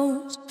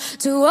toast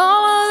to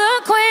all of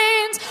the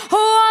queens who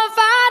are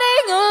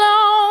fighting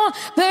alone.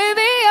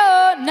 Baby,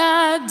 you're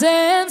not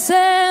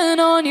dancing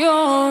on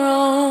your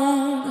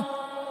own.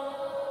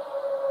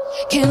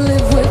 Can't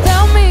live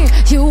without me,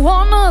 you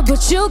wanna wanna,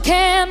 but you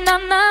can't. Nah,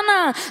 nah,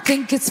 nah.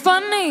 Think it's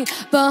funny,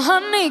 but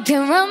honey,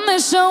 can't run the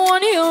show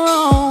on your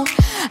own.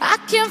 I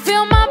can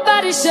feel my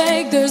body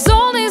shake. There's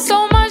only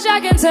so much I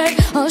can take.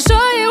 I'll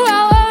show you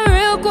how a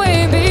real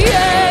queen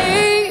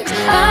behaves.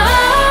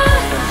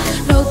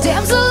 No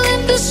damsel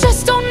in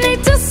distress, don't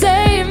need to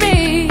save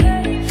me.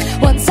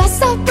 Once I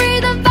stop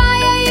breathing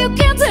fire, you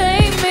can't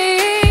tame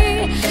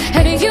me.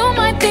 And you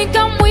might think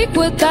I'm weak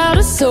without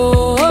a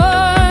sword,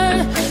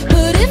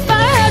 but if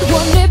I had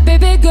one, it'd be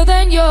bigger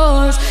than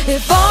yours.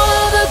 If all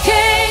of the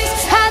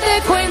kings had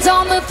their queens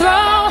on the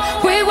throne,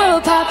 we will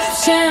pop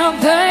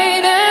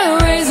champagne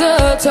and raise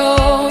a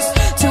toast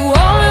to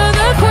all of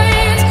the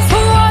queens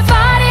who are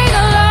fighting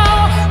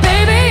alone.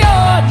 Baby,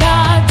 you're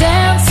not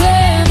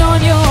dancing on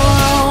your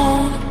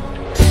own.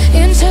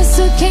 In chess,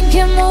 a king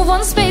can move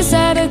one space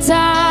at a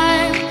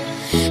time,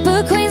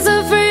 but queens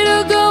are free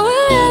to go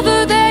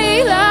wherever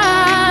they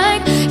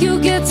like. You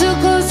get too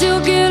close, you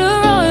get a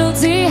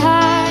royalty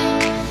high.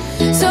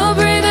 So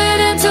breathe it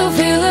in to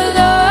feel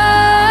alive.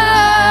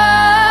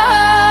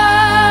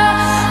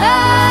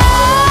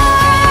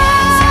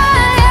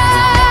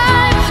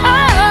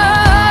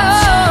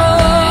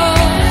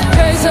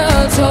 Raise a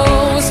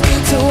toast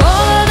to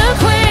all of the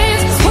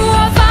queens who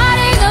are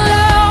fighting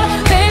alone.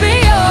 Baby,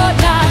 you're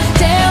not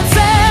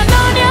dancing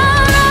on your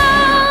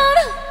own.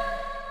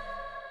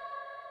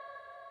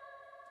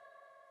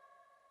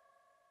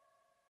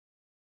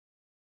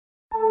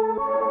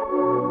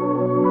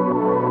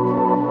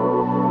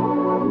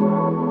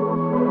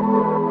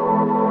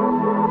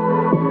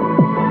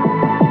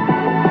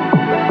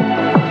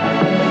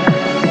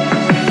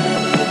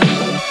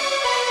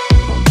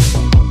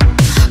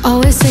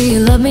 Always say you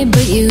love me,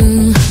 but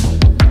you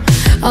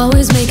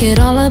always make it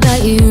all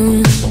about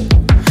you,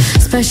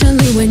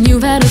 especially when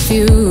you've had a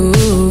few.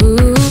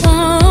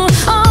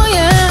 Oh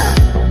yeah.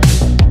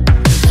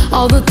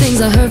 All the things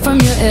I heard from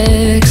your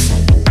ex,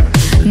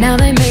 now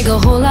they make a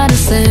whole lot of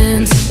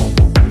sense.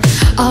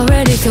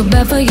 Already feel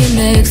bad for your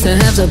next to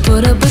have to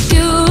put up with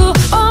you.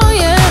 Oh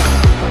yeah.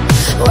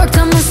 Worked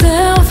on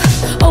myself,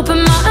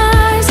 opened my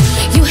eyes.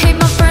 You hate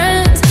my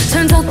friends,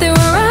 turns out they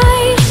were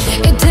right.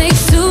 It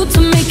takes two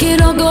to make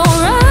it all go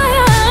right.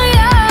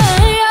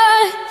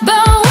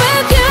 But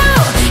with you,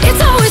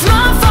 it's always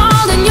my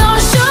fault and your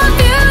short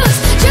views,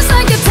 just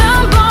like a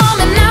time bomb.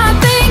 And I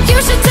think you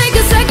should take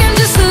a second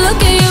just to look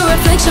at your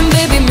reflection,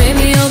 baby.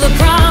 Maybe you're the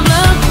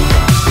problem.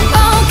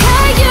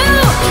 Okay,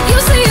 you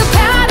see a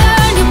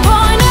pattern, your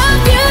point of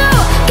view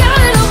got a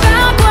little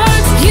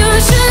backwards. You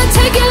should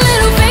take your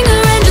little finger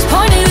and just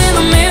point it in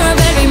the mirror,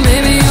 baby.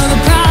 Maybe you're the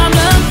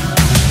problem.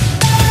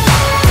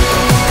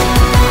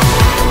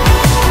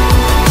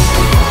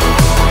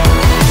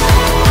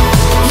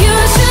 You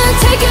should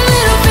take your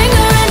little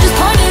finger and just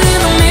point it in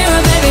the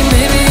mirror, baby.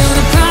 Maybe you're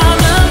the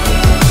problem.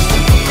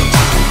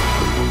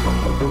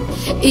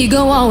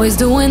 Ego always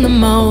doing the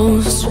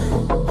most,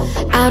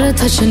 out of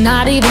touch and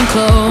not even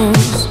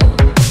close.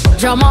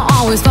 Drama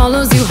always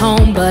follows you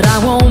home, but I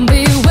won't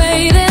be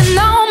waiting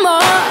no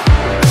more.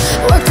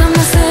 Worked on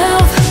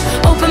myself,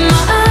 opened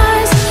my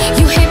eyes.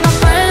 You hate my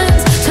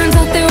friends, turns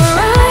out they were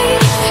right.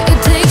 It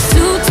takes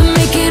two to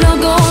make it all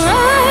go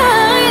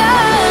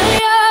right.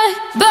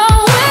 But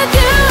with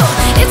you,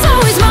 it's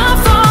always my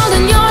fault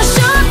and your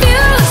short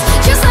views,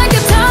 just like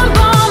a time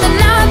bomb. And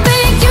I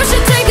think you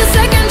should take a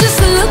second just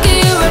to look at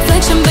your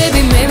reflection,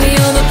 baby. Maybe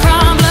you're the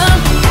problem.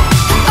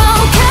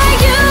 Okay,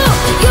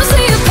 you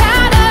see a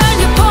pattern,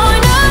 your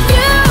point of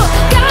view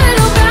got a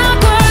little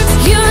backwards.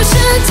 You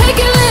should take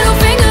your little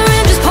finger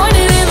and just point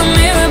it in the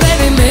mirror,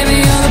 baby. Maybe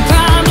you're the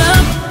problem.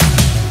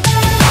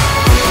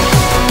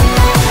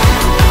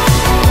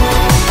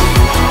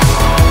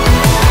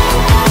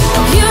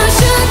 You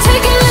should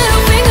take your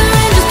little finger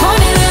and just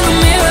point it in the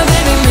mirror,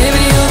 baby.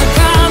 Maybe you're the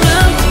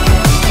problem.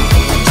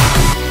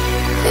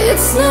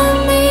 It's not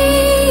me,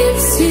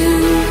 it's you.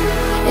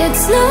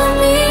 It's not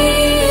me,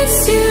 it's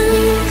you.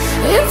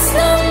 It's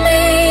not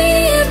me,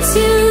 it's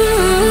you.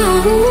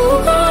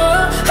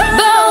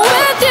 But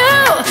with you,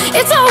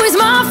 it's always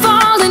my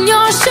fault and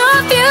your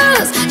short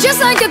views, just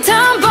like a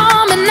time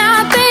bomb. And I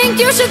think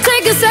you should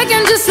take a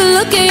second just to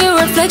look at your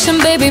reflection,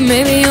 baby.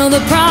 Maybe you're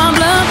the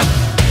problem.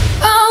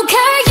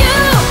 Okay,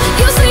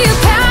 you see a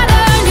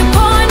pattern, your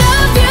point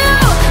of view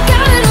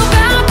got a little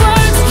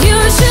backwards. You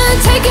should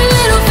take your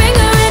little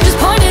finger and just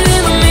point it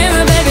in the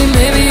mirror, baby.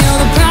 Maybe you're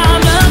the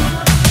problem.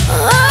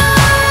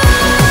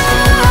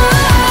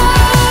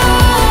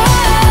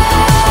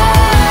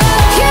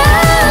 You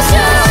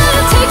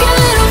should take your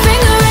little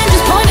finger and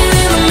just point it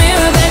in the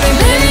mirror, baby.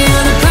 Maybe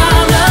you're the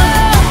problem.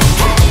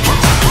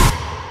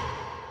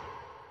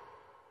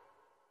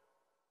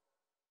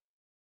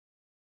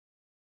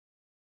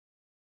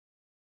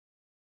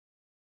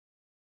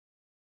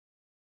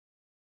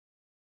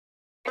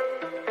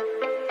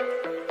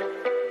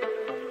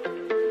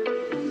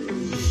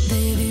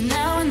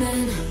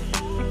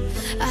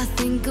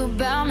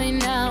 about me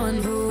now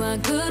and who I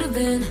could have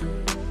been.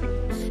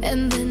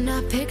 And then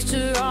I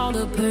picture all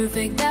the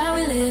perfect that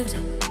we lived,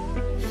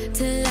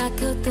 till I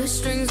cut the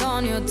strings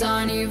on your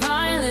tiny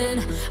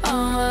violin.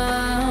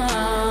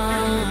 Oh,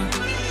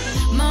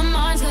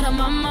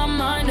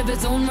 of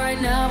its own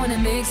right now, and it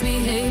makes me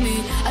hate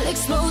me. I'll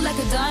explode like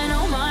a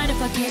dynamite if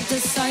I can't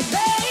decide,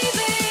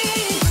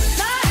 baby.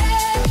 My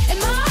head and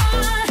my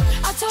heart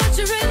are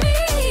torturing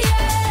me,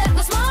 yeah.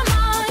 Lost my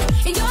mind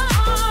in your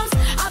arms,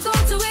 I go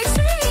to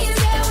extremes,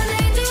 yeah. When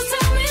angels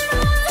tell me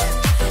run,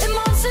 and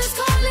monsters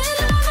call it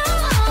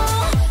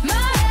love.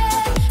 My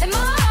head and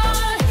my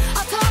heart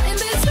are caught in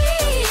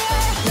between,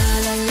 yeah. La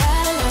la la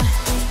la,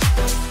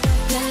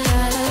 la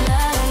la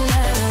la la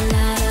la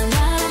la la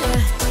la.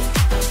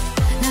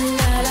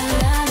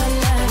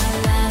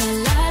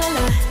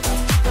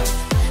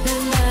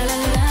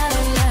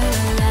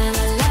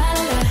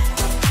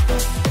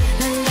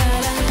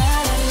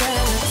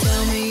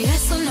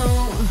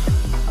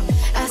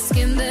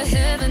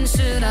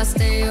 Should I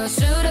stay or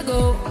should I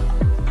go?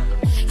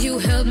 You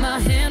held my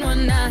hand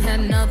when I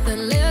had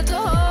nothing left to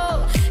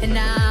hold, and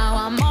now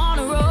I'm on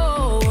a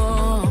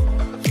roll.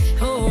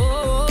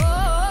 Oh,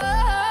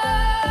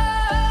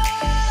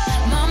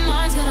 my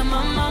mind's got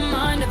my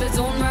mind of its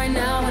own right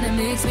now, and it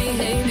makes me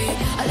hate me.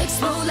 I'll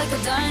explode like a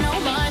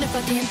dynamite if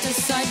I can't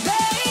decide,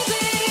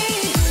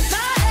 baby.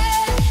 My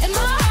head and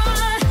my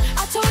heart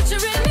are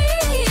torturing me,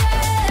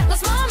 yeah.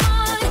 Lost my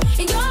mind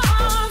in your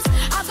arms,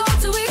 I go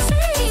to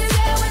extremes,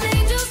 yeah. When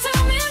angels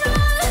tell me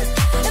run,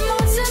 and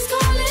monsters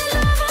call it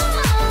love.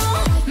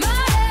 My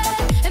head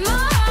and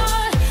my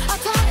heart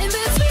are caught in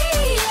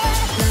between, yeah.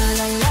 La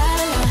la la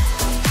la,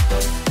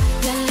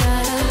 la la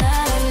la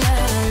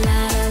la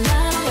la la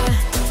la,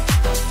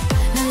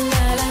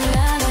 la la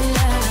la la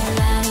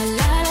la la la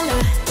la, la la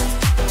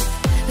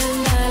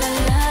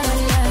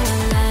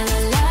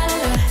la.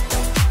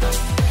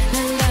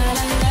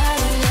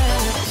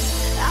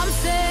 I'm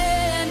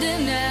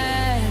standing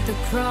at the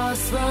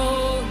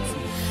crossroads.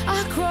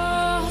 I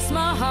cross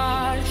my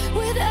heart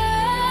with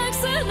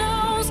X and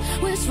O's.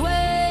 Which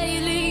way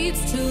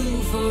leads to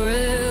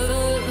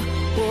forever?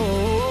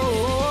 Whoa.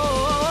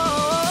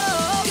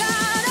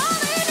 God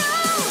only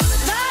knows.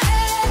 My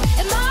head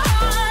and my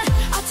heart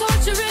are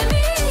torturing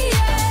me,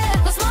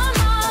 yeah. Lost my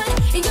mind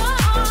in your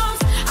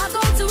arms, I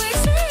go to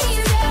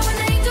extremes, yeah. When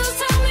angels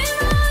tell me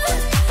run,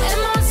 and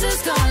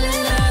monsters call it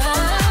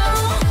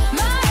love.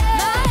 My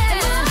head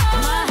and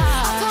my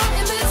heart are caught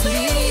in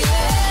between,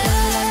 yeah.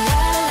 La la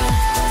la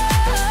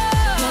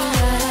la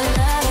la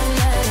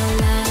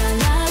la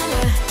la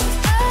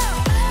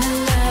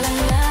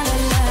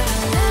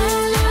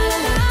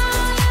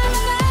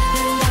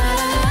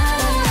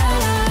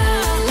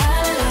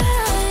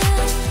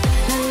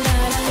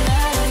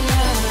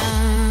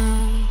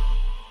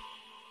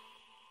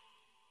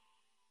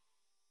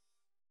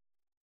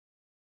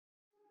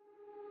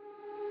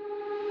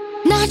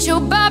Not your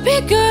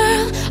Barbie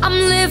girl, I'm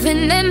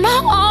living in my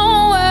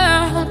own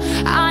world.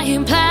 I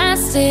am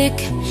plastic,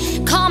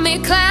 call me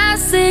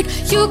classic.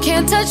 You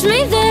can't touch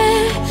me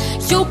there,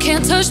 you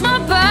can't touch my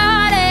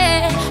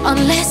body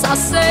unless I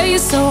say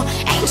so.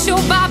 Ain't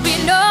your Barbie,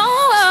 no.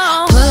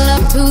 Pull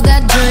up to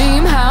that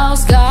dream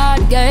house,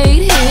 God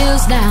gate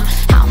hills now.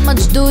 How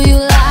much do you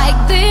like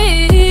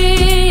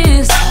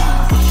this?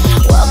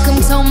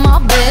 Welcome to my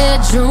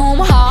bedroom,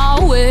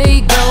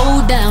 hallway,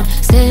 go down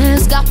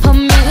stairs, got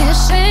permission.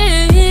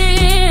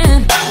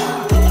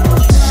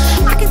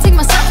 I can take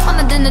myself on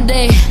a dinner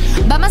date,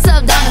 buy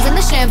myself diamonds in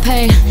the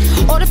champagne,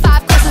 order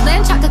 5 courses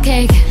then chocolate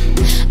cake.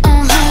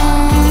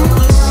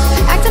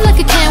 Acting like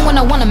I can when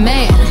I want a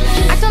man,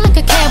 acting like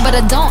I care but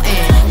I don't,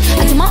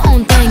 and I do my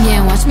own thing,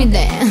 yeah, watch me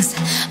dance.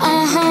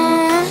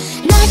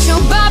 Not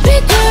your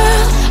Barbie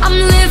girl, I'm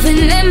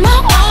living in my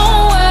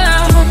own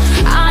world.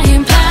 I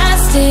am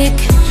plastic,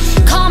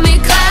 call me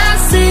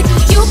classic.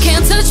 You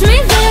can't touch me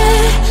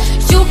there,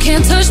 you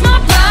can't touch my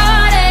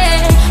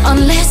body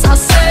unless I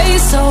say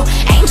so.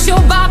 Ain't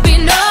your Barbie,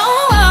 no.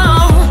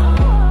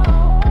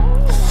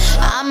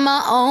 I'm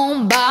my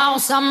own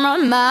boss, I'm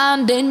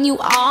reminding you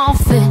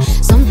often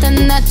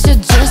something that you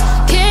just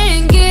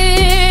can't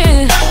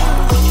get.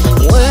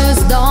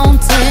 Words don't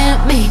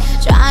tempt me,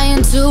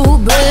 trying to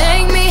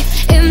break me.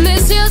 In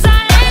this years I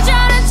ain't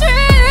trying to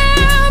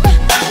trip.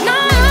 No,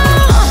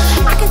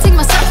 I can take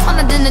myself on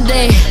a dinner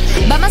date,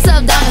 buy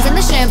myself diamonds in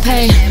the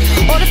champagne,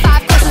 order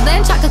 5 courses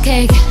then chocolate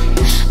cake.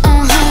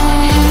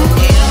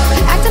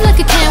 Acting like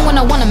I can when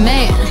I want a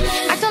man,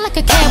 acting like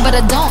I care but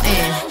I don't,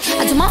 and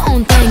I do my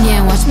own thing,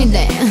 yeah, watch me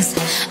dance.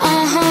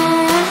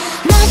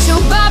 Not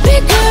your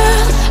Barbie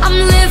girl, I'm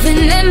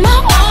living in my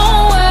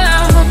own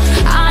world.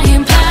 I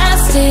am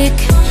plastic,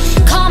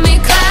 call me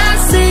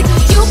classic.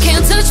 You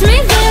can't touch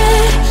me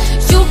there,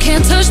 you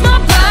can't touch my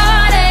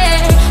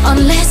body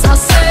unless I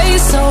say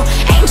so.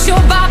 Ain't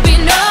your Barbie,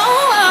 no.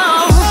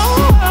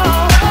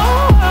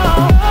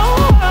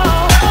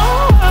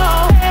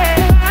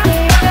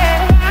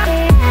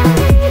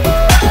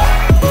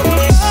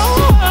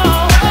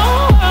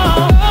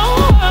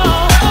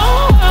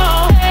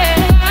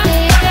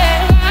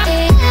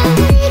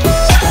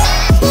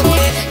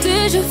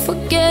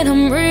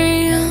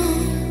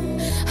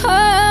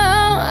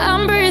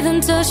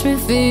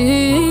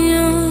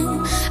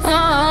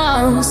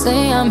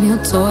 say I'm your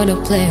toy to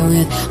play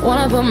with.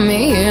 Wanna put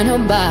me in a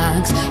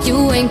box.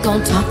 You ain't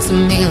gon' talk to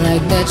me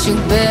like that. You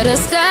better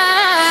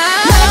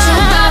stop. Not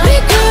your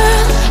Barbie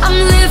girl. I'm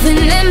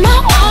living in my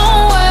own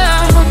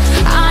world.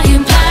 I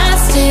am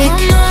plastic.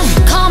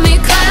 Call me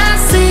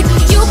classic.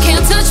 You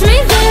can't touch me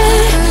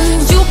there.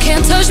 You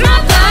can't touch my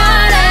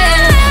body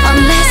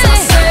unless I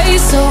say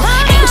so.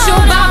 Ain't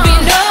your Barbie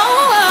no.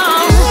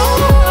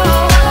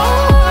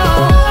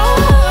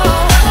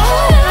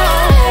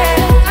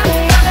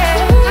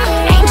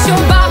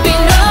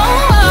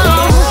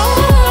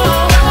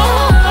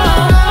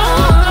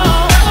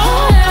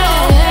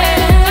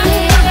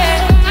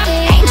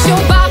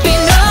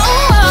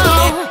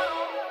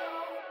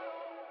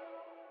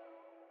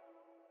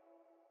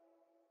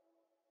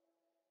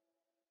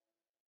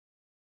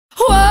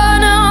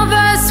 One of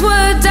us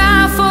would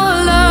die for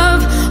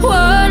love.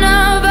 One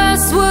of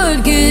us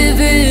would give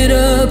it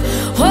up.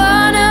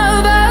 One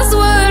of us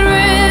would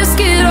risk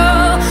it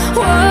all.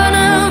 One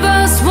of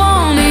us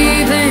won't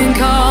even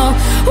call.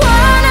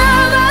 One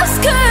of us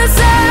could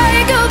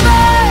say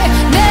goodbye,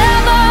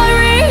 never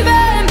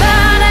even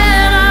bat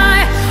an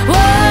eye.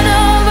 One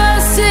of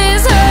us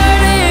is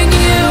hurting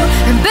you,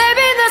 and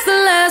baby, that's the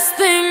last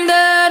thing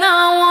that I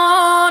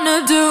wanna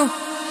do.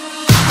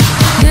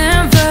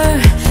 Never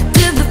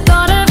did the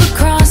thought ever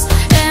cross,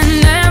 and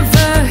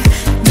never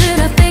did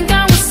I think I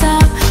would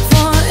stop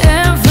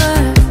forever.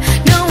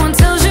 No one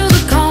tells you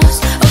the cost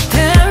of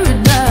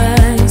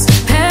paradise,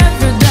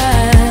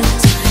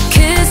 paradise.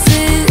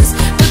 Kisses,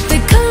 but they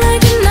cut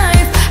like a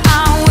knife.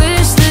 I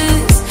wish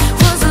this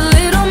was a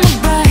little more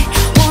bright.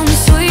 One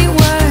sweet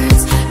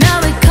words, now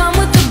they come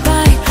with a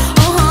bite.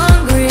 Oh,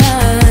 hungry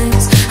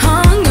eyes,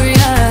 hungry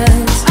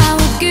eyes. I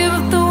would give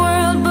up the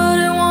world, but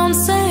it won't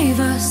save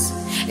us.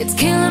 It's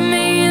killing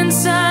me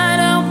inside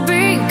out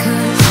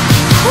because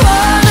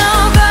one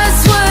of us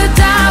would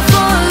die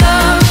for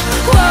love.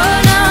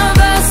 One of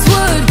us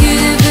would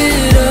give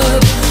it up.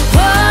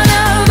 One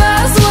of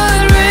us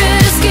would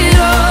risk it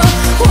all.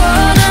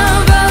 One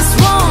of us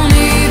won't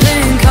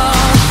even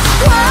call.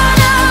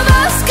 One of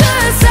us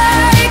could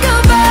say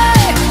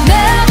goodbye,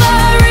 never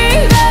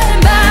even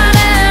bat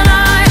an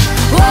eye.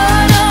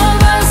 One of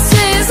us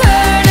is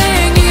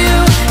hurting you,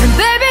 and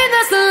baby,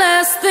 that's the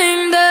last thing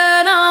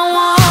that I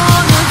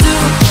wanna do.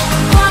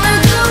 Wanna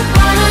do,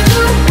 wanna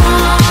do,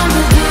 wanna do.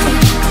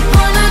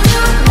 Wanna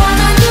do,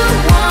 wanna do,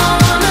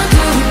 wanna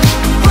do.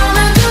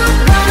 Wanna do,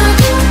 wanna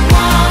do,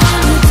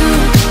 wanna do.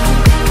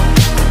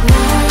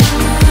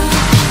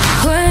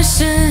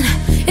 Question,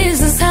 is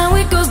this how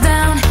it goes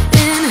down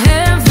in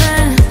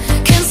heaven?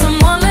 Can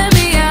someone let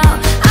me out?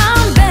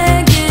 I'm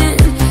begging,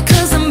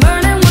 'cause I'm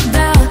burning with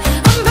doubt.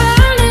 I'm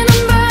burning,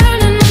 I'm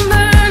burning, I'm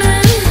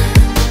burning.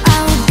 I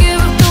would give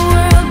up the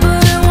world,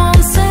 but it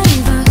won't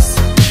save us.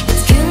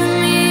 It's killing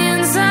me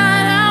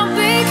inside out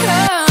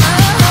because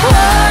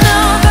one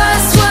of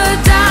us would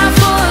die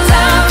for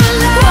love.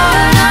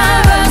 One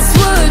of us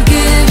would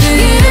give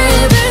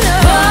it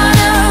up. One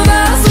of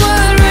us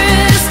would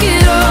risk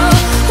it all.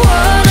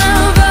 One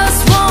of us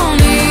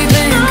won't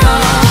even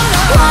call.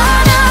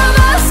 One of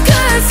us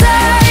could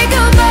say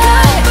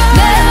goodbye,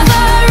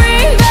 never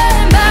even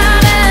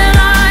bat an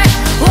eye.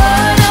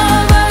 One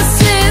of us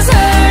is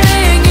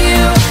hurting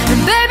you, and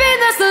baby,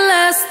 that's the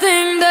last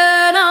thing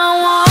that I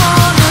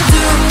wanna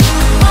do.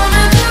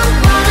 Wanna do,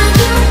 wanna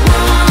do,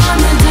 wanna do.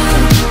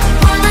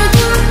 Wanna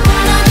do,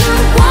 wanna do, wanna do.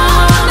 Wanna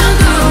do,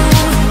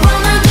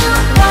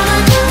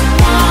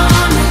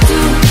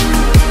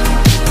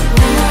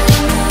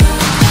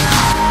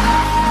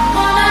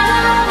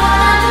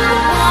 wanna do,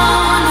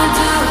 wanna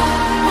do.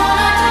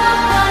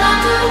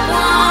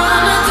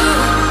 Wanna do,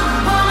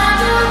 wanna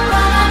do,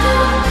 wanna do.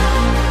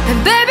 And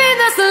baby,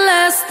 that's the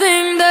last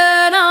thing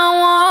that I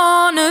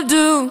wanna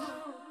do.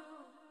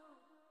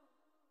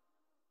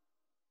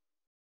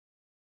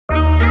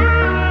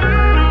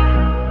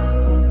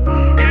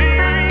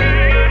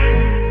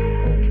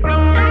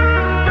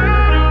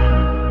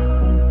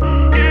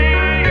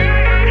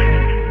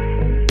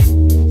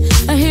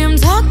 I hear him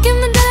talking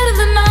the dead of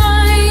the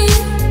night.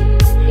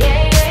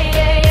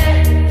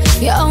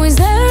 You're always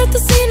there at the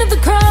scene of the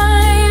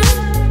crime.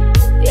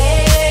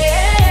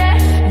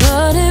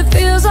 But it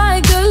feels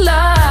like a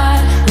lie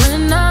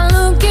when I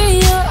look in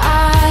your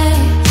eyes.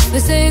 They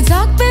say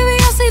talk, baby,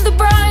 I see the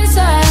bright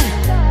side.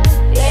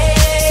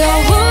 So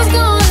who's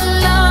gonna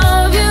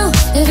love you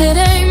if it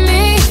ain't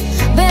me,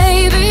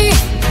 baby?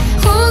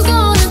 Who's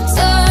gonna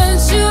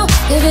touch you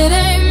if it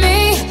ain't me,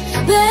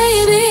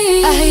 baby?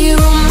 I hear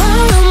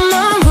rumors,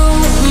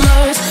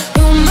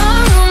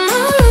 rumors,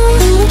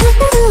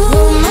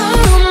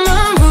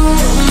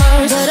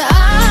 but I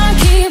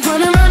keep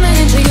running, running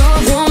into your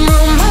room.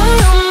 Rumors,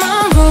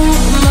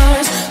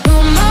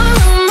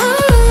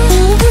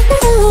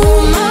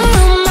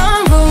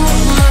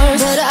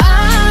 but I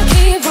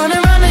keep running,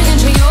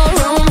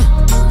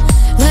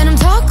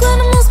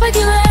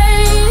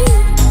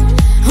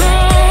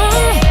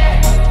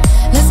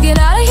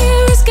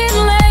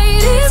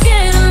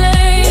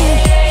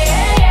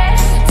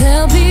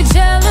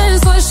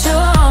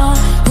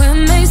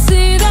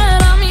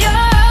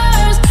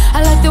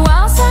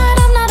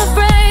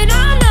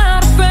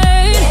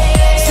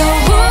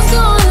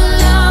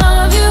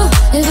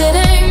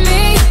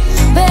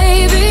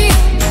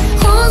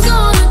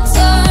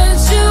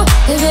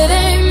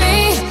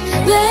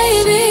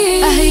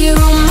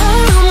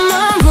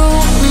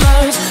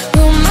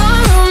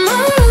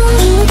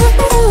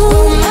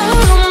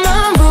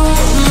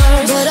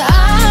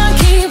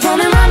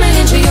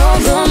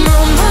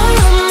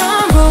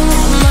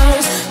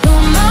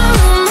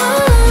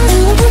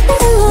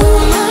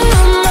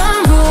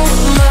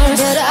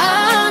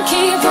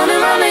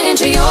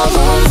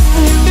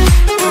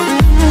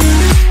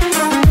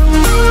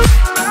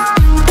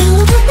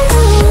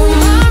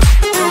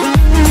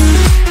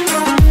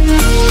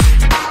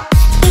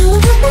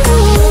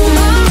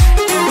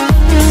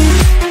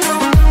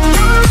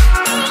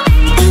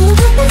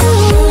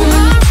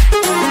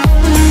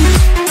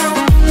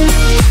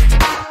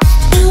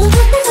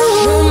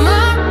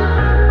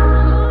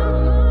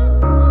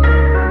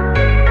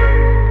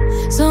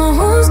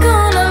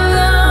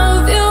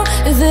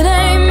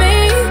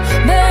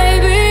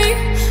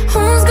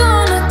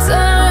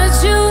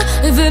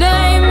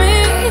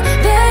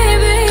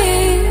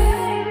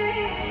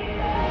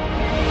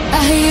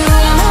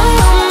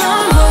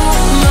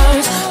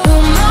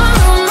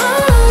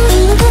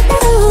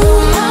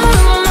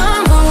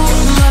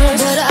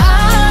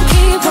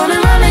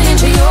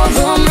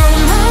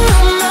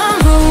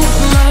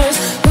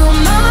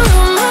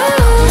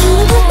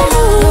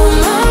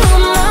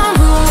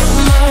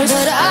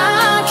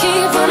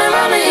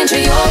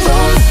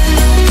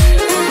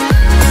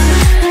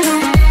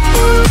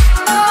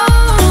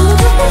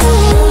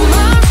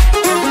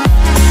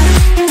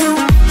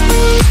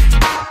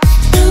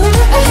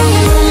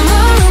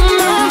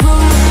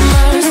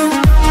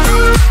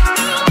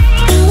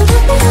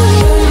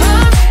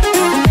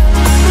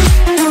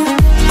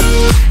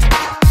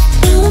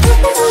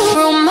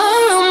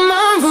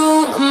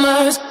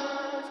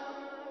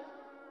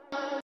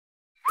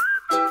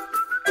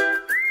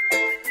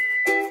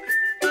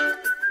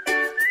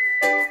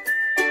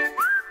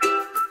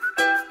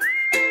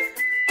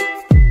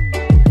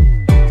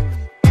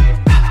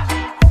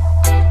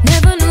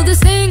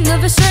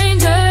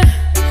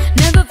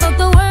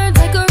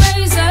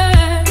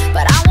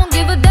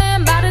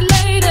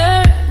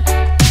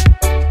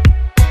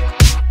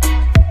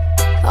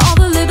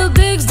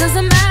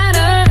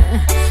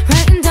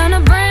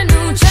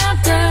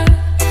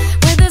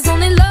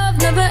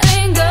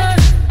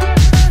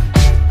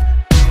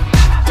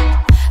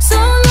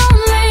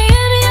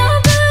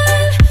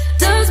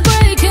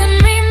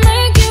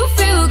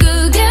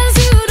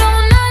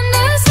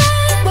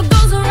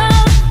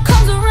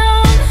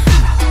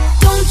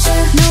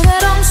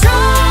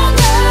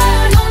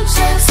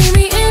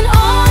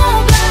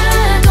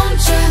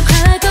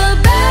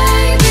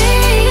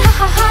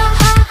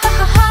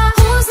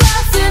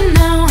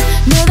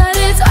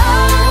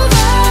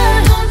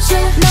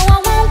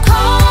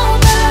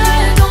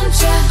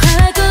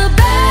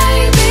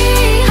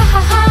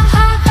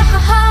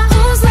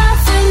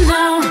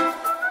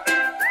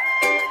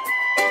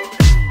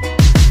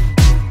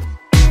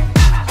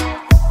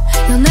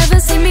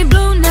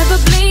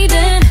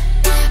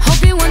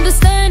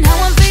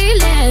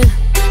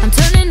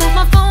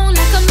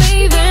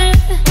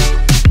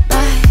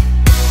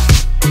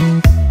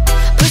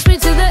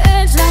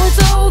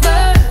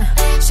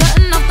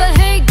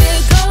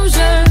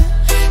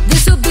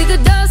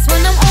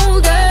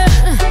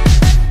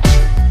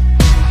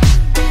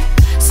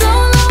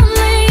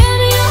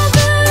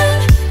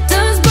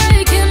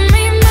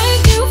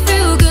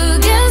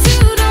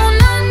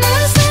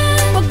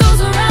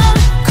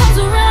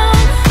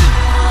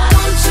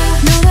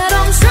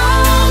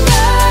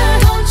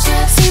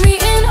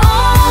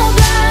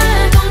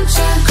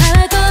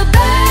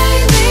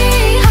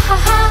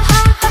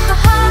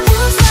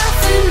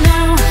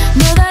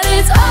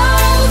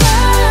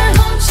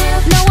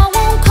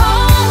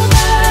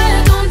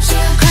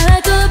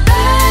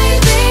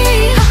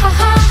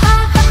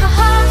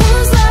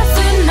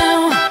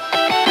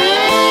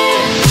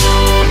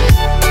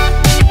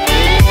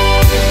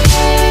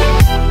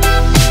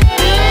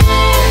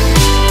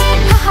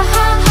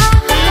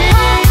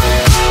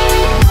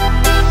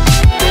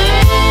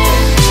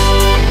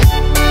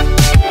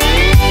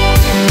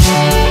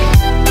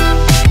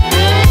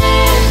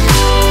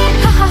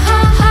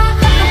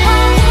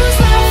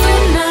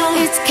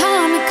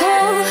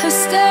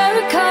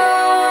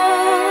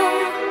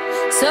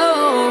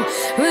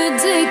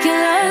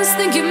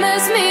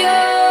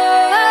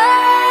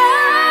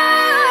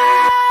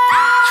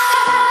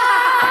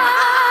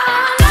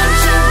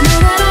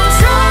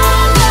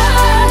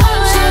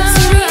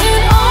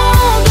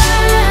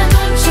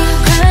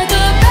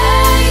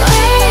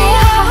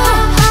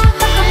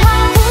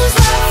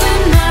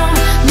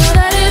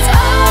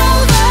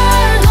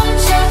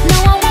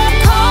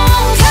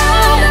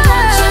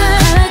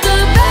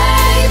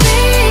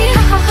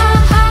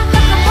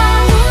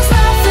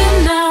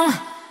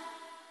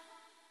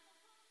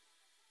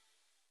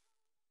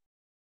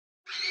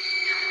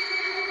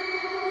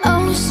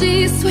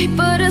 she's sweet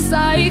but a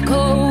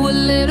psycho, a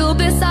little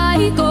bit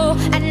psycho.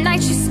 At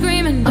night she's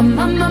screaming, I'm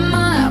on my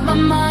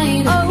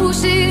mind. Oh,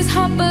 she's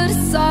hot but a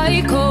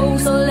psycho,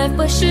 so left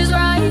but she's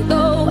right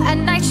though. At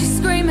night she's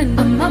screaming,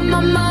 I'm on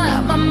my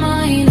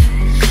mind.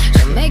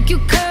 She'll make you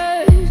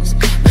curse,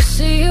 but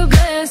she a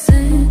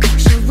blessing.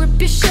 She'll rip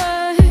your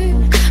shirt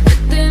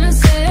within a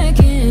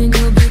second.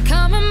 You'll be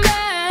coming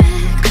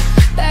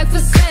back for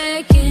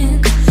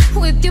seconds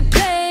with your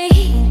play.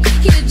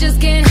 You just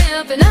can't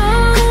help it. No,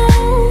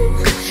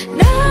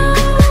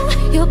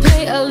 you'll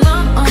play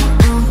along.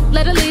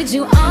 Let her lead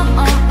you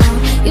on.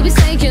 You'll be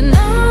saying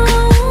no,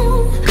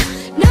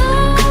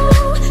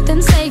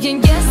 then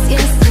saying yes,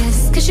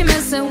 cause you're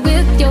messing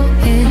with your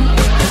head.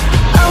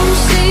 Oh,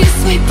 she's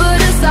sweet but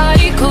a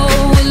psycho,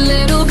 a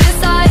little bit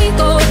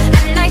psycho.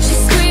 At night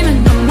she's screaming,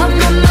 I'm on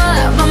my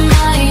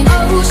mind.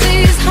 Oh,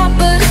 she's hot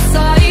but a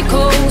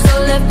psycho, so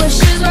left but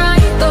she's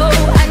right though.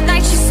 At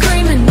night she's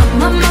screaming,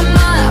 I'm on my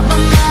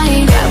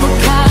mind. Grab a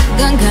cop,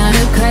 gun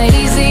kinda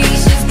crazy.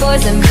 She's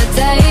poison but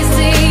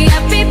tasty.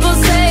 And people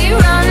say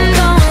run,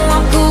 don't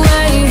walk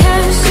away.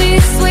 Yeah,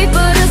 she's sweet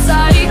but a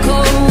psycho,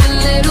 a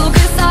little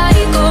bit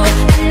psycho.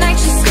 At night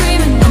she's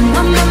screaming, I'm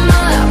on my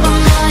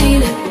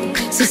mind.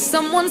 So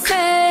someone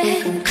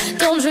said,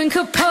 don't drink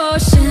her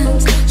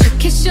potions. She'll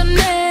kiss your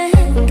neck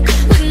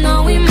with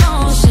no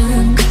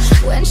emotion.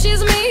 When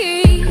she's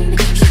mean,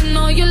 you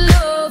know you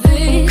love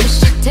it, 'cause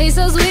she tastes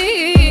so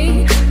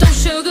sweet. Don't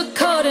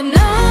sugarcoat it,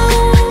 no,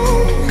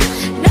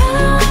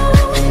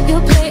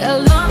 you'll play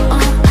along.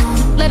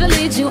 Let her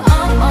lead you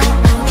on.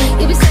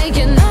 You'll be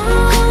saying no,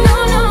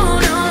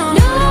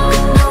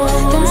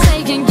 then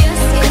saying yes,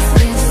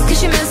 'cause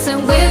you're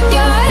messing with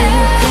your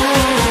head.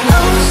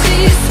 Oh,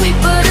 she's sweet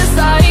but a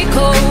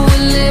psycho, a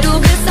little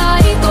bit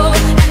psycho.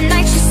 At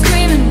night she's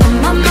screaming,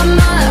 I'm on my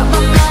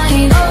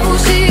mind. Oh,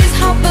 she's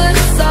hot but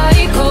a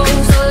psycho,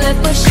 so left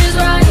but she's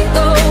right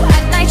though.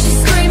 At night she's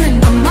screaming,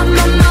 I'm on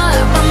my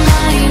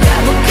mind.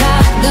 Grab a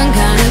cop, gun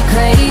kinda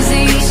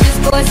crazy. She's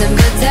poison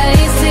but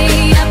tasty.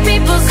 And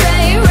people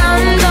say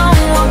run,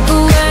 don't walk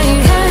away.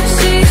 Yeah,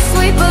 she's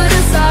sweet but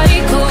a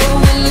psycho,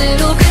 a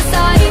little bit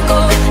psycho.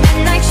 At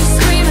night she's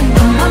screaming,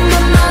 I'm on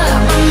my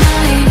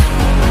mind.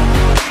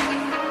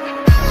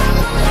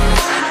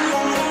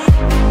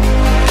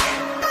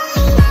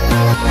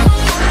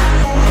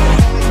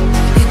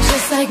 You're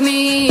just like me,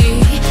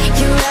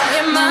 you're out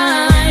your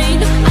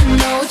mind. I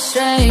know it's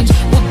strange,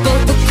 we're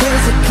both the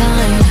crazy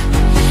kind.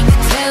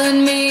 You're telling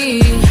me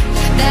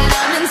that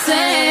I'm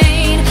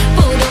insane,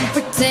 but don't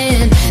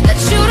pretend that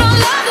you don't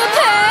love the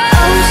pain.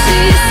 Oh,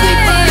 she's sweet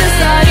but a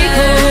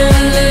psycho,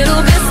 a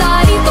little bit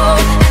psycho.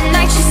 At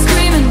night she's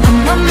screaming,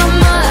 I'm on my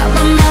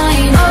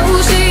mind. Oh,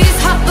 she's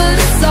hot but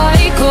a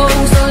psycho,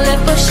 so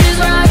left but she's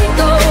right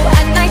though.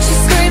 At night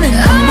she's screaming,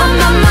 I'm on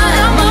my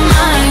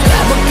mind.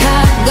 Grab a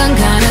cop, gun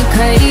kinda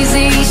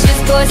crazy.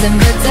 She's poison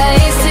but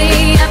tasty.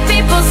 And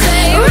people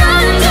say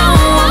run,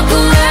 don't walk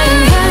away.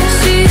 Yeah,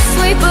 she's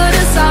sweet but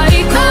a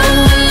psycho,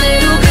 a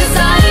little bit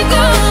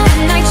psycho. At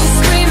night she's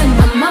screaming,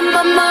 I'm on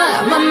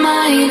my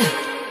mind.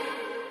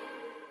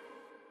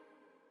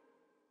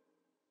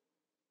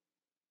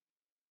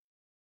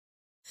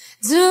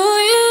 Do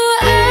you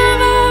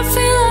ever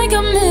feel like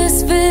a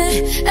misfit?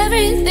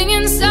 Everything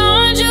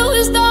inside you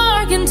is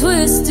dark and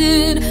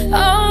twisted.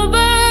 Oh,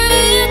 but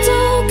it's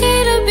okay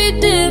to be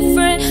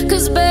different,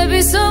 'cause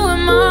baby, so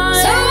am I.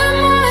 So am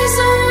I,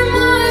 so am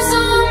I,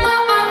 so am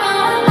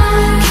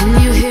I. Can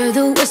you hear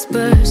the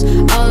whispers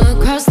all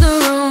across the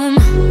room?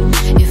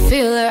 You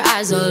feel her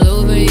eyes all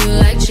over you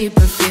like cheap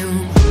perfume.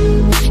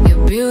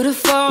 You're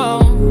beautiful,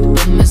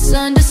 but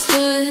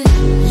misunderstood.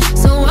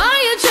 So why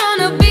you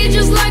tryna be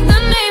just like the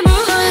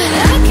neighborhood?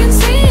 I can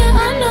see it,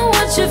 I know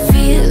what you're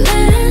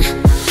feeling.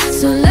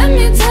 So let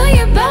me tell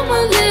you about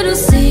my little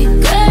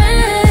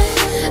secret.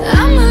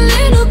 I'm a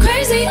little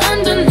crazy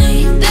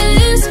underneath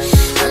this,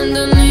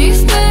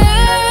 underneath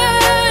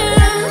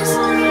this.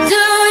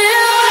 Do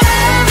you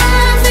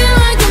ever feel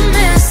like a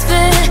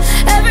misfit?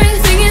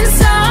 Everything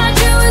inside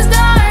you is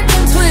dark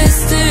and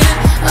twisted.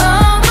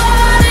 Oh,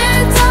 but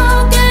it's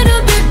okay to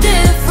be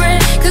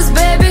different, 'cause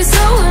baby,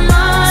 so am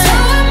I. So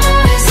am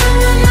I, so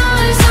am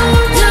I, so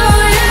am I. Do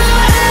you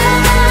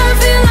ever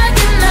feel like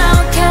an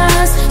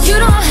outcast? You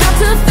don't have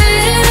to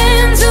fit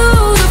into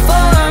the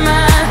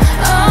format.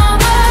 Oh,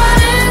 but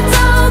it's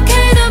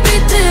okay to be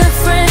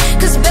different,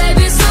 'cause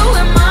baby, so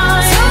am I.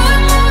 So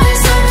am I,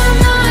 so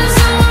am I,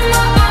 so am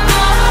I.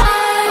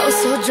 Oh,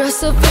 so dress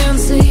up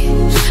fancy,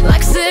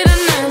 like Sid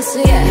and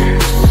Nancy, yeah.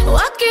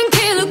 Walking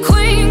killer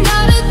queen,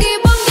 gotta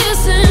keep on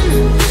kissing.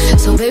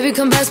 So baby,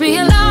 come pass me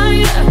a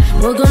lighter,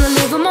 we're gonna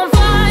leave them on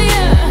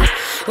fire.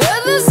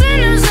 We're the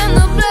sinners and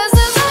the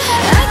blessings.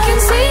 I can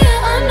see it,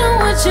 I know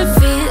what you're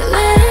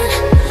feeling.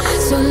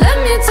 So let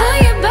me tell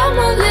you about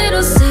my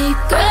little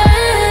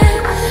secret.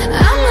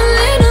 I'm a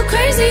little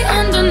crazy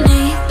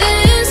underneath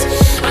this,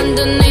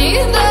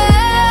 underneath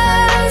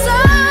this.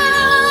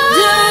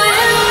 Do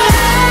you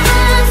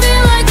ever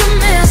feel like a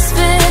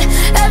misfit?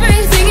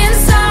 Everything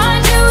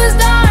inside you is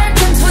dark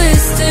and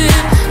twisted.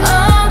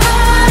 Oh,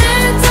 but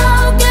it's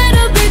okay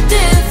to be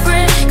different.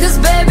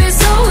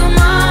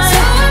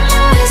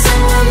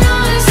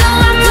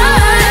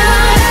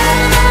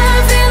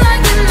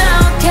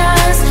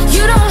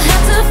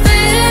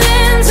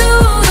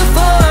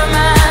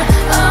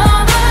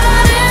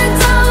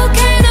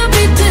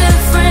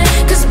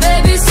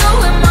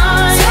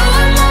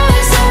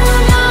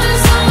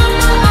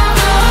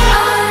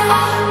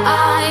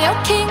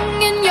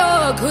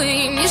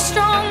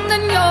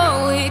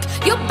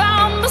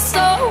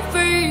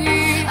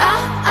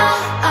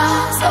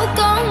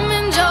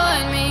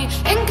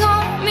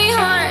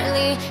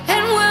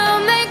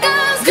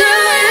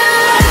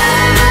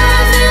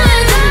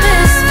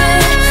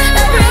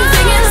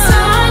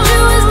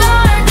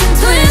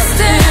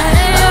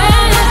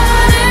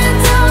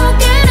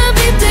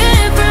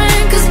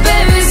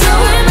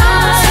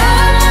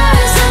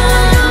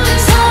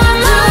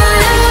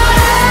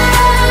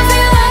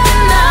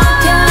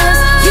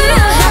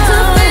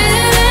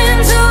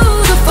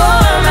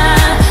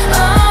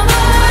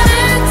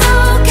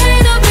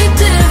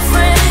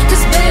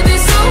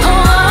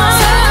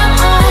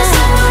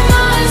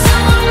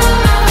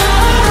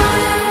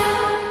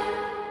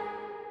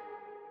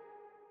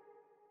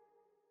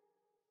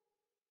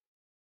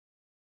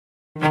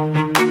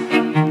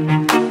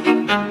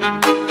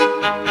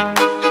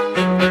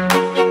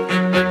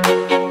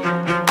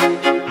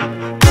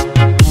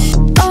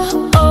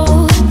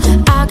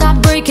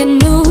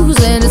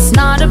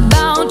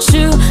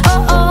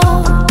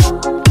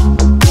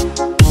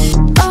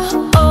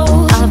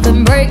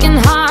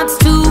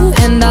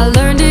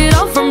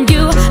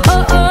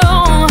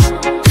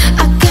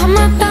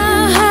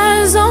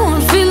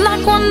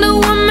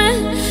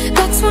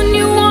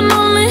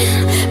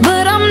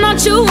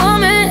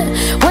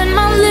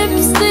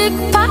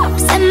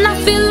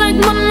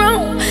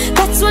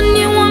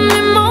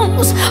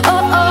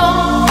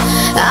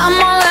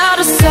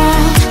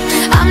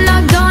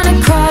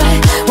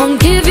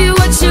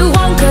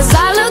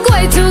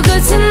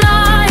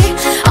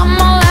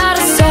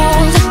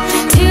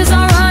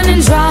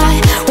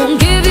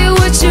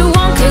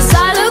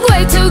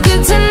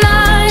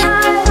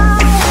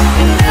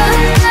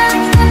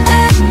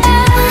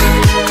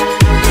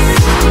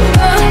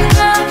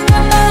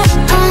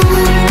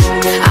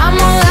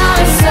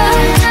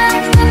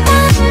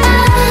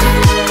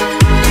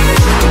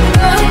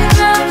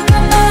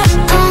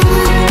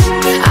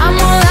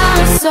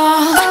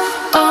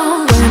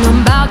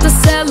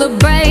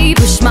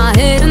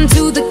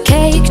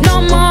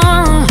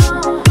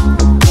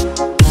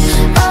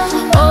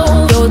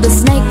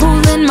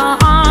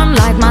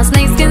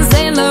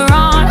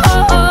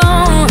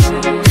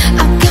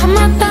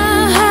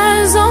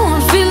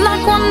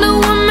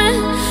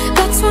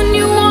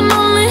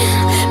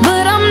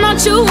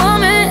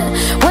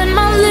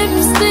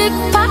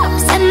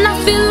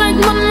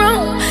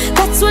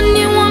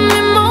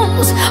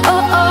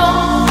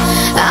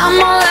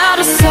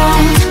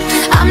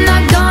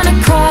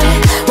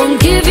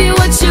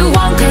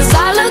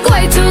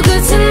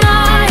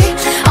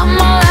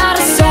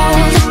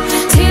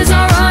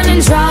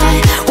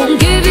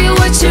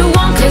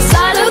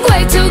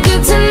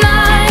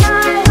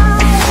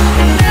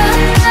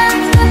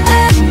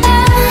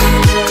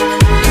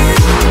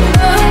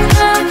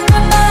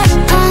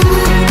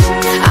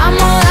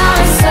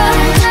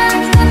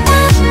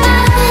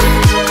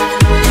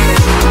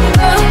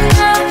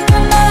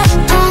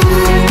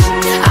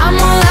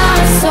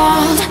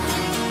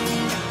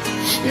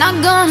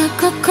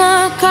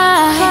 gonna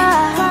cry.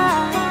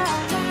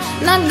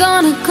 Not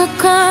gonna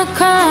cry.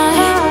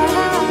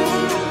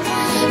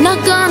 Not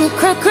gonna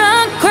cry.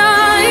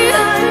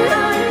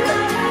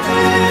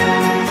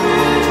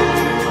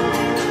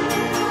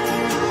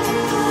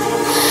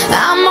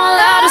 I'm all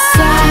out of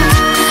sight.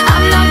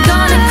 I'm not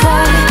gonna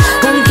cry.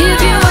 Won't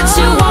give you what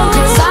you want,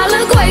 'cause I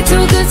look way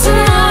too good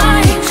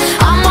tonight.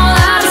 I'm all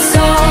out of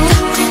salt.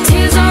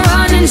 Tears are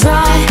running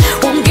dry.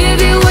 Won't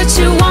give you what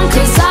you want,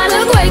 'cause I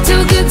look way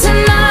too good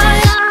tonight.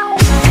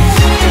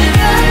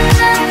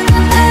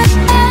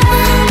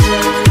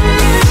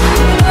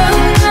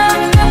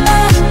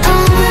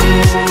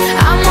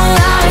 I'm all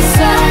out of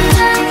sight.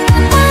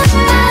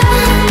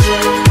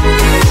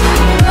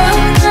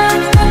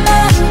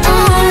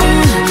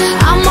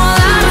 I'm all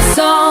out of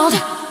salt.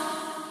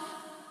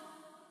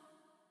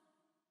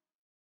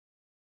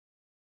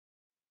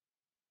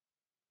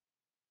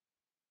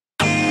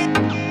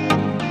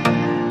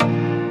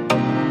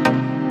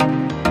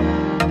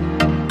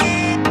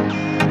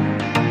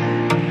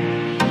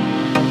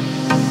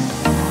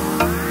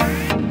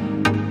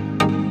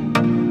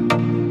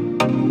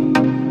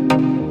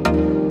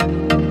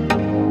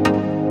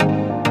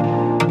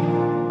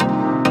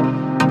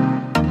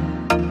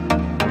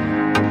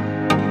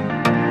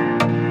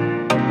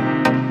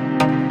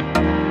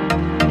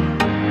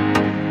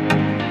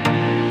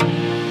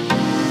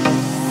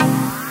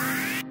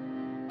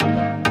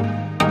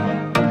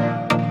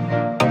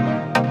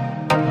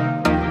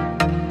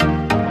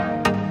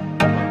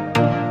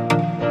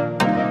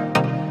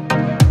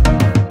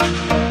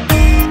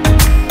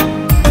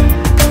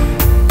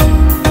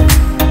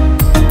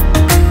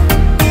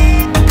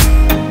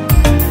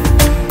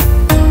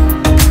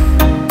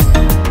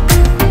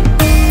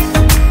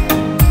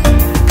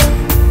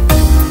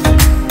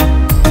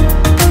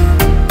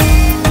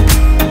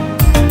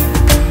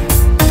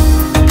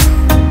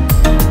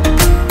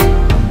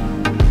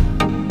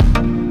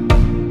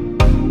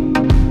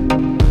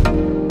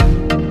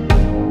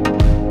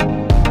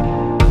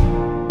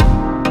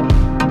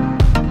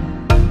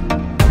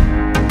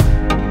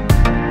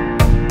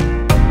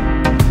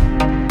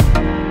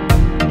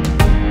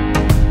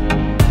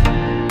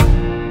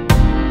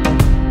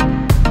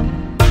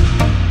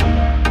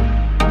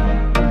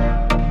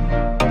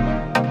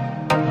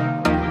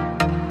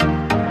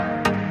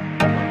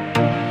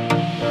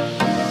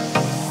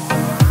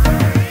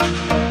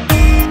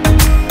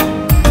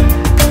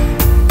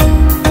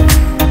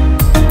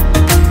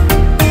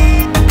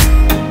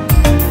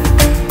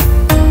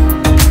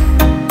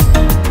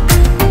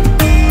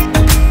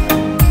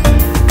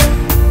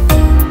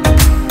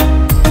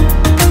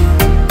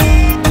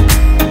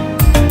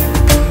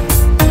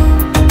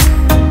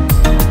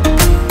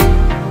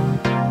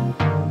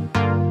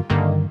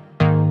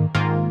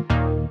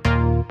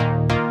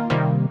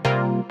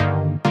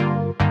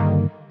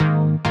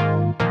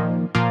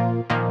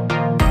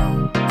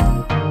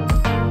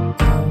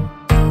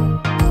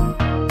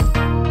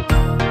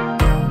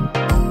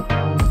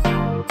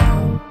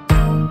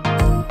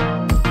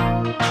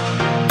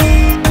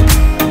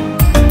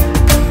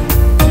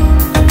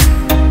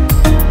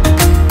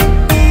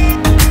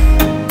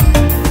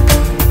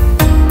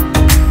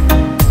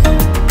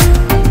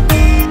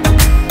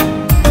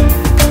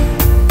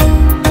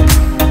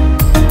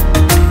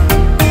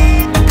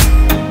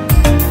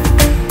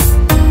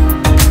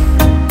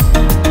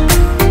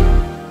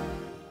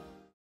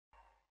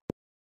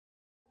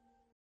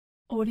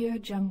 Audio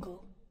Jungle.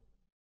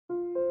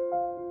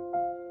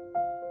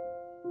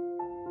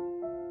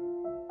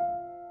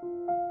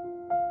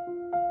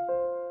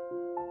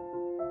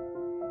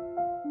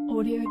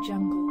 Audio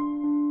Jungle.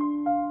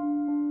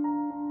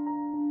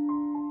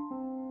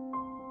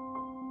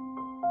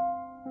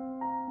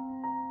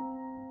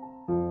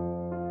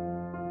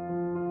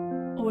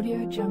 Audio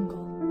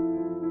Jungle.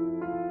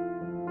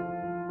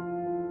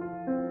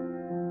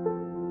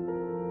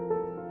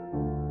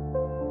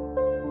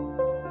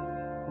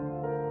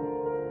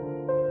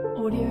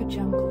 Audio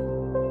Jungle.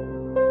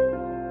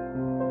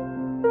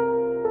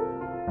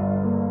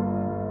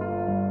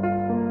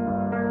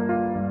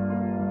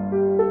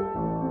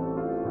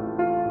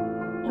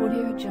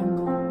 Audio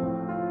Jungle.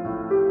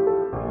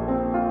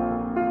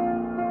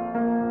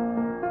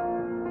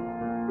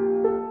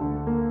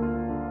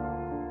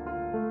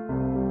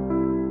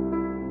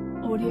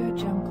 Audio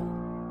Jungle.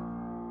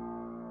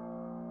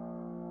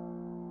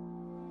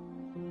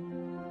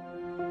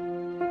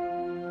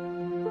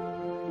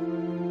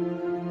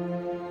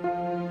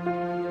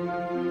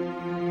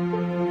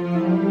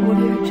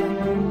 Audio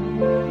Jungle.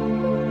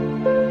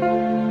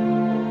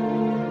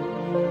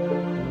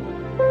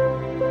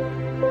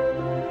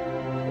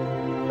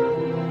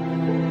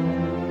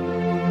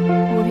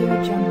 Audio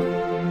Jungle.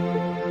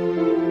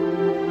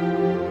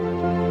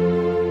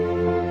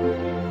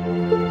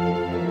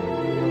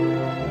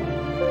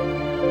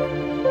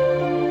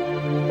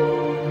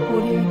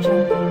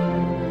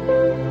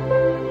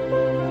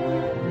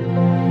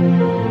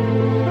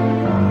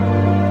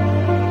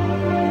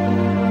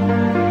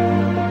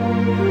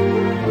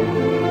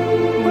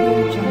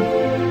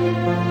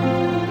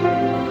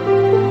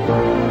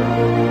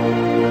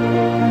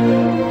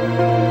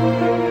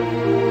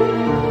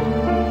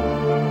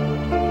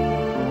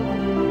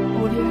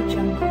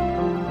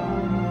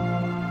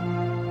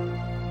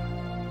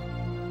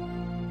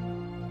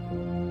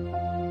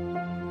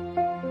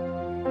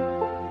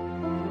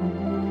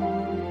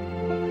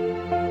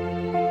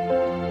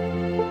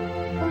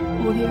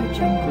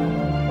 Jungle.